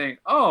that you think,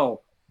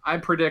 oh, I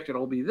predict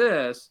it'll be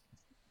this,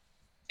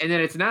 and then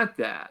it's not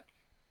that.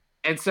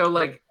 And so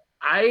like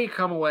I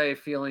come away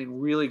feeling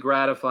really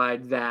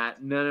gratified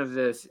that none of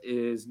this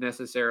is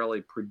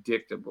necessarily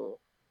predictable.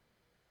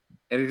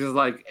 And it's just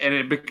like, and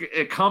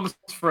it comes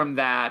from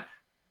that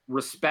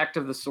respect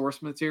of the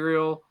source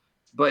material,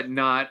 but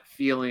not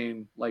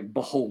feeling like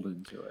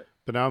beholden to it.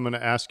 But now I'm going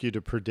to ask you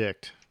to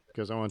predict,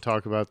 because I want to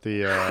talk about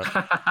the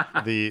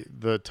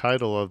the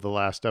title of the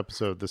last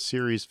episode, the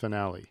series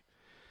finale.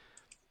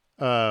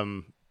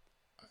 And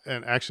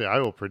actually, I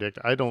will predict.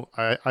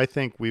 I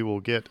think we will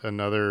get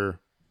another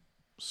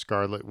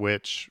Scarlet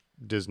Witch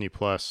Disney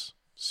Plus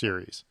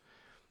series.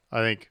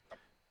 I think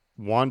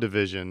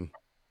WandaVision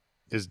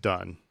is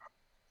done.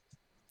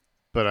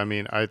 But I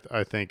mean,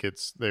 I think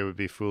they would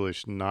be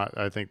foolish not.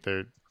 I think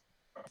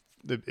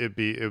it'd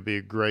be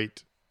a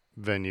great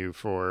venue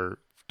to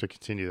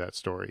continue that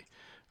story.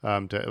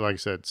 Like I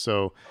said,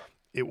 so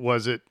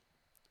was it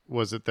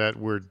that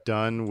we're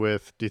done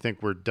with? Do you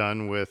think we're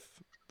done with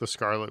the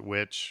Scarlet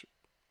Witch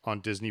on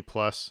Disney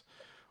Plus,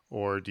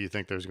 or do you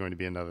think there's going to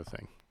be another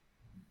thing?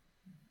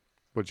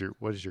 What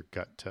does your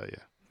gut tell you?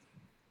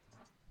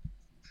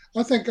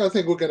 I think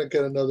we're gonna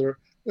get another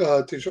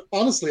t-shirt.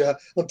 Honestly,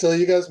 until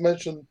you guys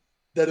mentioned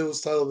that it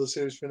was titled the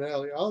series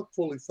finale, I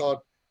fully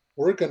thought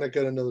we're gonna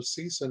get another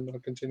season, a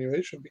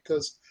continuation,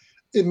 because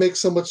it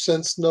makes so much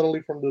sense, not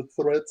only from the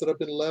threads that have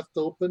been left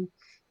open,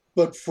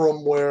 but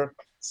from where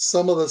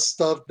some of the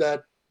stuff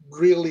that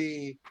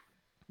really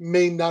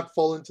may not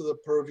fall into the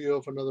purview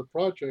of another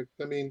project.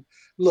 I mean,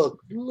 look,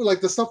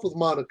 like the stuff with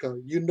Monica,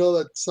 you know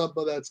that some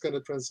of that's going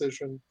to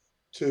transition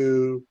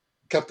to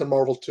Captain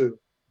Marvel 2.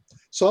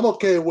 So I'm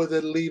okay with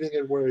it leaving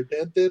it where it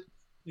ended.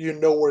 You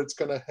know where it's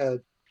going to head.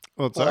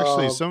 Well, it's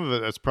actually some of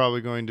it that's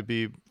probably going to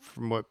be,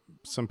 from what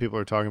some people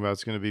are talking about,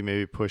 it's going to be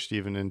maybe pushed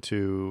even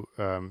into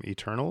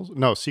Eternals.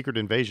 No, Secret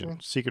Invasion.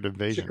 Secret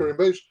Invasion.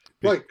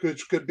 Right,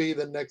 which could be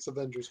the next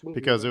Avengers movie.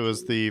 Because it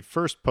was the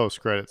first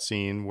post-credit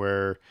scene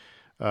where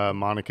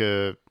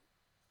Monica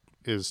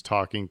is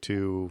talking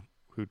to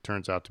who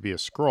turns out to be a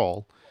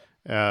Skrull,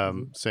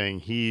 saying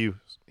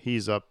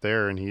he's up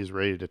there and he's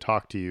ready to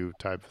talk to you,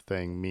 type of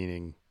thing,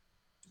 meaning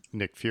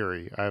Nick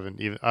Fury.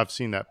 I've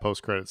seen that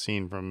post-credit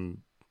scene from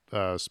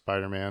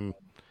Spider-Man.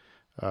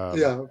 Far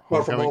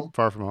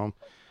From Home.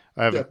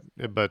 I haven't,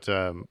 but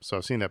so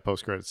I've seen that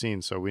post-credit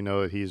scene, so we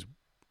know that he's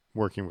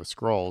working with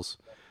Skrulls.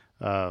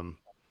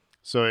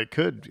 So it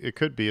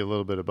could be a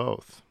little bit of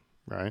both,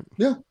 right?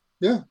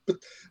 Yeah,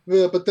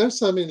 but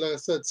there's, I mean, like I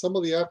said, some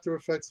of the after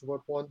effects of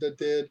what Wanda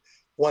did,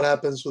 what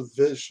happens with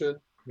Vision.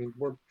 I mean,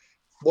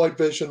 White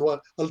Vision. I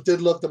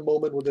did love the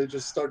moment where they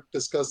just start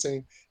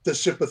discussing the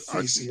ship of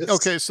Theseus.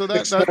 Okay, so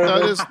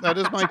that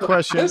is my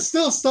question. There's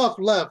still stuff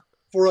left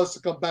for us to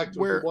come back to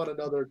one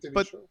another.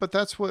 But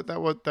that's what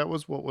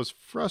was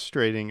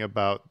frustrating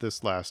about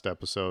this last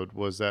episode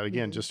was that,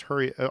 again, just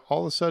hurry.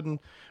 All of a sudden,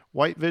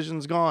 White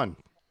Vision's gone.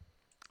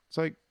 It's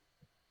like,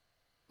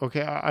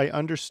 okay, I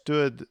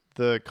understood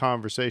the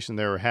conversation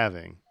they were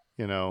having.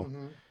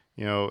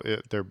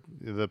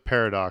 The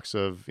paradox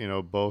of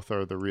both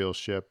are the real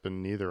ship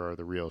and neither are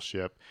the real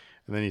ship.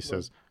 And then he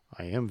says,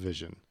 "I am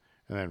Vision,"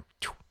 and then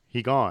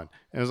he gone.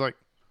 And it was like,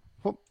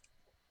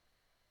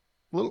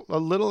 a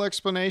little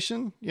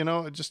explanation,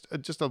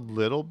 just a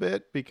little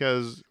bit,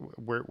 because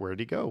where'd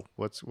he go?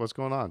 What's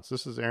going on? So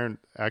this is Aaron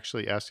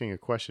actually asking a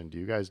question. Do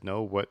you guys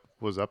know what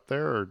was up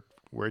there, or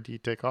where did he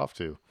take off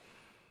to?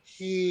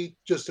 He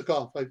just took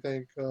off, I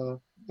think.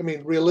 I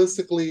mean,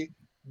 realistically,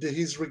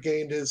 he's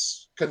regained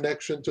his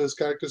connection to his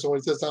character. So when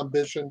he says I'm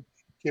Vision,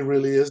 he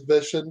really is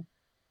Vision.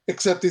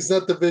 Except he's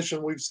not the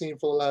Vision we've seen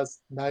for the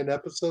last 9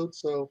 episodes.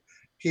 So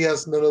he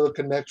has none of the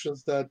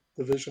connections that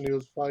the Vision he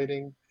was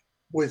fighting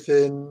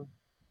within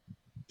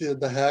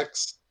the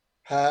Hex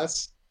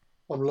has.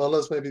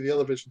 Unless maybe the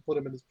other Vision put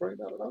him in his brain.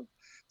 I don't know.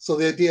 So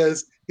the idea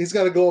is he's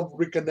got to go and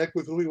reconnect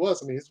with who he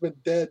was. I mean, he's been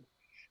dead.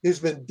 He's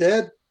been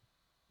dead,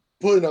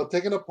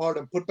 taken apart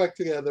and put back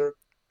together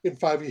in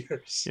 5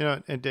 years.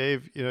 And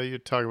Dave, you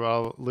talk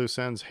about loose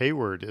ends.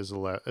 Hayward is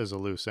a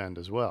loose end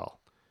as well.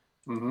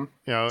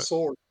 Mm-hmm.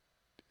 Sword.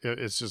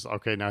 It's just,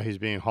 okay, now he's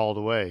being hauled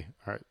away.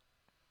 All right.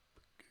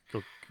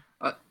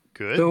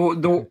 Good.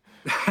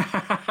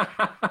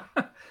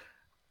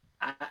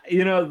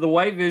 The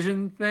White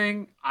Vision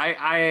thing,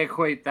 I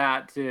equate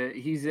that to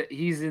he's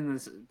in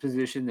this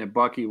position that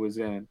Bucky was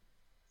in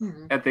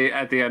at the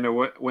end of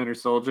Winter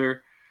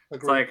Soldier.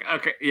 It's like,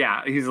 okay,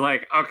 yeah, he's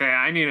like, okay,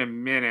 I need a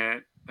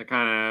minute to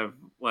kind of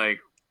like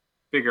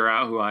figure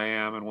out who I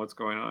am and what's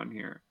going on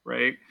here,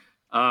 right?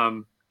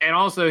 And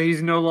also, he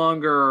no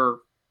longer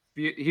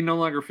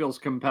feels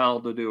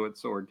compelled to do what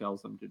Sword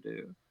tells him to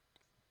do.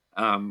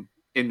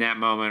 In that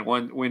moment,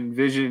 when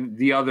Vision,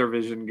 the other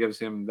Vision, gives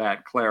him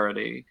that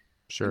clarity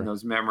in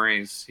those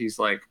memories, he's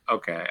like,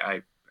 okay,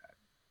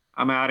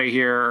 I'm out of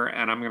here,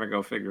 and I'm gonna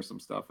go figure some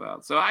stuff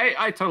out. So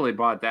I totally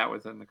bought that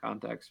within the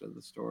context of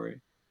the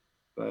story.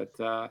 But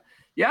I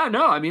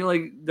mean,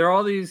 like, there are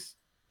all these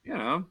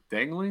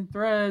dangling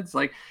threads.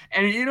 Like,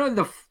 and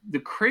the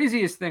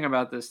craziest thing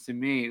about this to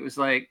me was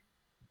like,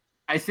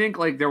 I think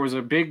like there was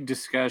a big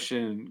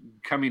discussion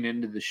coming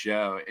into the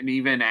show, and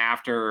even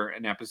after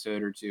an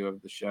episode or two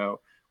of the show,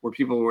 where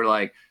people were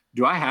like,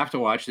 "Do I have to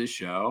watch this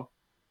show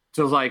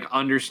to like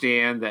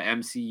understand the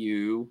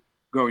MCU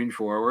going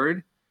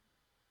forward?"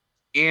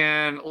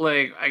 And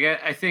like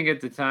I think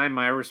at the time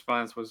my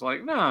response was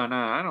like, no,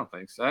 I don't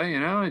think so.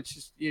 It's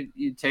just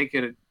you take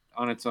it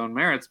on its own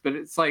merits. But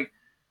it's like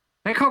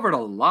they covered a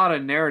lot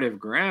of narrative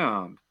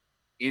ground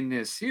in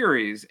this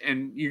series,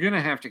 and you're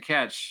gonna have to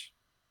catch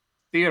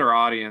theater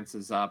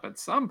audiences up at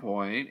some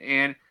point.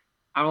 And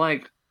I'm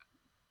like,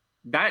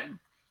 that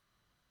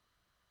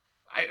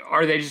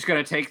are they just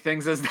gonna take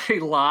things as they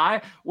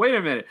lie? Wait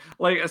a minute,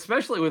 like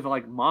especially with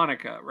like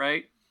Monica,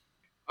 right?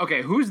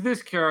 Okay, who's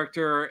this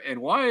character and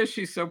why is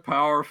she so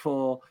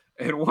powerful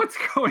and what's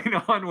going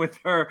on with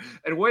her?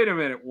 And wait a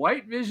minute,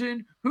 White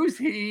Vision, who's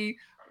he?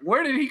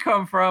 Where did he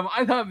come from?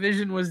 I thought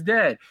Vision was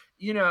dead.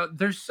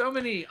 There's so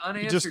many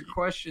unanswered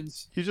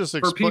questions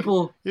for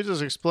people. You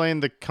just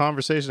explained the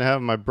conversation I had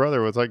with my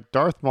brother with like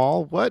Darth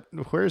Maul. What?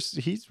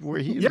 He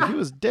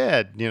was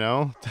dead,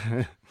 Yeah.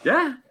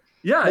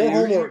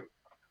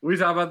 We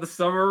talk about the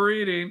summer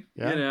reading,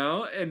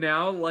 and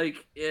now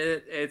like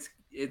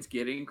it's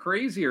getting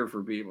crazier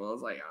for people.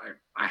 It's like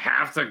I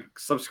have to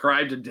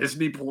subscribe to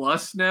Disney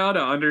Plus now to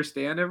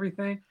understand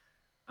everything.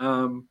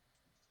 I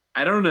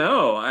don't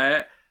know.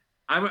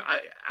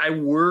 I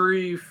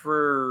worry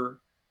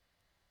for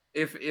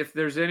if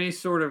there's any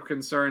sort of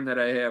concern that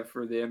I have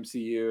for the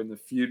MCU and the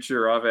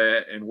future of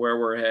it and where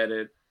we're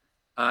headed.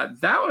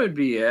 That would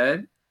be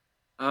it.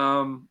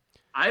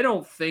 I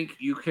don't think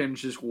you can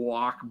just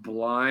walk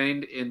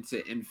blind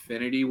into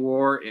Infinity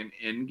War and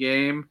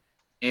Endgame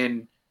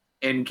and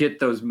get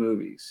those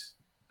movies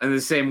in the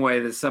same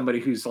way that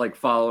somebody who's like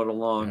followed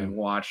along and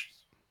watched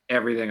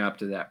everything up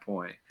to that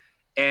point.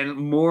 And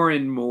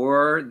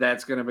more,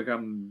 that's going to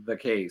become the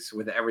case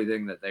with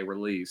everything that they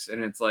release.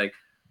 And it's like,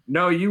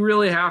 no, you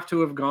really have to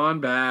have gone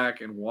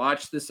back and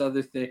watched this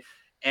other thing.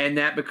 And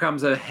that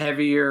becomes a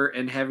heavier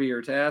and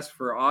heavier task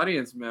for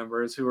audience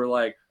members who are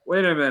like,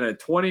 wait a minute,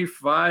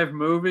 25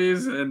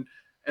 movies and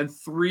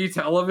 3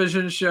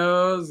 television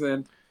shows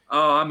and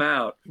I'm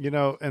out.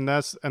 And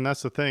that's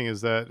the thing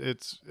is that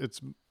it's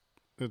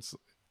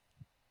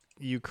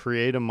you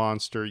create a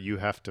monster, you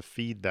have to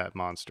feed that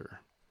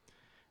monster.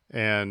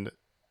 And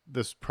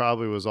this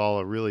probably was all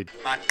a really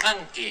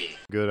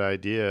good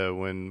idea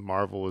when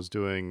Marvel was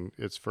doing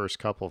its first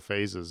couple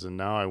phases. And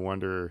now I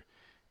wonder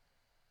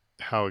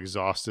how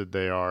exhausted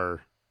they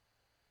are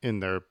in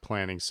their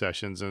planning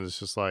sessions. And it's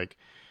just like,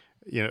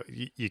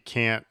 you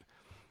can't,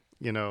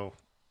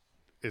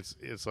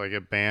 it's like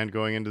a band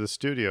going into the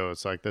studio.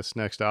 It's like this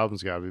next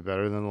album's got to be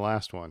better than the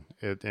last one.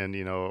 We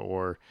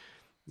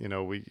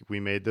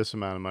made this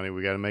amount of money.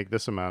 We got to make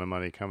this amount of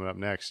money coming up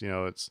next.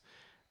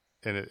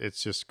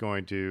 It's just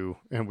going to,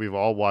 and we've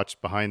all watched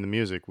Behind the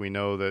Music. We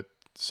know that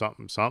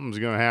something's going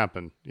to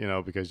happen,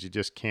 because you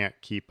just can't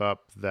keep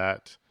up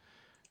that,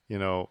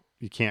 you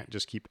can't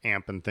just keep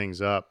amping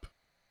things up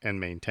and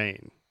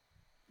maintain.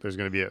 There's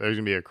going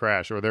to be a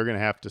crash, or they're going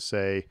to have to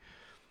say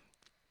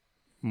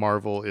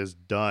Marvel is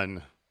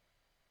done.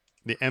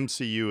 The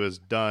MCU is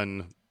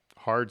done.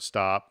 Hard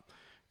stop,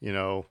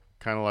 kind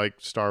of like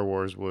Star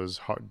Wars was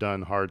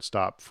done hard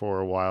stop for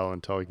a while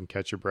until you can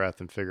catch your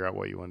breath and figure out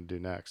what you want to do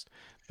next.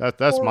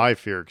 That's my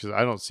fear, because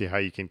I don't see how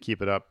you can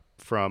keep it up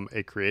from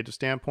a creative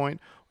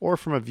standpoint or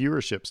from a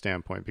viewership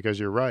standpoint,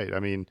 because you're right. I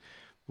mean,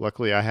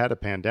 luckily I had a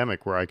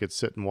pandemic where I could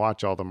sit and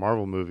watch all the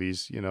Marvel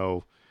movies,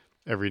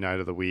 every night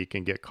of the week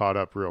and get caught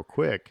up real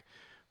quick.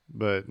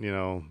 But,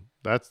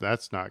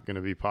 that's not going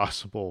to be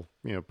possible,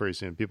 pretty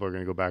soon. People are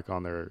going to go back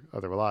on their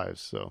other lives.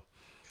 So.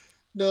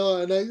 No,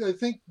 and I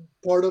think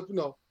part of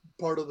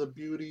the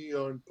beauty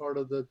or part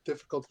of the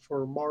difficulty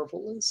for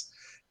Marvel is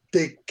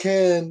they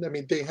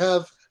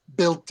have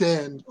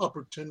built-in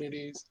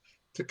opportunities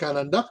to kind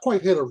of not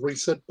quite hit a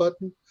reset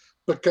button,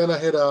 but kind of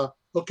hit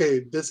okay,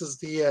 this is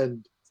the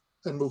end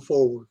and move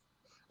forward.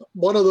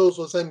 One of those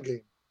was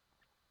Endgame.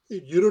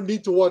 You don't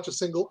need to watch a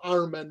single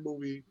Iron Man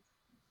movie.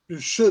 You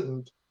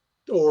shouldn't,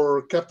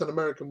 or Captain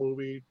America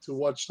movie to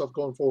watch stuff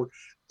going forward.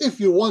 If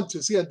you want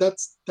to see, and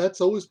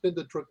that's always been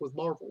the trick with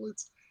Marvel.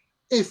 It's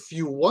if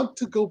you want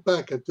to go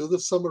back and do the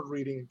summer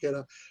reading and get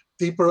a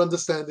deeper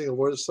understanding of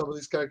where some of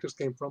these characters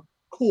came from,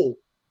 cool.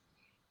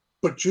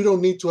 But you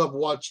don't need to have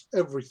watched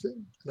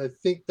everything. And I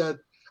think that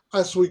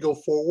as we go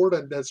forward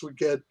and as we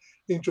get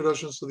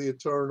introductions to the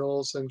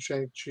Eternals and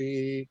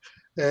Shang-Chi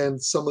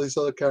and some of these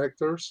other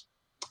characters,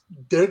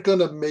 they're going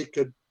to make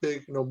it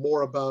big,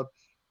 more about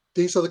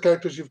these are the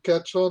characters you've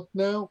catched on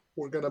now.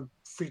 We're going to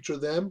feature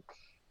them.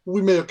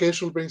 We may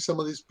occasionally bring some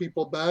of these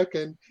people back.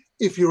 And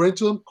if you're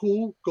into them,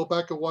 cool, go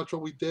back and watch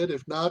what we did.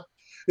 If not,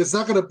 it's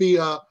not going to be,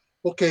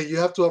 okay, you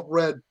have to have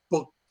read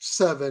book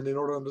 7 in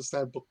order to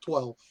understand book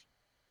 12.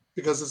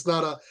 Because it's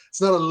not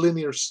a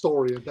linear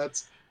story, and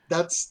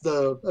that's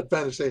the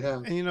advantage they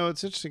have. And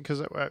it's interesting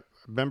because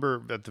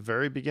remember at the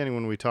very beginning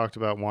when we talked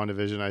about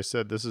WandaVision, I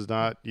said this is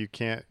not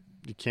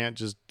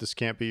this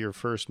can't be your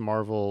first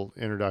Marvel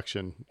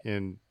introduction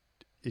in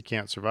You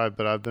Can't Survive.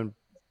 But I've been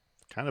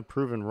kind of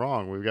proven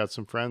wrong. We've got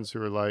some friends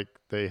who are like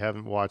they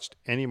haven't watched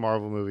any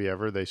Marvel movie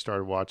ever. They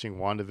started watching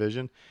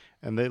WandaVision,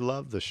 and they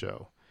love the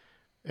show,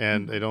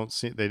 and they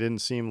didn't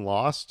seem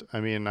lost. I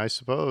mean, I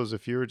suppose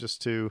if you were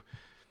just to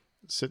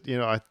sit,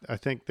 I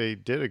think they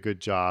did a good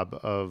job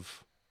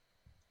of,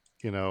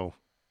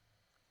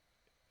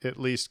 at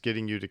least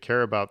getting you to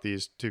care about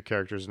these two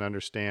characters and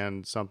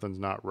understand something's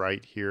not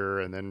right here.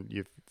 And then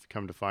you've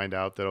come to find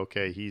out that,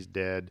 okay, he's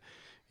dead,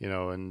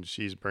 and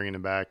she's bringing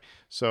him back.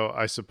 So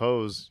I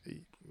suppose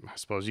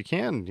you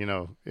can,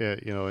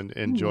 and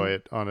enjoy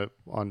it on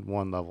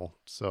one level.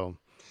 So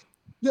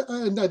Yeah,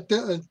 and that's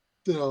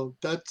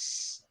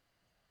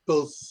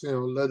both.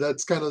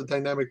 That's kind of the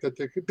dynamic that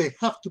they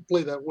have to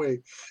play that way.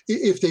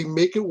 If they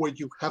make it where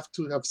you have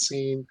to have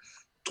seen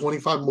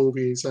 25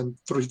 movies and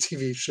 3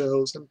 TV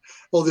shows and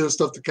all the other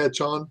stuff to catch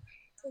on,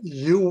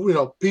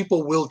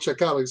 people will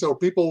check out. So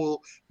people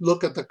will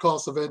look at the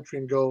cost of entry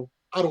and go,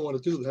 I don't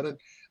want to do that. And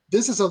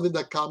this is something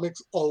that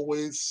comics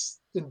always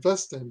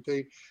invest in.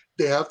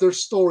 They have their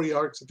story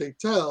arcs that they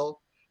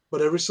tell,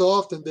 but every so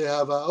often they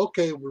have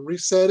okay, we're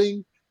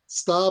resetting,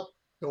 stop,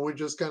 and we're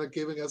just kind of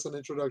giving us an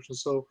introduction.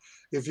 So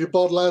if you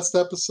bought last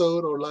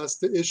episode or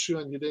last issue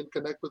and you didn't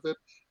connect with it,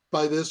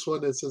 buy this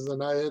one. It's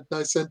a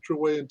nice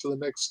entryway into the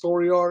next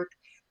story arc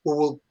where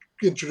we'll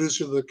introduce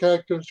you to the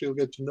characters. You'll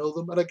get to know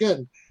them. And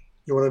again,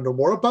 you want to know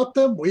more about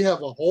them? We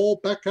have a whole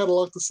back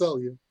catalog to sell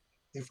you.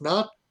 If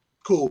not,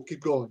 cool,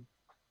 keep going.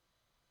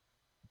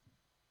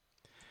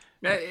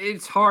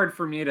 It's hard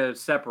for me to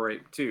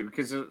separate too,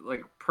 because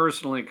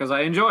personally, because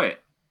I enjoy it.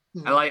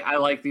 Mm-hmm. I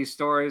like these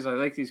stories. I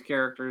like these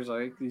characters. I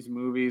like these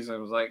movies. I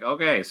was like,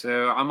 okay,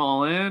 so I'm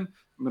all in.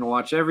 I'm gonna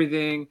watch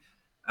everything.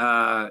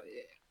 I'm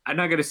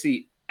not gonna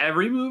see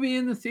every movie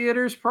in the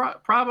theaters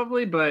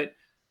probably, but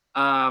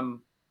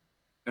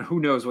who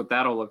knows what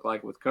that'll look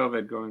like with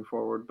COVID going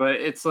forward. But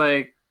it's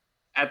like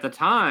at the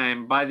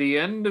time, by the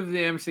end of the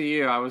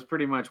MCU, I was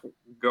pretty much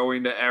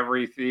going to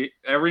every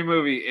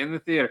movie in the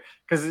theater,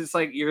 because it's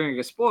like you're gonna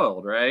get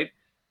spoiled, right?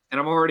 And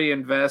I'm already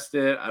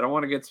invested. I don't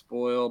want to get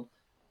spoiled.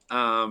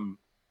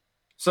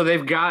 So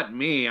they've got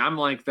me. I'm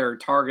like their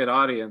target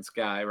audience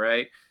guy,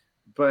 right?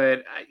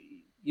 But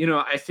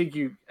I think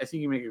you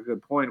make a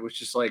good point,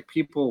 which is like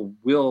people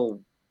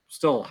will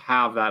still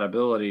have that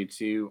ability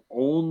to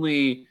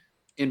only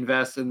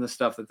invest in the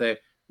stuff that they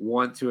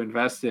want to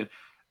invest in.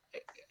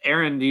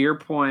 Aaron, to your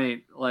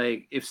point,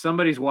 like if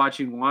somebody's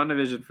watching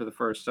WandaVision for the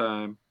first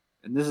time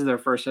and this is their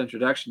first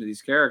introduction to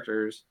these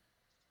characters,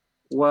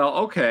 well,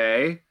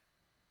 okay,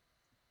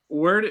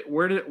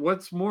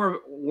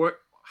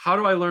 how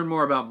do I learn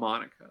more about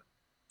Monica?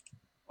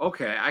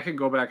 Okay, I can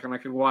go back and I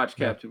can watch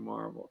Captain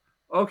Marvel.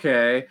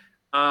 Okay,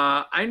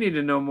 I need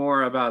to know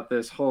more about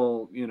this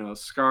whole,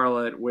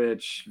 Scarlet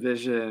Witch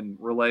Vision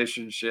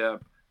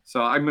relationship.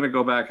 So I'm going to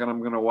go back and I'm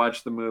going to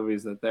watch the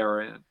movies that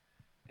they're in.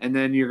 And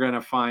then you're going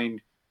to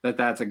find that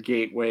that's a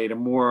gateway to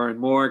more and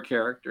more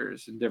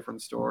characters and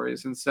different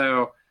stories. And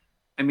so,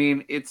 I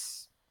mean,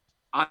 it's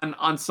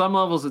on some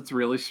levels, it's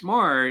really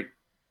smart.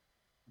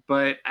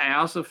 But I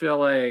also feel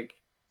like,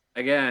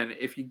 again,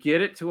 if you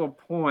get it to a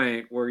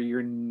point where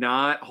you're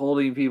not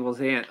holding people's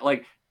hand,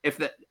 like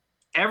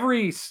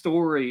every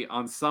story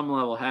on some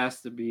level has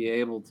to be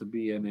able to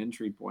be an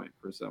entry point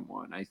for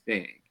someone, I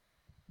think.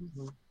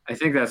 Mm-hmm. I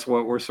think that's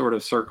what we're sort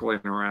of circling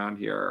around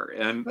here.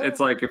 And it's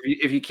like,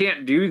 if you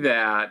can't do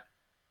that,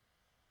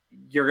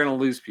 you're going to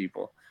lose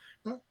people.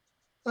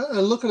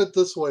 And look at it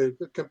this way,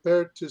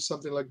 compared to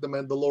something like The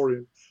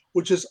Mandalorian,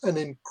 which is an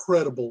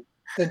incredible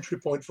entry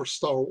point for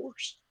Star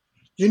Wars.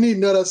 You need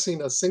not have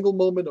seen a single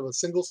moment of a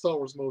single Star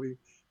Wars movie.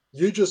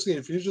 If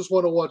you just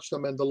want to watch The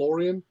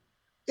Mandalorian,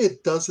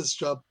 it does its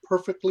job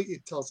perfectly.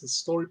 It tells its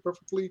story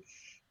perfectly.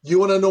 You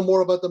want to know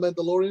more about The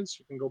Mandalorians?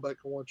 You can go back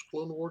and watch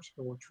Clone Wars.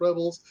 You can watch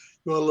Rebels.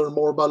 You want to learn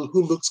more about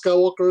who Luke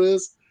Skywalker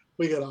is?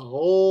 We got a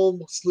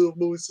whole slew of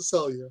movies to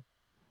sell you.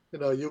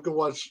 You can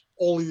watch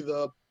only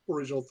the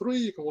original 3.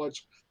 You can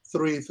watch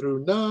 3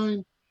 through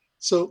 9.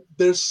 So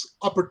there's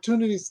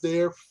opportunities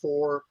there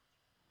for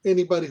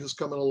anybody who's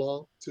coming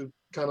along to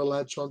kind of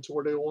latch on to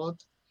where they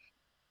want.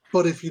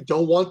 But if you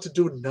don't want to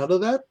do none of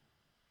that,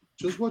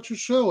 just watch your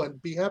show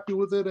and be happy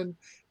with it, and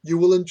you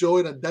will enjoy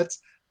it. And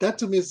that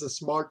to me is the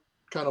smart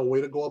kind of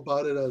way to go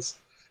about it, as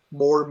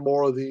more and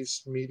more of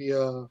these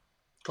media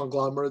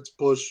conglomerates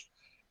push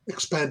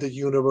expanded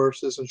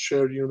universes and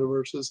shared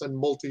universes and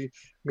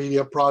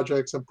multimedia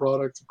projects and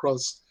products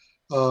across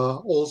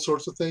all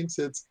sorts of things.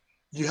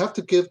 You have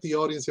to give the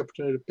audience the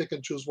opportunity to pick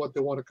and choose what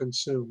they want to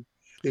consume.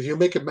 If you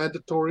make it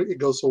mandatory, it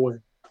goes away.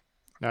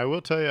 Now, I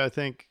will tell you, I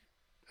think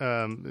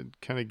kind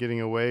of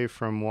getting away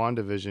from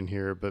WandaVision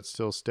here, but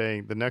still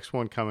staying, the next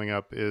one coming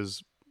up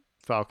is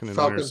Falcon and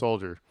Winter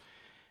Soldier.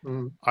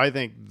 Mm-hmm. I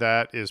think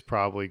that is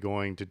probably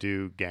going to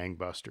do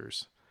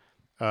gangbusters.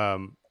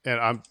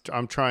 and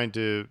I'm trying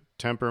to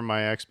temper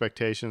my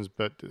expectations,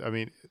 but I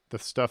mean, the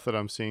stuff that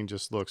I'm seeing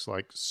just looks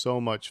like so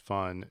much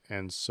fun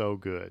and so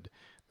good.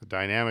 The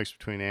dynamics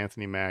between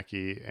Anthony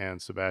Mackie and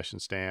Sebastian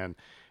Stan,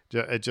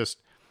 it just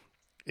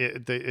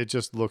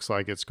looks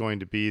like it's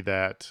going to be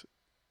that,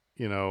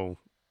 you know,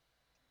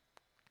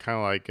 kind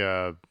of like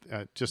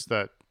just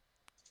that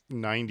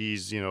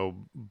 90s,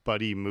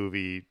 buddy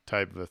movie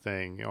type of a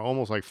thing,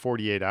 almost like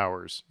 48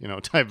 hours,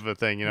 type of a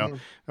thing, that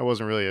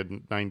wasn't really a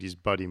 90s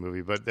buddy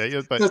movie, but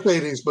that's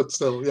 80s, but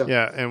still, yeah.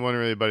 Yeah, and wasn't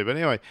really buddy, but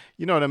anyway,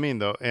 you know what I mean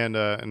though.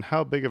 And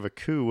how big of a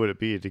coup would it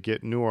be to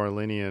get New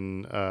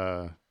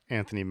Orleanian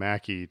Anthony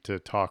Mackie to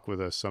talk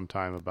with us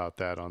sometime about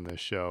that on this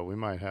show? We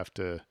might have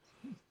to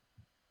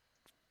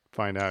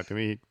find out. I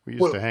mean, we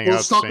used to hang out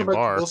at the same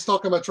bar. We'll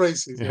stalk him at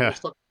Tracy's. Yeah.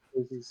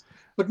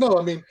 But no,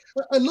 I mean,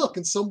 and look,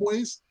 in some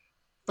ways,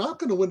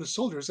 Falcon and Winter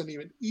Soldier is an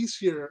even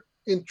easier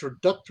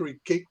introductory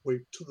gateway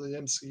to the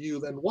MCU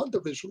than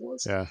WandaVision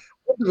was. Yeah.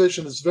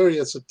 WandaVision is very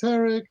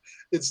esoteric.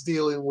 It's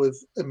dealing with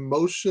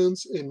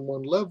emotions in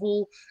one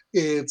level.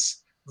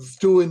 It's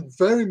doing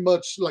very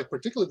much like,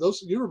 particularly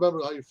those, you remember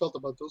how you felt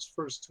about those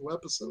first 2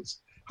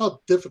 episodes, how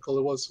difficult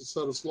it was to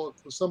set a slog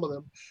for some of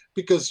them,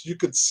 because you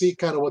could see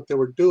kind of what they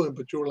were doing,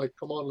 but you were like,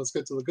 come on, let's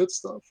get to the good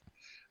stuff.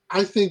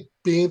 I think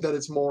being that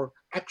it's more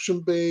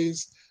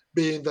action-based,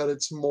 being that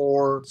it's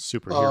more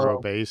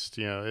superhero-based,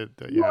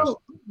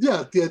 Well,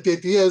 yeah, the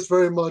idea is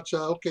very much,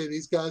 okay,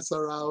 these guys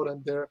are out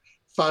and they're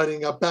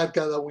fighting a bad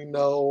guy that we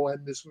know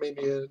and his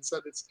minions,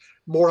 and it's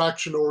more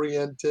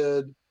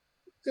action-oriented.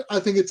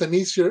 I think it's an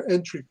easier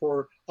entry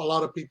for a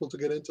lot of people to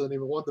get into than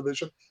even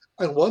WandaVision,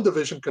 and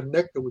WandaVision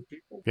connected with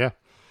people. Yeah.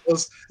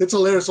 It's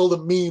hilarious, all the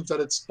memes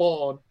that it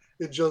spawned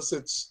in just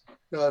its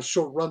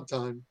short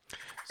runtime.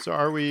 So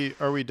are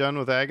we done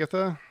with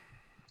Agatha?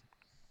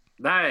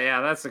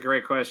 That's a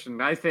great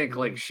question. I think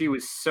like she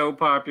was so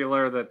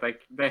popular that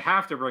they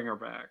have to bring her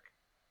back.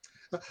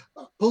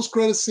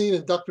 Post-credit scene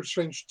in Doctor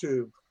Strange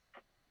 2.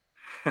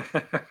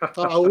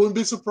 I wouldn't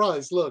be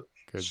surprised. Look,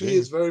 she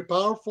is very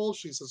powerful.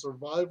 She's a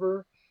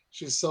survivor.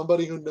 She's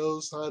somebody who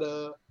knows how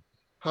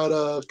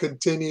to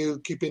continue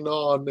keeping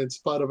on in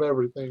spite of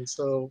everything.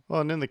 So well,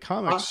 and in the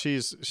comics,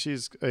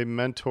 she's a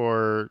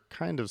mentor,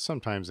 kind of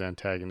sometimes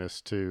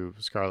antagonist to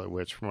Scarlet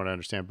Witch, from what I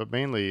understand, but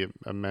mainly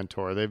a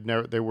mentor.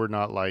 They were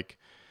not like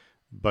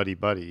buddy,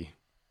 but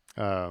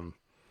the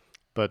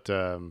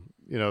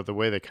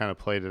way they kind of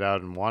played it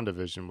out in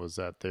WandaVision was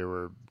that they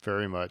were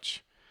very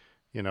much,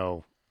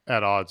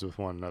 at odds with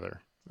one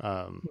another.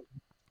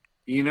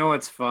 You know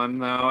what's fun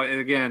though?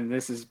 Again,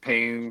 this is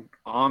paying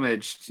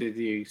homage to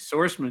the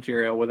source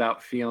material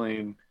without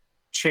feeling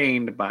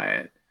chained by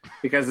it,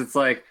 because it's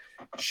like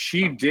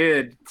she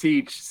did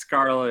teach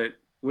Scarlet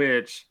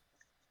Witch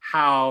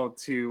how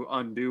to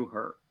undo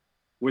her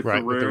with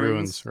the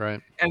runes,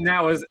 right? And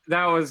that was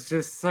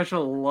just such a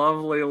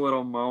lovely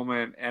little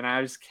moment, and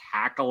I was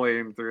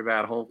cackling through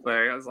that whole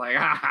thing. I was like,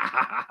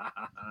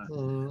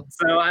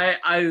 So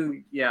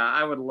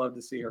I would love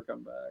to see her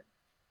come back.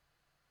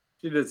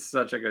 She did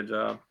such a good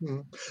job.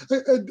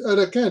 And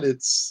again,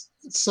 it's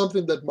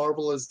something that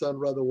Marvel has done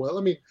rather well.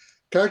 I mean,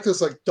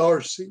 characters like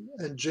Darcy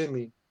and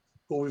Jimmy,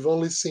 who we've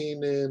only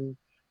seen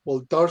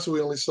Darcy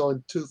we only saw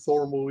in 2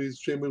 Thor movies,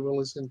 Jimmy we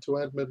only seen in 2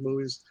 Ant-Man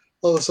movies.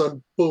 All of a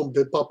sudden, boom,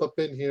 they pop up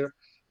in here.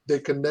 They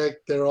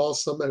connect. They're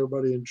awesome.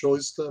 Everybody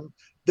enjoys them.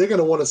 They're going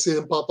to want to see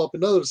them pop up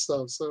in other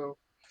stuff. So,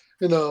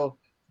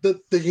 the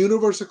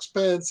universe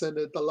expands, and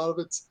a lot of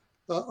its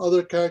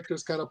other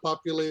characters kind of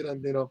populate,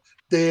 and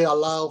they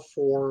allow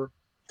for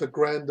the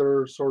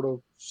grander sort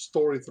of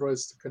story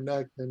threads to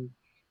connect, and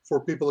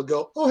for people to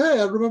go, oh hey,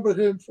 I remember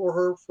him or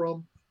her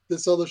from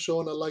this other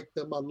show, and I like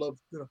them. I'm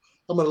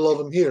gonna love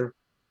them here.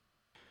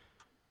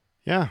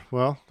 Yeah,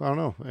 well, I don't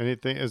know.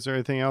 Is there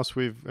anything else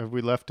have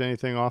we left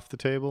anything off the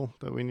table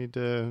that we need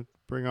to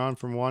bring on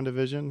from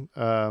WandaVision?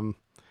 Like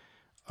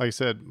I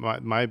said,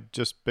 my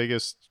just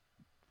biggest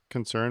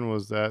concern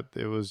was that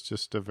it was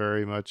just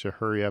very much a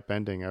hurry up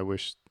ending. I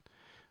wish,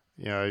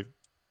 I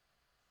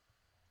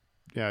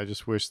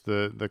just wish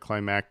the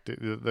climax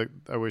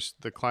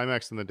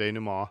and the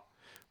denouement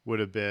would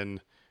have been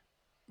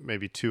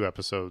maybe 2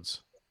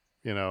 episodes,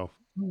 So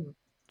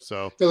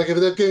like if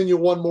they're giving you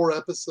one more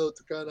episode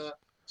to kind of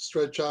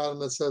stretch out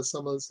and assess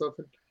some of the stuff,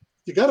 and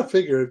you got to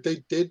figure if they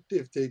didn't,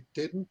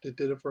 they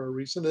did it for a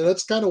reason, and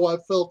that's kind of why I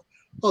felt,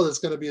 there's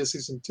going to be a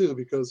season 2,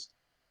 because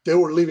they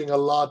were leaving a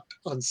lot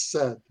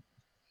unsaid.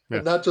 Yeah.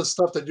 And not just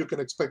stuff that you can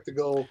expect to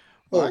go.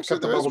 Well, actually,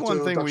 there was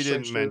one thing we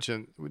didn't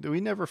mention. We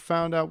never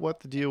found out what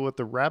the deal with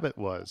the rabbit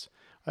was.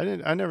 I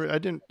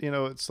didn't.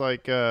 It's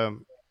like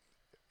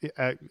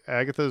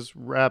Agnes's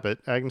rabbit.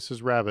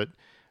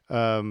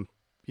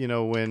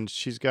 When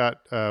she's got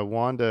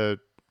Wanda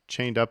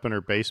chained up in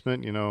her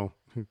basement,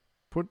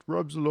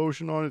 rubs the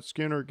lotion on its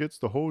skin or it gets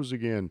the hose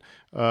again.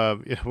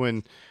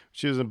 When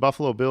she was in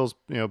Buffalo Bill's,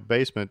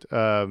 basement,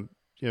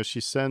 she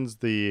sends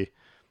the.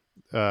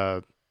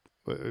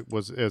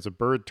 Was as a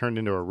bird turned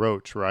into a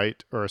roach,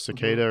 right? Or a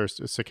cicada, or a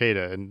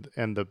cicada,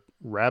 and the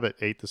rabbit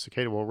ate the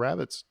cicada. Well,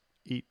 rabbits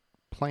eat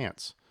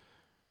plants,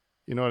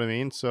 You know what I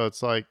mean? So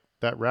it's like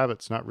that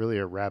rabbit's not really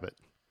a rabbit.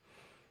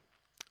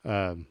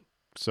 But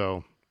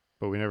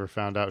we never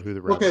found out who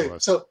the rabbit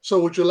was. So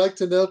would you like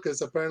to know?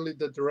 Because apparently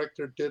the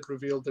director did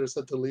reveal there's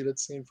a deleted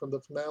scene from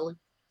the finale.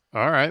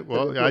 All right.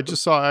 Well, I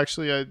just saw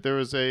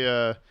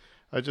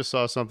I just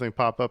saw something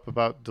pop up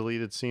about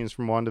deleted scenes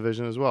from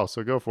WandaVision as well.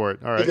 So go for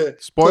it. All right. Okay.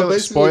 Spoiler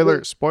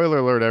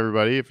alert,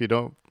 everybody. If you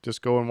don't,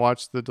 just go and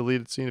watch the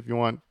deleted scene if you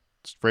want.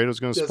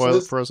 Fredo's going to spoil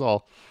it for us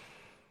all.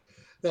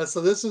 Yeah.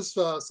 So this is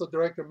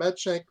director Matt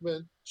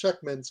Sheckman,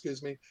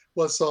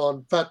 was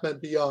on Fat Man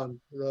Beyond.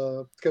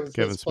 Kevin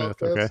Smith.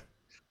 Podcast. Okay.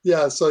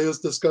 Yeah. So he was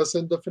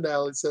discussing the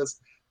finale. It says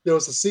there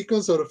was a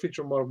sequence that would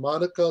feature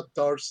Monica,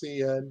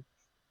 Darcy, and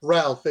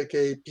Ralph,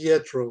 aka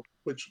Pietro,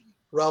 which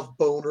Ralph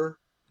Boner.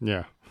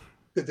 Yeah.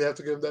 Did they have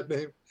to give him that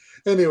name?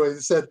 Anyway,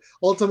 he said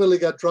ultimately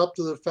got dropped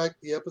to the fact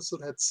the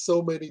episode had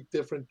so many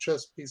different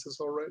chess pieces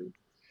already.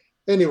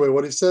 Anyway,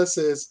 what he says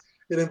is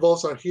it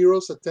involves our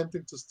heroes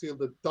attempting to steal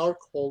the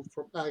Darkhold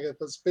from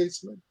Agatha's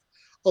basement,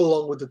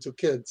 along with the two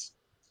kids.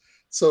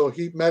 So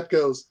Matt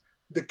goes,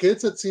 the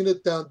kids had seen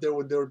it down there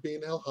when they were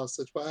being held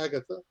hostage by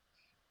Agatha.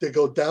 They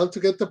go down to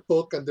get the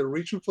book, and they're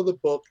reaching for the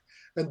book,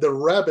 and the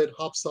rabbit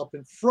hops up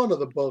in front of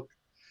the book.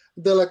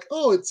 And they're like,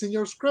 oh, it's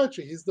Senor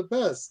Scratchy. He's the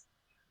best.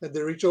 And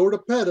they reach over to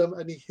pet him,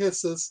 and he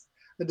hisses,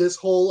 and this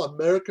whole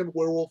American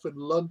Werewolf in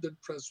London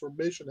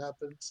transformation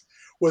happens,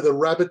 where the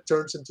rabbit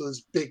turns into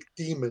this big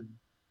demon,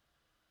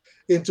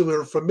 into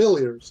her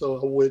familiar, so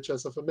a witch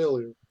as a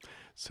familiar.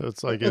 So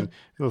it's like it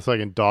looks like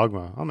in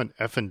Dogma. I'm an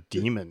effing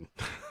demon.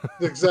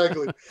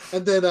 Exactly.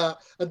 And then a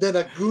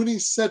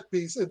Goonies set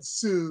piece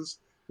ensues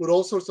with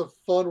all sorts of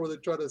fun where they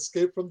try to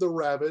escape from the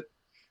rabbit.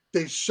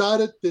 They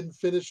shot it, didn't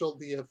finish all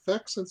the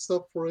effects and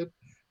stuff for it.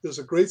 It was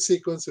a great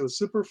sequence. It was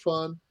super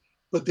fun.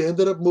 But they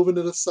ended up moving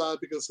it aside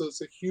because there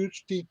was a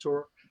huge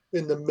detour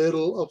in the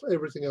middle of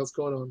everything else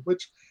going on,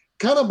 which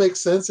kind of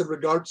makes sense in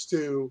regards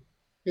to,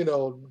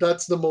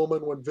 that's the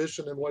moment when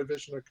Vision and White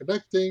Vision are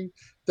connecting.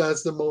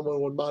 That's the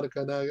moment when Monica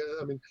and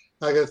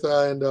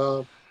Agatha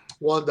and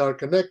Wanda are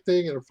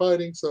connecting and are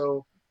fighting.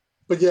 So,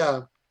 but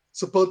yeah,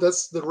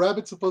 that's the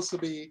rabbit's supposed to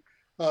be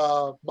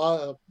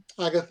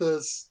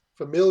Agatha's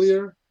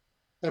familiar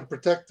and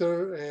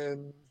protector,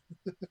 and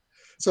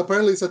so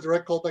apparently it's a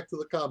direct callback to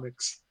the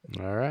comics.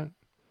 All right.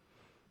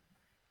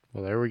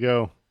 Well, there we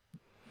go.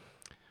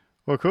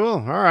 Well, cool.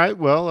 All right.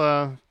 Well,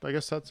 I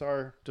guess that's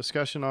our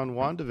discussion on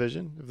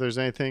WandaVision. If there's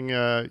anything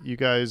you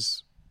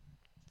guys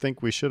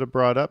think we should have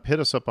brought up, hit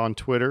us up on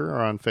Twitter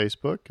or on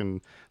Facebook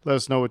and let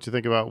us know what you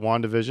think about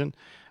WandaVision.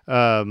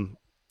 And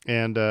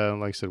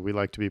like I said, we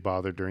like to be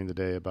bothered during the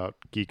day about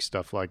geek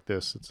stuff like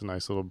this. It's a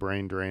nice little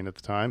brain drain at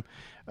the time.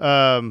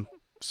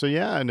 So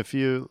yeah, and if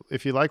you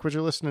like what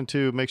you're listening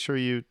to, make sure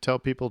you tell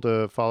people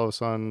to follow us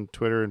on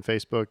Twitter and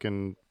Facebook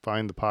and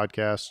find the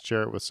podcast,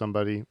 share it with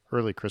somebody.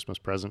 Early Christmas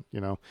present,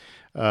 and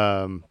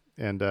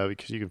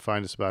because you can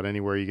find us about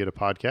anywhere you get a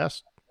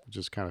podcast, which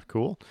is kind of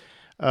cool.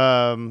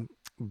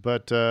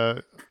 But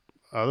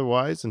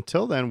otherwise,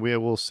 until then, we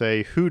will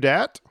say who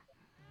dat?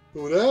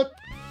 Who dat?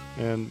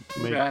 And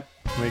may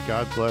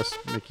God bless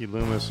Mickey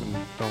Loomis and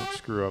don't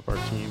screw up our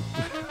team,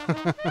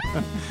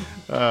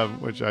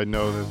 which I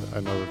know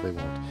that they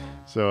won't.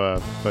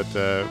 So, but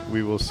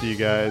we will see you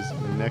guys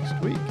next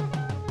week.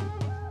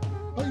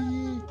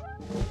 Bye.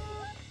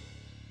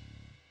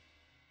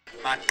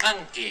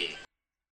 McConkey.